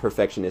being a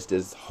perfectionist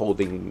is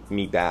holding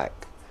me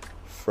back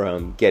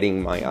from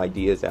getting my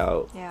ideas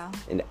out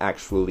and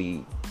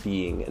actually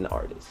being an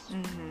artist.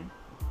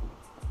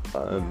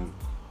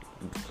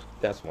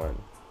 That's one.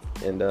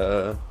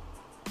 And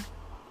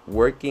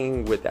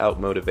working without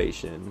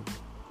motivation.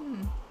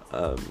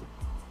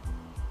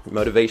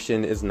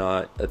 Motivation is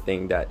not a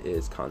thing that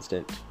is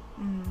constant.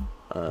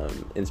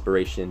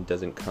 Inspiration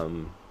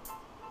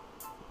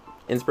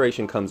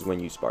comes when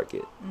you spark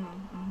it.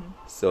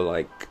 So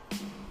like,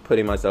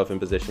 putting myself in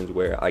positions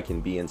where I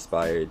can be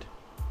inspired,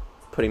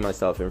 putting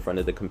myself in front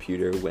of the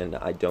computer when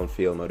I don't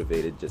feel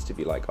motivated, just to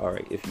be like, all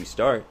right, if you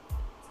start,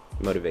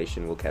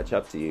 motivation will catch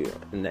up to you,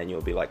 and then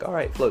you'll be like, all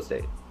right, flow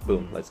state,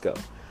 boom, let's go.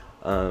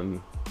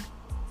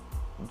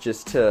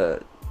 Just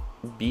to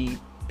be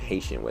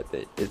patient with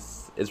it.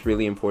 It's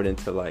really important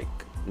to like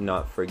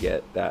not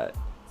forget that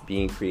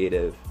being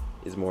creative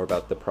is more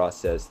about the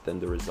process than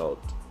the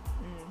result.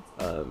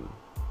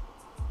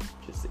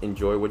 Just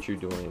enjoy what you're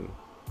doing,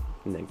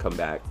 and then come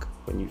back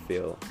when you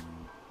feel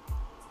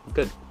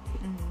good.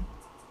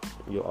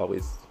 You'll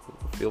always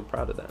feel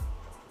proud of that.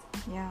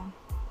 Yeah.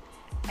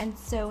 And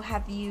so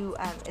have you,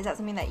 is that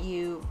something that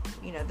you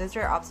know, those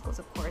are obstacles,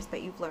 of course,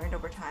 but you've learned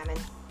over time, and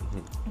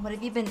what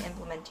have you been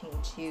implementing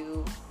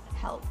to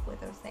help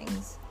with those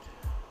things?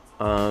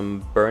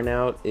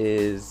 Burnout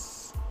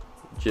is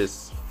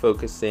just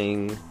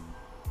focusing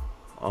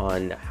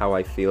on how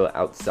I feel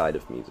outside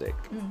of music.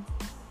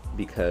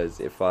 Because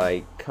if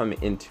I come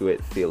into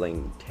it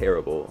feeling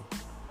terrible,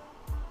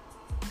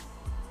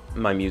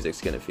 my music's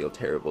going to feel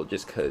terrible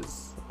just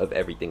because of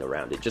everything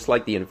around it. Just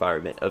like the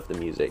environment of the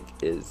music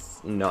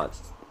it's not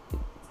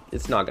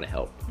going to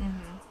help.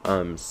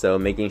 So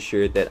making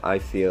sure that I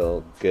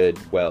feel good,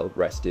 well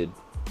rested,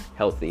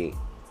 healthy,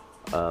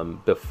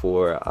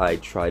 before I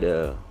try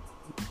to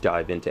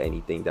dive into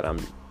anything that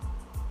I'm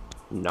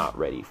not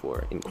ready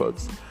for, in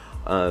quotes.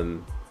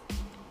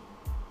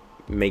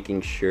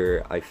 Making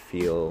sure I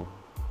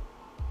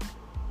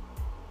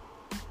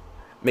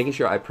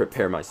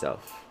prepare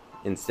myself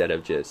instead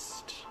of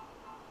just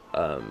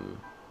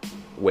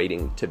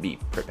waiting to be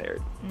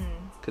prepared,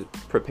 because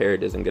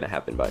prepared isn't going to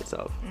happen by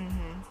itself.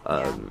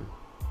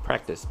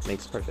 Practice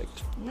makes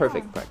perfect.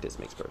 Perfect practice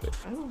makes perfect.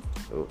 Ooh.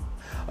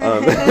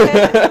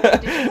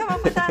 Did you come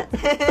up with that?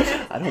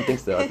 I don't think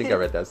so. I think I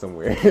read that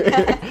somewhere.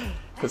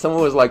 Because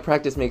someone was like,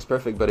 practice makes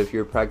perfect, but if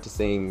you're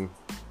practicing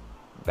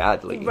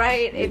badly,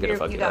 right, you're if gonna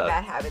fuck you it got up.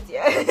 bad habits,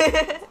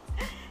 yeah.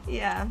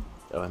 Yeah.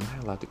 Oh, am I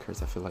allowed to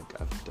curse? I feel like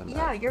I've done that.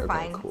 Yeah, you're okay,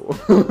 fine. Cool.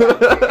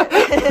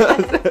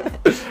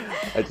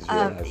 I just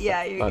realized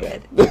yeah, you're okay.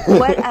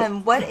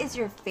 good. What is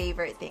your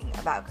favorite thing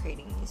about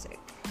creating music?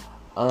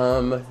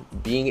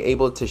 Being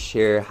able to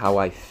share how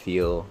I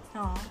feel.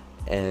 Aww.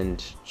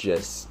 And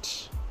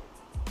just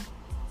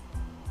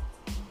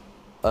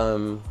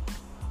open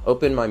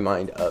my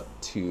mind up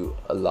to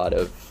a lot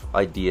of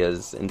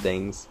ideas and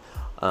things.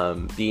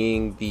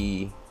 Being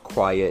the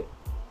quiet,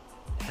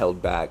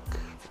 held back,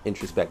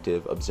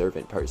 introspective,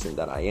 observant person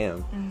that I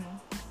am,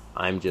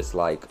 I'm just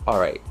like, all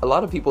right, a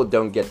lot of people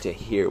don't get to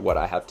hear what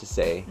I have to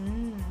say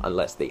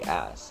unless they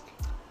ask.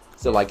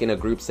 So like in a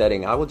group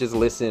setting, I will just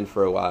listen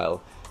for a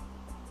while.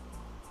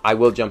 I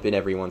will jump in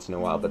every once in a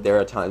while, but there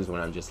are times when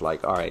I'm just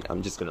like, all right,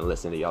 I'm just going to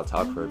listen to y'all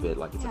talk for a bit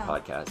like it's a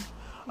podcast.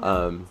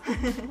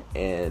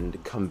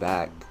 And come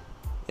back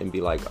and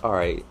be like, all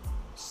right,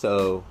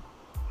 so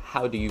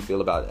how do you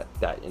feel about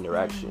that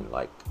interaction?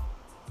 Like,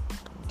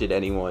 did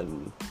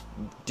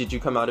you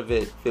come out of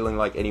it feeling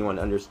like anyone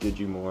understood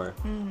you more?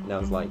 And I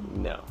was like,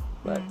 no,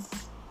 let's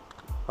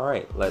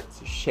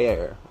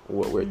share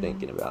what we're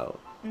thinking about.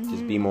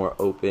 Just be more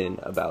open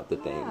about the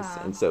things.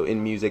 And so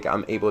in music,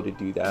 I'm able to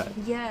do that.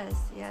 Yes.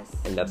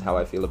 And that's how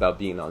I feel about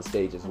being on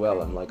stage as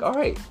well. I'm like, all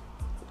right,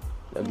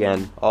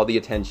 again, all the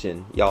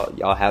attention.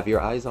 Y'all have your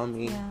eyes on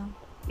me. Yeah.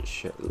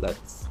 Sure,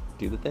 let's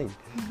do the thing.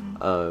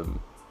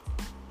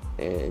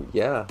 And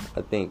yeah,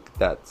 I think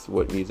that's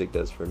what music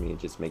does for me. It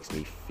just makes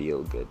me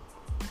feel good.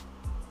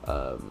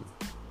 Yeah.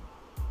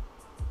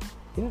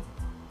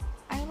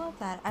 I love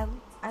that.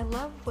 I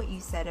love what you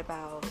said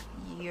about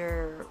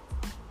your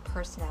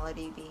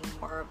personality being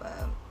more of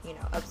a,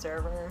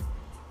 observer.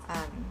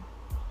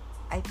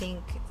 I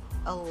think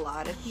a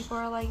lot of people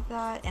are like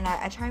that, and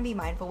I try and be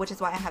mindful, which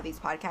is why I have these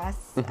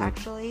podcasts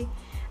actually,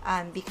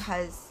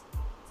 because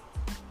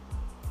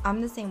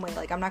I'm the same way.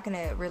 Like, I'm not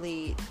gonna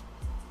really,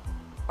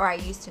 or I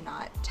used to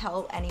not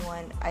tell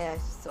anyone. I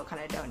still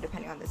kind of don't,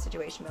 depending on the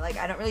situation, but like,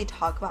 I don't really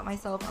talk about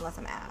myself unless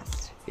I'm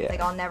asked.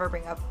 Like, I'll never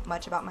bring up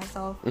much about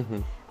myself.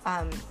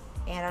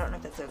 And I don't know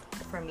if that's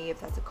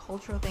if that's a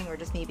cultural thing or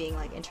just me being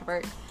like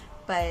introvert,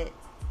 but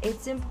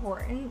it's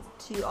important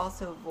to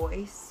also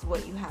voice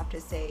what you have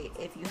to say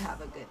if you have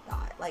a good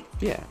thought. Like,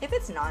 if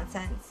it's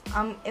nonsense,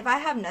 if I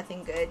have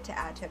nothing good to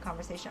add to a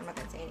conversation, I'm not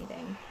going to say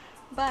anything.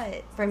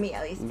 But for me,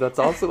 at least, that's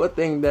also a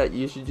thing that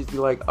you should just be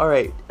like, all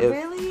right,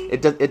 really,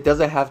 it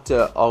doesn't have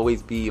to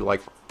always be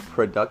like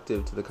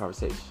productive to the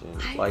conversation.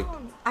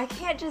 I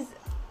can't just.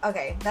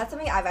 Okay, that's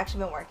something I've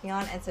actually been working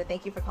on, and so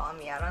thank you for calling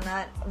me out on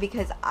that,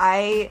 because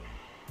and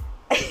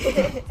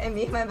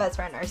me and my best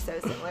friend are so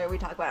similar. We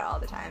talk about it all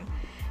the time.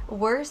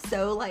 We're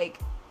so like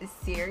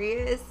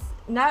serious.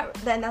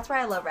 Then that's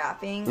why I love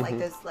rapping, like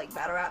those like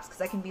battle raps,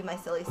 because I can be my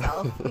silly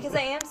self, because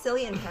I am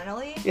silly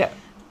internally.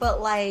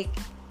 But like,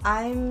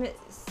 I'm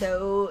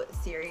so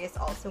serious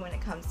also when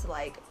it comes to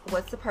like,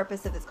 what's the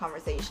purpose of this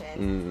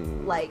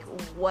conversation? Like,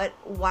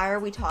 why are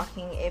we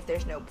talking if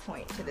there's no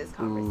point to this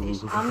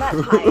conversation? I'm that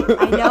type.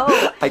 I know.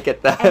 I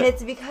get that. And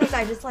it's because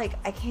I just like,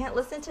 I can't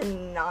listen to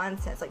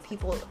nonsense. Like,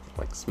 people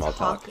like small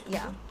talk.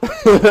 Yeah.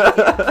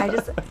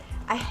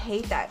 I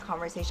hate that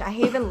conversation. I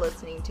hate even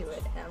listening to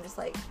it. And I'm just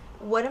like,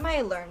 what am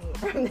I learning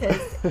from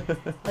this?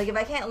 Like, if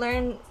I can't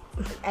learn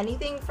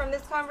anything from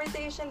this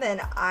conversation, then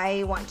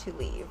I want to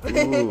leave.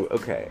 Ooh,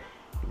 okay.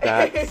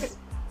 That's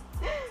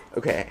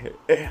okay.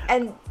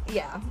 And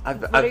yeah,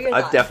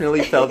 I've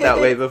definitely felt that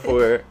way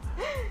before,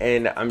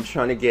 and I'm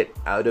trying to get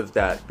out of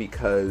that,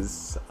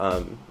 because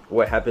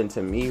what happened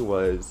to me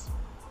was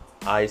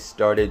I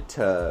started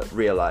to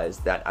realize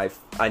that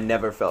I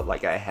never felt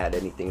like I had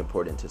anything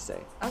important to say.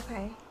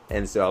 Okay.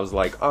 And so I was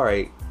like, all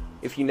right,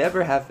 if you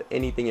never have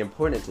anything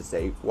important to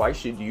say, why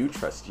should you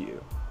trust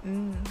you?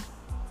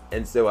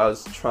 And so I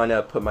was trying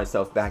to put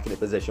myself back in a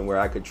position where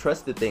I could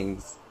trust the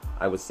things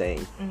I was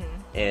saying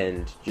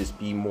and just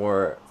be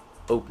more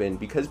open,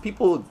 because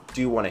people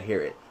do want to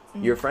hear it.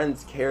 Your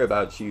friends care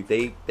about you.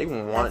 They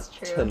want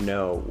to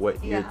know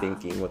what you're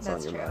thinking, what's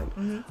on your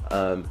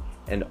mind.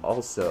 And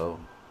also,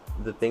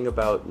 the thing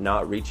about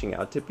not reaching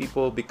out to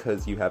people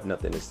because you have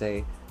nothing to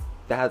say,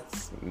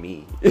 that's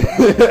me.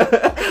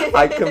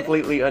 I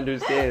completely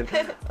understand.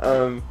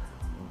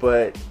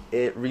 But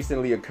it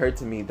recently occurred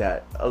to me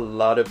that a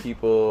lot of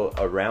people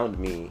around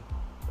me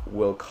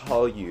will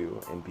call you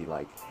and be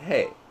like,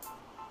 hey,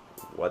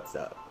 what's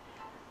up?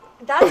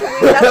 That's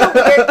weird. That's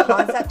a weird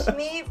concept to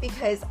me,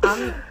 because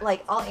I'm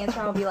like, I'll answer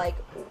and I'll be like,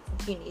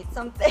 do you need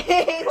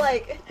something?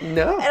 Like,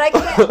 no. And I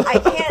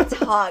can't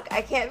talk.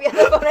 I can't be on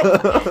the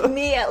phone.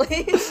 Me, at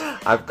least.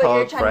 I've but called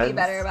you're trying friends. to be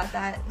better about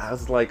that. I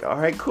was like, all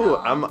right, cool.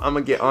 I'm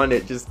gonna get on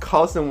it. Just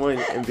call someone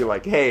and be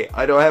like, hey,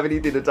 I don't have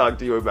anything to talk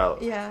to you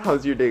about. Yeah.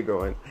 How's your day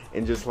going?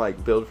 And just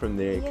like build from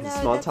there. Because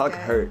small that's talk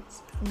good.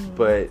 hurts,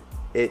 but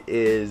it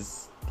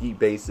is the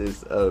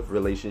basis of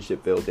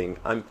relationship building.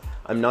 I'm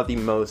not the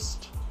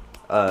most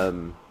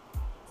upfront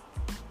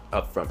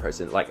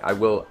person. Like, I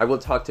will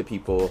talk to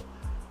people,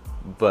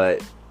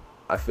 but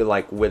I feel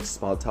like with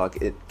small talk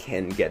it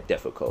can get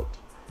difficult,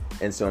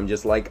 and so I'm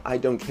just like, I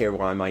don't care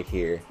why am I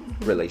here.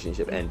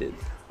 Relationship ended.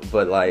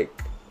 But like,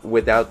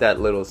 without that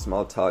little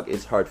small talk,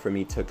 it's hard for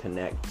me to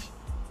connect,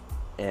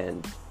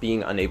 and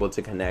being unable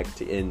to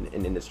connect in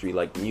an industry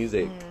like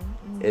music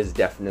is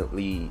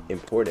definitely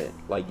important.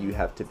 Like, you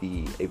have to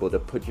be able to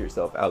put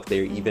yourself out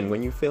there even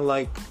when you feel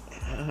like,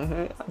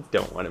 I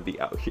don't want to be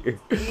out here.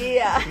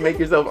 Yeah. Make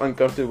yourself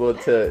uncomfortable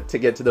to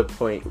get to the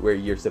point where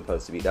you're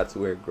supposed to be. That's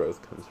where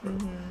growth comes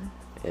from.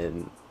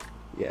 And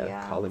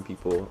calling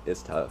people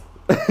is tough.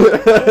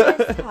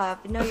 It is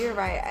tough. No, you're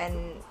right.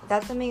 And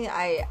that's something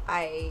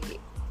I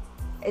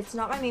it's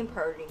not my main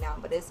priority now,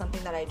 but it's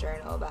something that I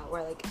journal about,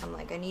 where like, I'm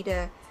like, I need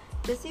to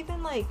just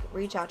even like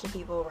reach out to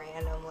people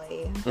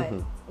randomly. But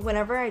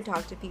whenever I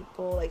talk to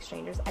people, like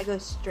strangers, I go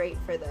straight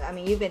for I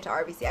mean, you've been to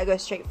RBC, I go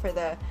straight for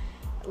the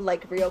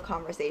like real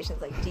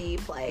conversations, like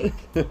deep, like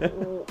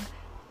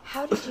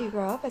how did you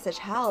grow up as a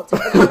child?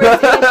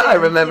 I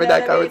remember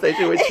that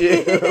conversation with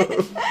you.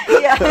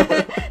 Yeah,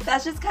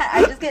 that's just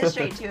I just get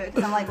straight to it,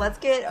 because I'm like, let's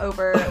get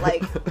over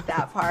like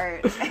that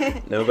part.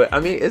 No, but I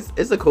mean,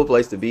 it's a cool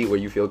place to be where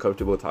you feel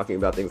comfortable talking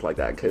about things like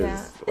that,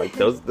 because like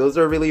those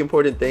are really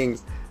important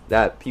things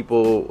that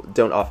people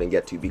don't often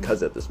get to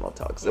because of the small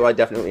talk. So I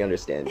definitely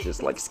understand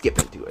just like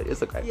skipping to it.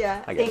 It's okay.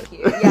 Yeah, I get thank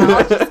you. Yeah,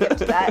 I'll just skip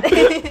to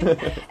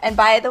that. And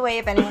by the way,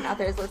 if anyone out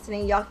there is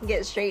listening, y'all can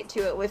get straight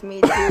to it with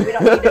me too. We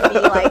don't need to be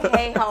like,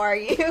 hey, how are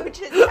you?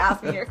 Just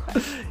ask me your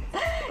question.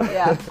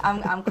 Yeah,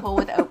 I'm cool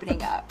with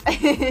opening up.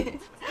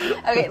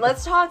 Okay,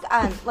 let's talk.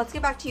 Let's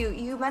get back to you.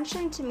 You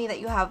mentioned to me that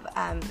you have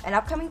an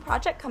upcoming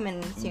project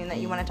coming soon that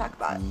you want to talk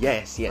about.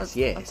 Yes. Let's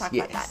talk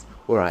about that.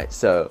 All right.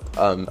 So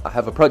I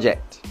have a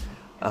project.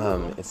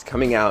 It's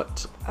coming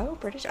out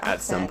British at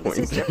accent. some point.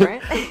 This is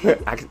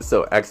different.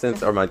 So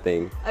accents are my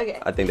thing. Okay.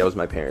 I think that was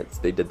my parents.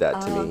 They did that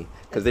to me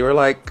because they were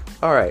like,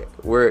 all right,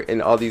 we're in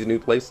all these new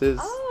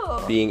places,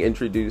 being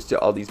introduced to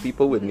all these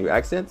people with new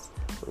accents.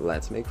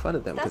 Let's make fun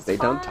of them because they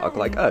don't talk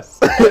like us.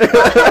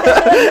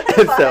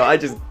 And so I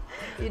just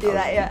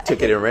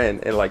took it and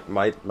ran. And like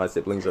my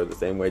siblings are the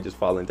same way, just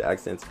fall into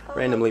accents.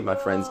 Randomly, my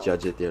friends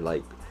judge it. They're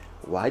like,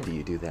 why do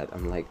you do that?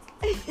 I'm like,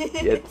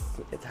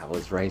 it's how I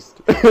was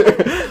raised.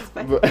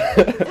 but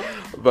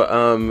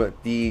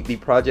the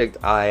project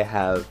I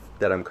have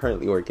that I'm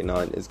currently working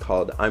on is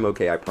called I'm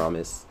Okay, I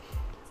Promise,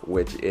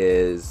 which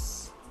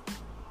is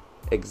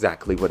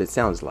exactly what it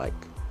sounds like.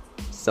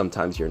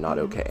 Sometimes you're not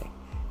okay.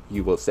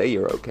 You will say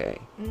you're okay.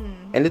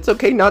 And it's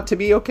okay not to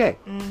be okay.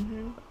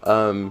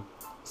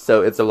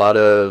 So it's a lot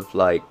of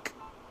like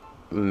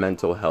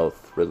mental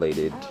health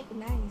related,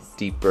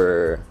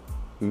 deeper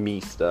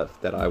me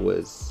stuff that I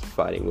was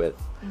fighting with.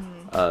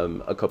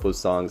 A couple of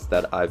songs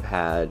that I've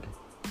had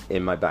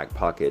in my back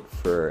pocket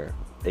for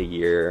a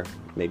year,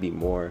 maybe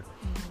more.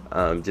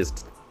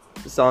 Just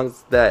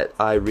songs that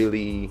I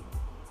really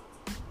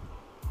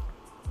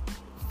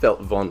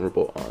felt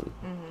vulnerable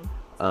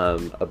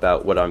on,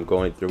 about what I'm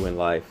going through in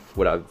life,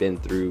 what I've been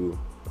through,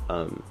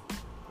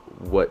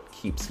 what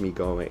keeps me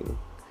going,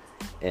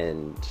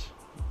 and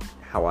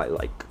how I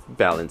like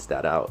balance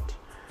that out.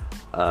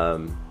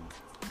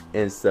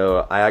 And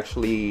so I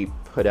actually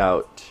put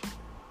out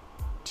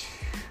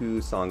 2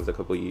 songs a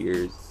couple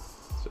years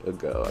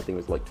ago. I think it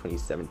was like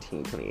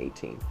 2017,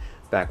 2018,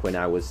 back when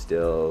I was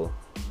still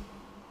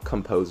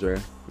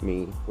composer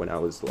me, when I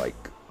was like,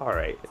 all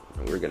right,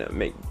 we're gonna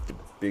make the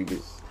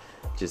biggest,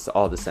 just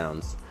all the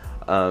sounds.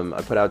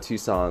 I put out 2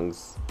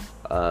 songs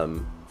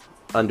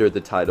under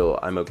the title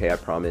I'm Okay, I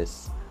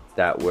Promise,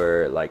 that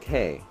were like,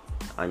 hey,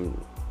 I'm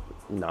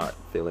not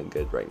feeling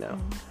good right now.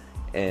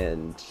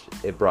 And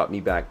it brought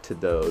me back to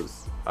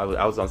those. I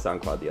was on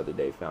SoundCloud the other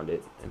day, found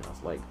it, and I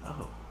was like,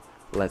 oh,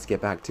 let's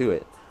get back to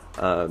it.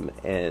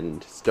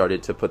 and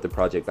started to put the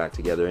project back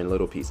together in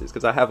little pieces,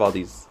 because I have all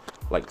these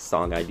like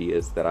song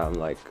ideas that I'm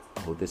like,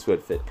 oh, this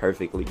would fit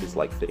perfectly, just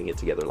like fitting it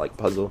together like a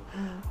puzzle.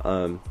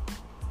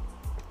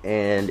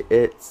 And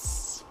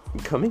it's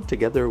coming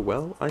together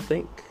well. I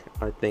think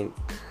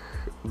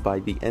by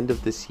the end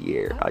of this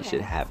year, I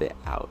should have it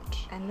out.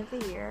 End of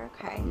the year,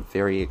 okay. I'm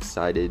very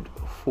excited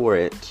for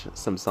it.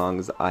 Some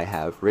songs I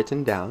have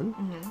written down,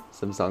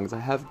 some songs I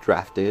have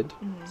drafted,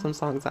 some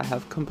songs I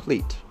have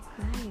complete.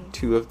 Nice.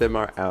 2 of them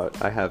are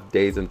out. I have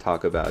Days and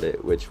Talk About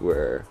It, which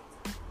were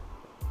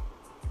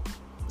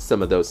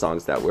some of those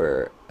songs that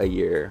were a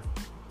year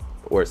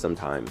or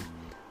sometime,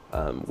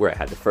 where I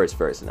had the first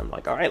verse and I'm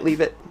like, all right,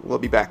 leave it. We'll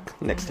be back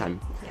next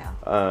time.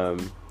 Yeah.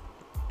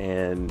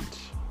 And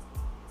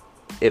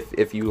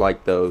if you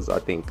like those, I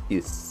think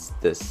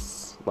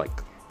this like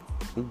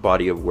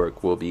body of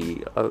work will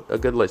be a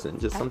good listen.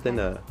 Just something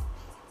to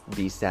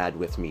be sad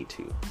with me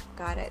too.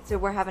 Got it. So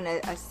we're having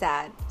a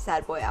sad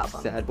boy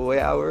album. Sad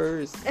boy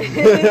hours.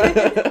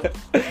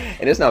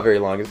 And it's not very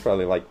long. It's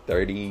probably like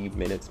 30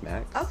 minutes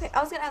max. Okay,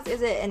 I was gonna ask,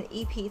 is it an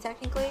EP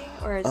technically,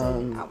 or is it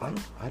an album?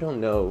 I don't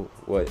know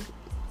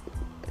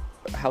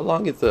how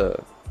long is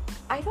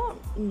I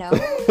don't know.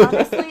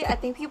 Honestly, I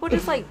think people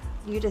just like,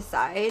 you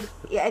decide.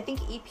 Yeah, I think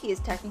EP is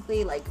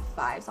technically like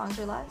 5 songs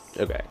or less.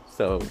 Okay,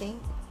 so I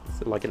think.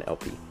 it's like an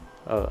LP,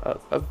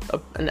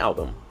 an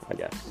album, I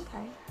guess.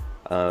 Okay.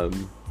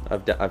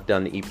 I've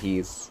done the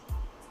EPs,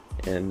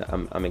 and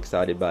I'm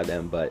excited by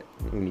them, but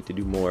we need to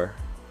do more.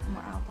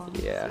 More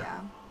albums.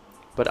 Yeah.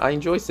 But I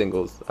enjoy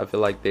singles. I feel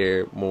like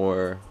they're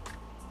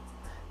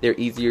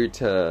easier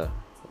to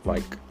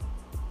like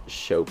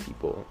show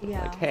people.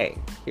 Yeah. Like, hey,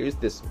 here's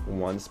this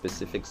one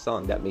specific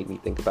song that made me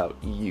think about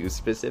you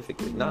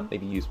specifically. Not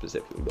maybe you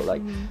specifically, but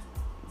like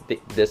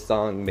this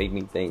song made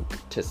me think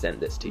to send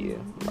this to you.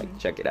 Like,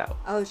 check it out.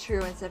 Oh,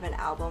 true. Instead of an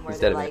album where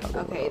Instead they're of like, an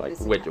album, okay, like,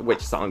 this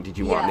which song did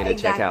you want me to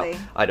exactly.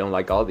 check out? I don't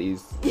like all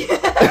these.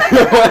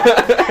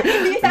 Yeah.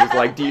 He's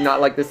like, do you not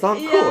like this song?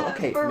 Yeah, Cool.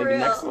 Okay, for maybe real.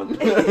 next one.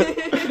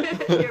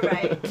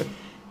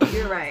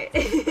 You're right.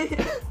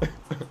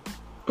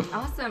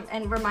 Awesome.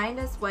 And remind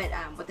us what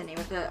the name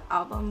of the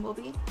album will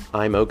be.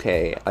 I'm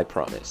okay, I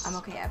promise. I'm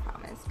okay, I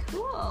promise.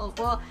 Cool.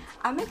 Well,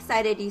 I'm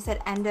excited. You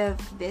said end of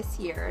this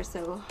year,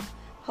 so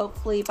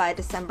hopefully by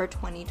December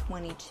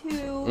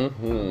 2022,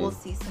 we'll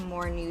see some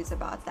more news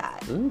about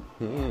that.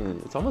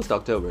 It's almost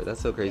October.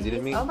 That's so crazy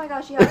to me. Oh my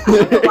gosh, yeah. I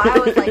don't know why I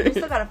was like, you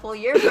still got a full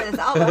year for this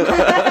album.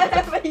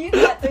 But you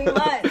got 3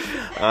 months.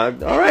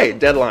 All right,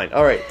 deadline.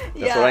 All right,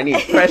 that's what I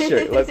need.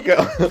 Pressure. Let's go.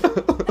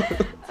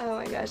 Oh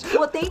my gosh.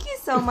 Well, thank you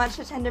so much,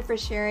 Tatenda, for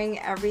sharing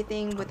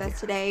everything with us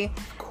today.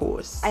 Of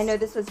course. I know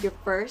this was your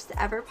first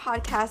ever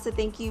podcast, so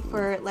thank you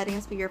for letting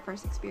us be your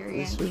first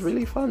experience. This was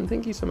really fun.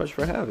 Thank you so much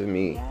for having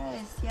me.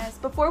 Yes.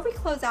 Before we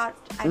close out,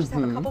 I just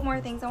have a couple more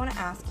things I want to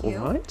ask you.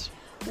 What?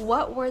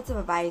 What words of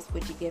advice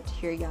would you give to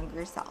your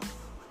younger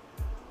self?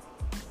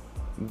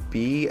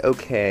 Be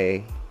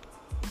okay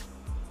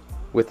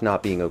with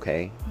not being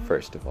okay,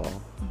 first of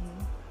all.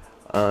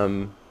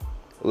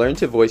 Learn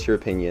to voice your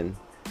opinion.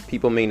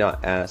 People may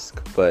not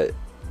ask, but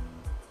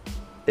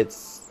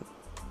it's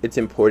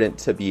important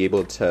to be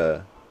able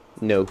to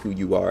know who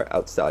you are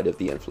outside of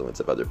the influence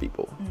of other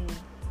people.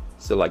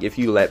 So like, if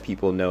you let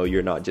people know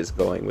you're not just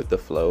going with the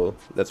flow,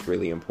 that's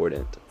really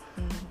important.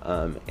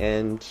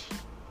 And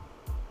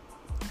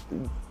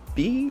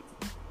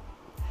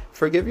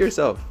forgive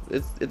yourself.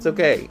 It's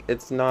okay.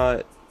 It's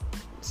not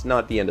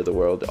the end of the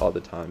world all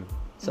the time.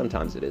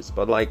 Sometimes it is,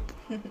 but like,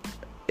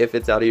 if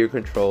it's out of your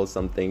control,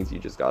 some things you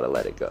just gotta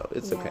let it go.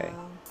 It's okay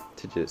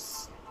to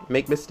just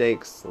make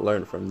mistakes,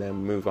 learn from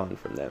them, move on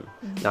from them.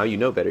 Now you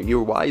know better.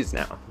 You're wise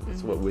now.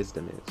 That's what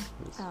wisdom is.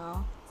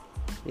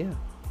 Yeah.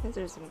 Those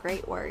are some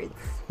great words.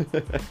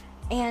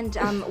 And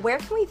where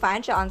can we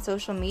find you on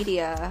social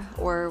media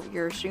or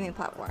your streaming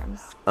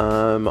platforms?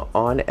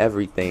 On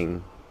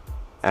everything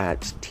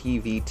at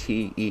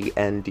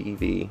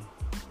TVTENDV.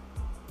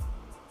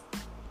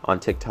 On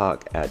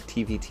TikTok at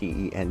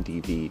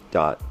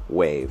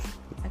tvtendv.wave,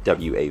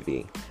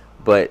 W-A-V.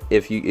 But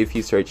if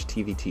you search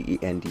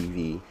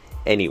TVTENDV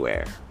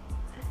anywhere,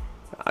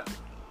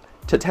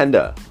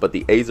 Tatenda, but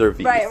the A's are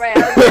V's. Right. I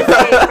was gonna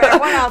say, for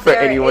everyone out for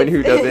there, anyone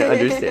who doesn't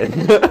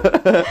understand.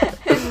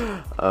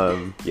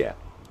 Yeah.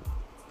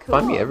 Cool.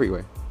 Find me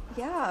everywhere.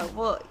 Yeah.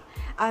 Well,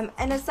 and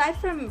aside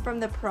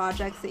from the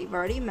projects that you've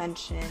already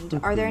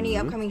mentioned, are there any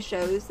upcoming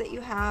shows that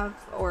you have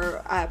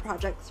or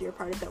projects you're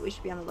part of that we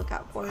should be on the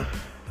lookout for?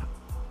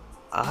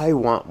 I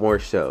want more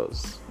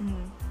shows.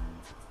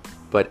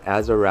 But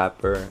as a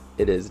rapper,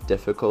 it is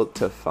difficult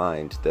to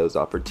find those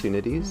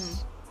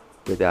opportunities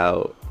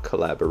without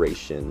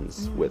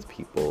collaborations with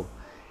people.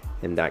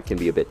 And that can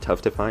be a bit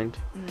tough to find.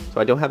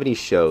 So I don't have any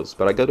shows,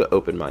 but I go to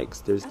open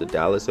mics. There's the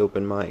Dallas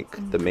open mic,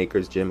 the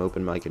Makers Gym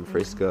open mic in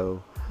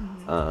Frisco,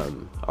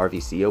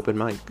 RVC open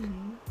mic.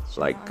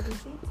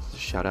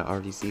 Shout out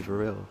RVC for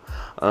real.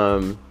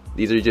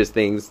 These are just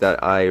things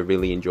that I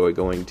really enjoy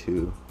going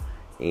to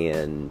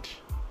and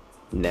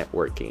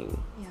networking.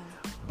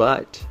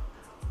 But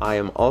I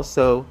am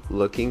also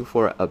looking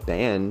for a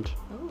band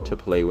Ooh. to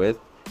play with,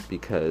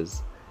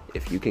 because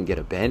if you can get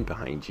a band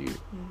behind you,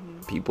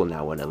 people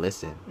now want to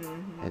listen.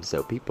 And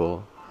so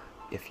people,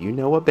 if you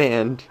know a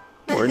band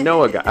or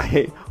know a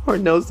guy or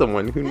know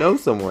someone who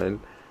knows someone,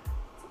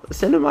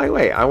 send them my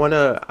way. I want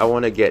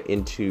to get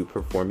into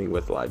performing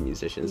with live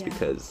musicians,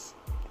 because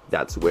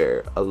that's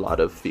where a lot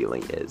of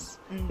feeling is.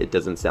 It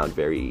doesn't sound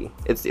very,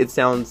 it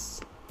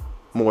sounds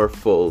more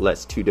full,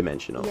 less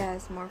two-dimensional.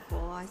 Yes, more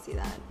full. I see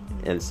that.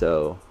 And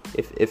so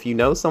if you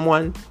know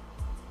someone,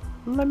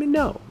 let me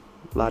know.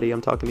 Lottie,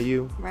 I'm talking to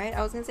you. Right?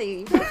 I was going to say,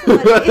 you know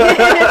somebody.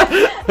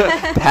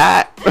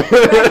 Pat.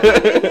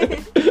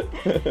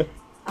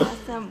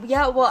 Awesome.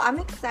 Yeah, well, I'm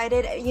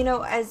excited. You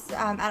know, as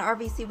at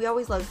RVC, we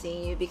always love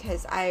seeing you,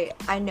 because I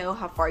know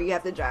how far you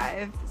have to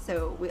drive,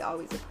 so we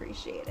always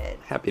appreciate it.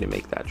 Happy to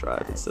make that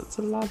drive. Yes. It's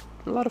a lot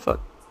of fun.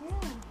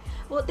 Yeah.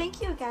 Well,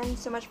 thank you again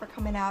so much for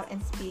coming out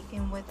and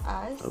speaking with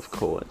us. Of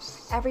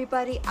course.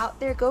 Everybody out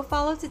there, go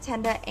follow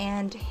Tatenda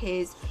and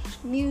his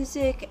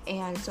music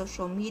and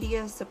social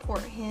media.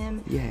 Support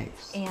him.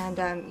 Yes. And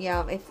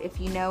yeah,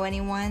 if you know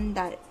anyone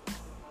that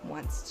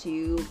wants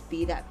to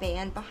be that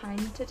band behind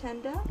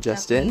Tatenda,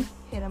 Justin,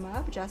 hit him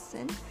up,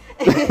 Justin.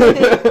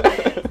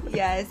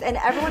 Yes, and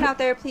everyone out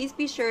there, please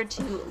be sure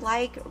to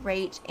like,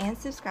 rate, and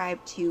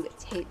subscribe to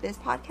Tape This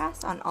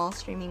Podcast on all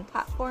streaming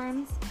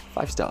platforms.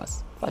 5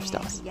 stars. 5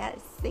 stars. Yes,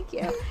 thank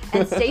you.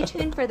 And stay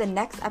tuned for the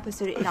next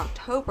episode in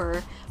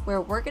October,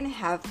 where we're going to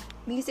have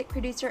music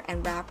producer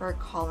and rapper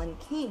Colin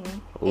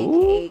King,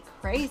 Ooh. aka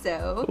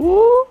Crazo.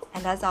 Ooh.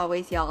 And as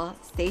always, y'all,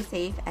 stay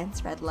safe and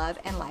spread love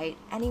and light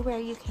anywhere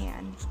you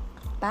can.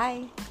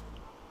 Bye.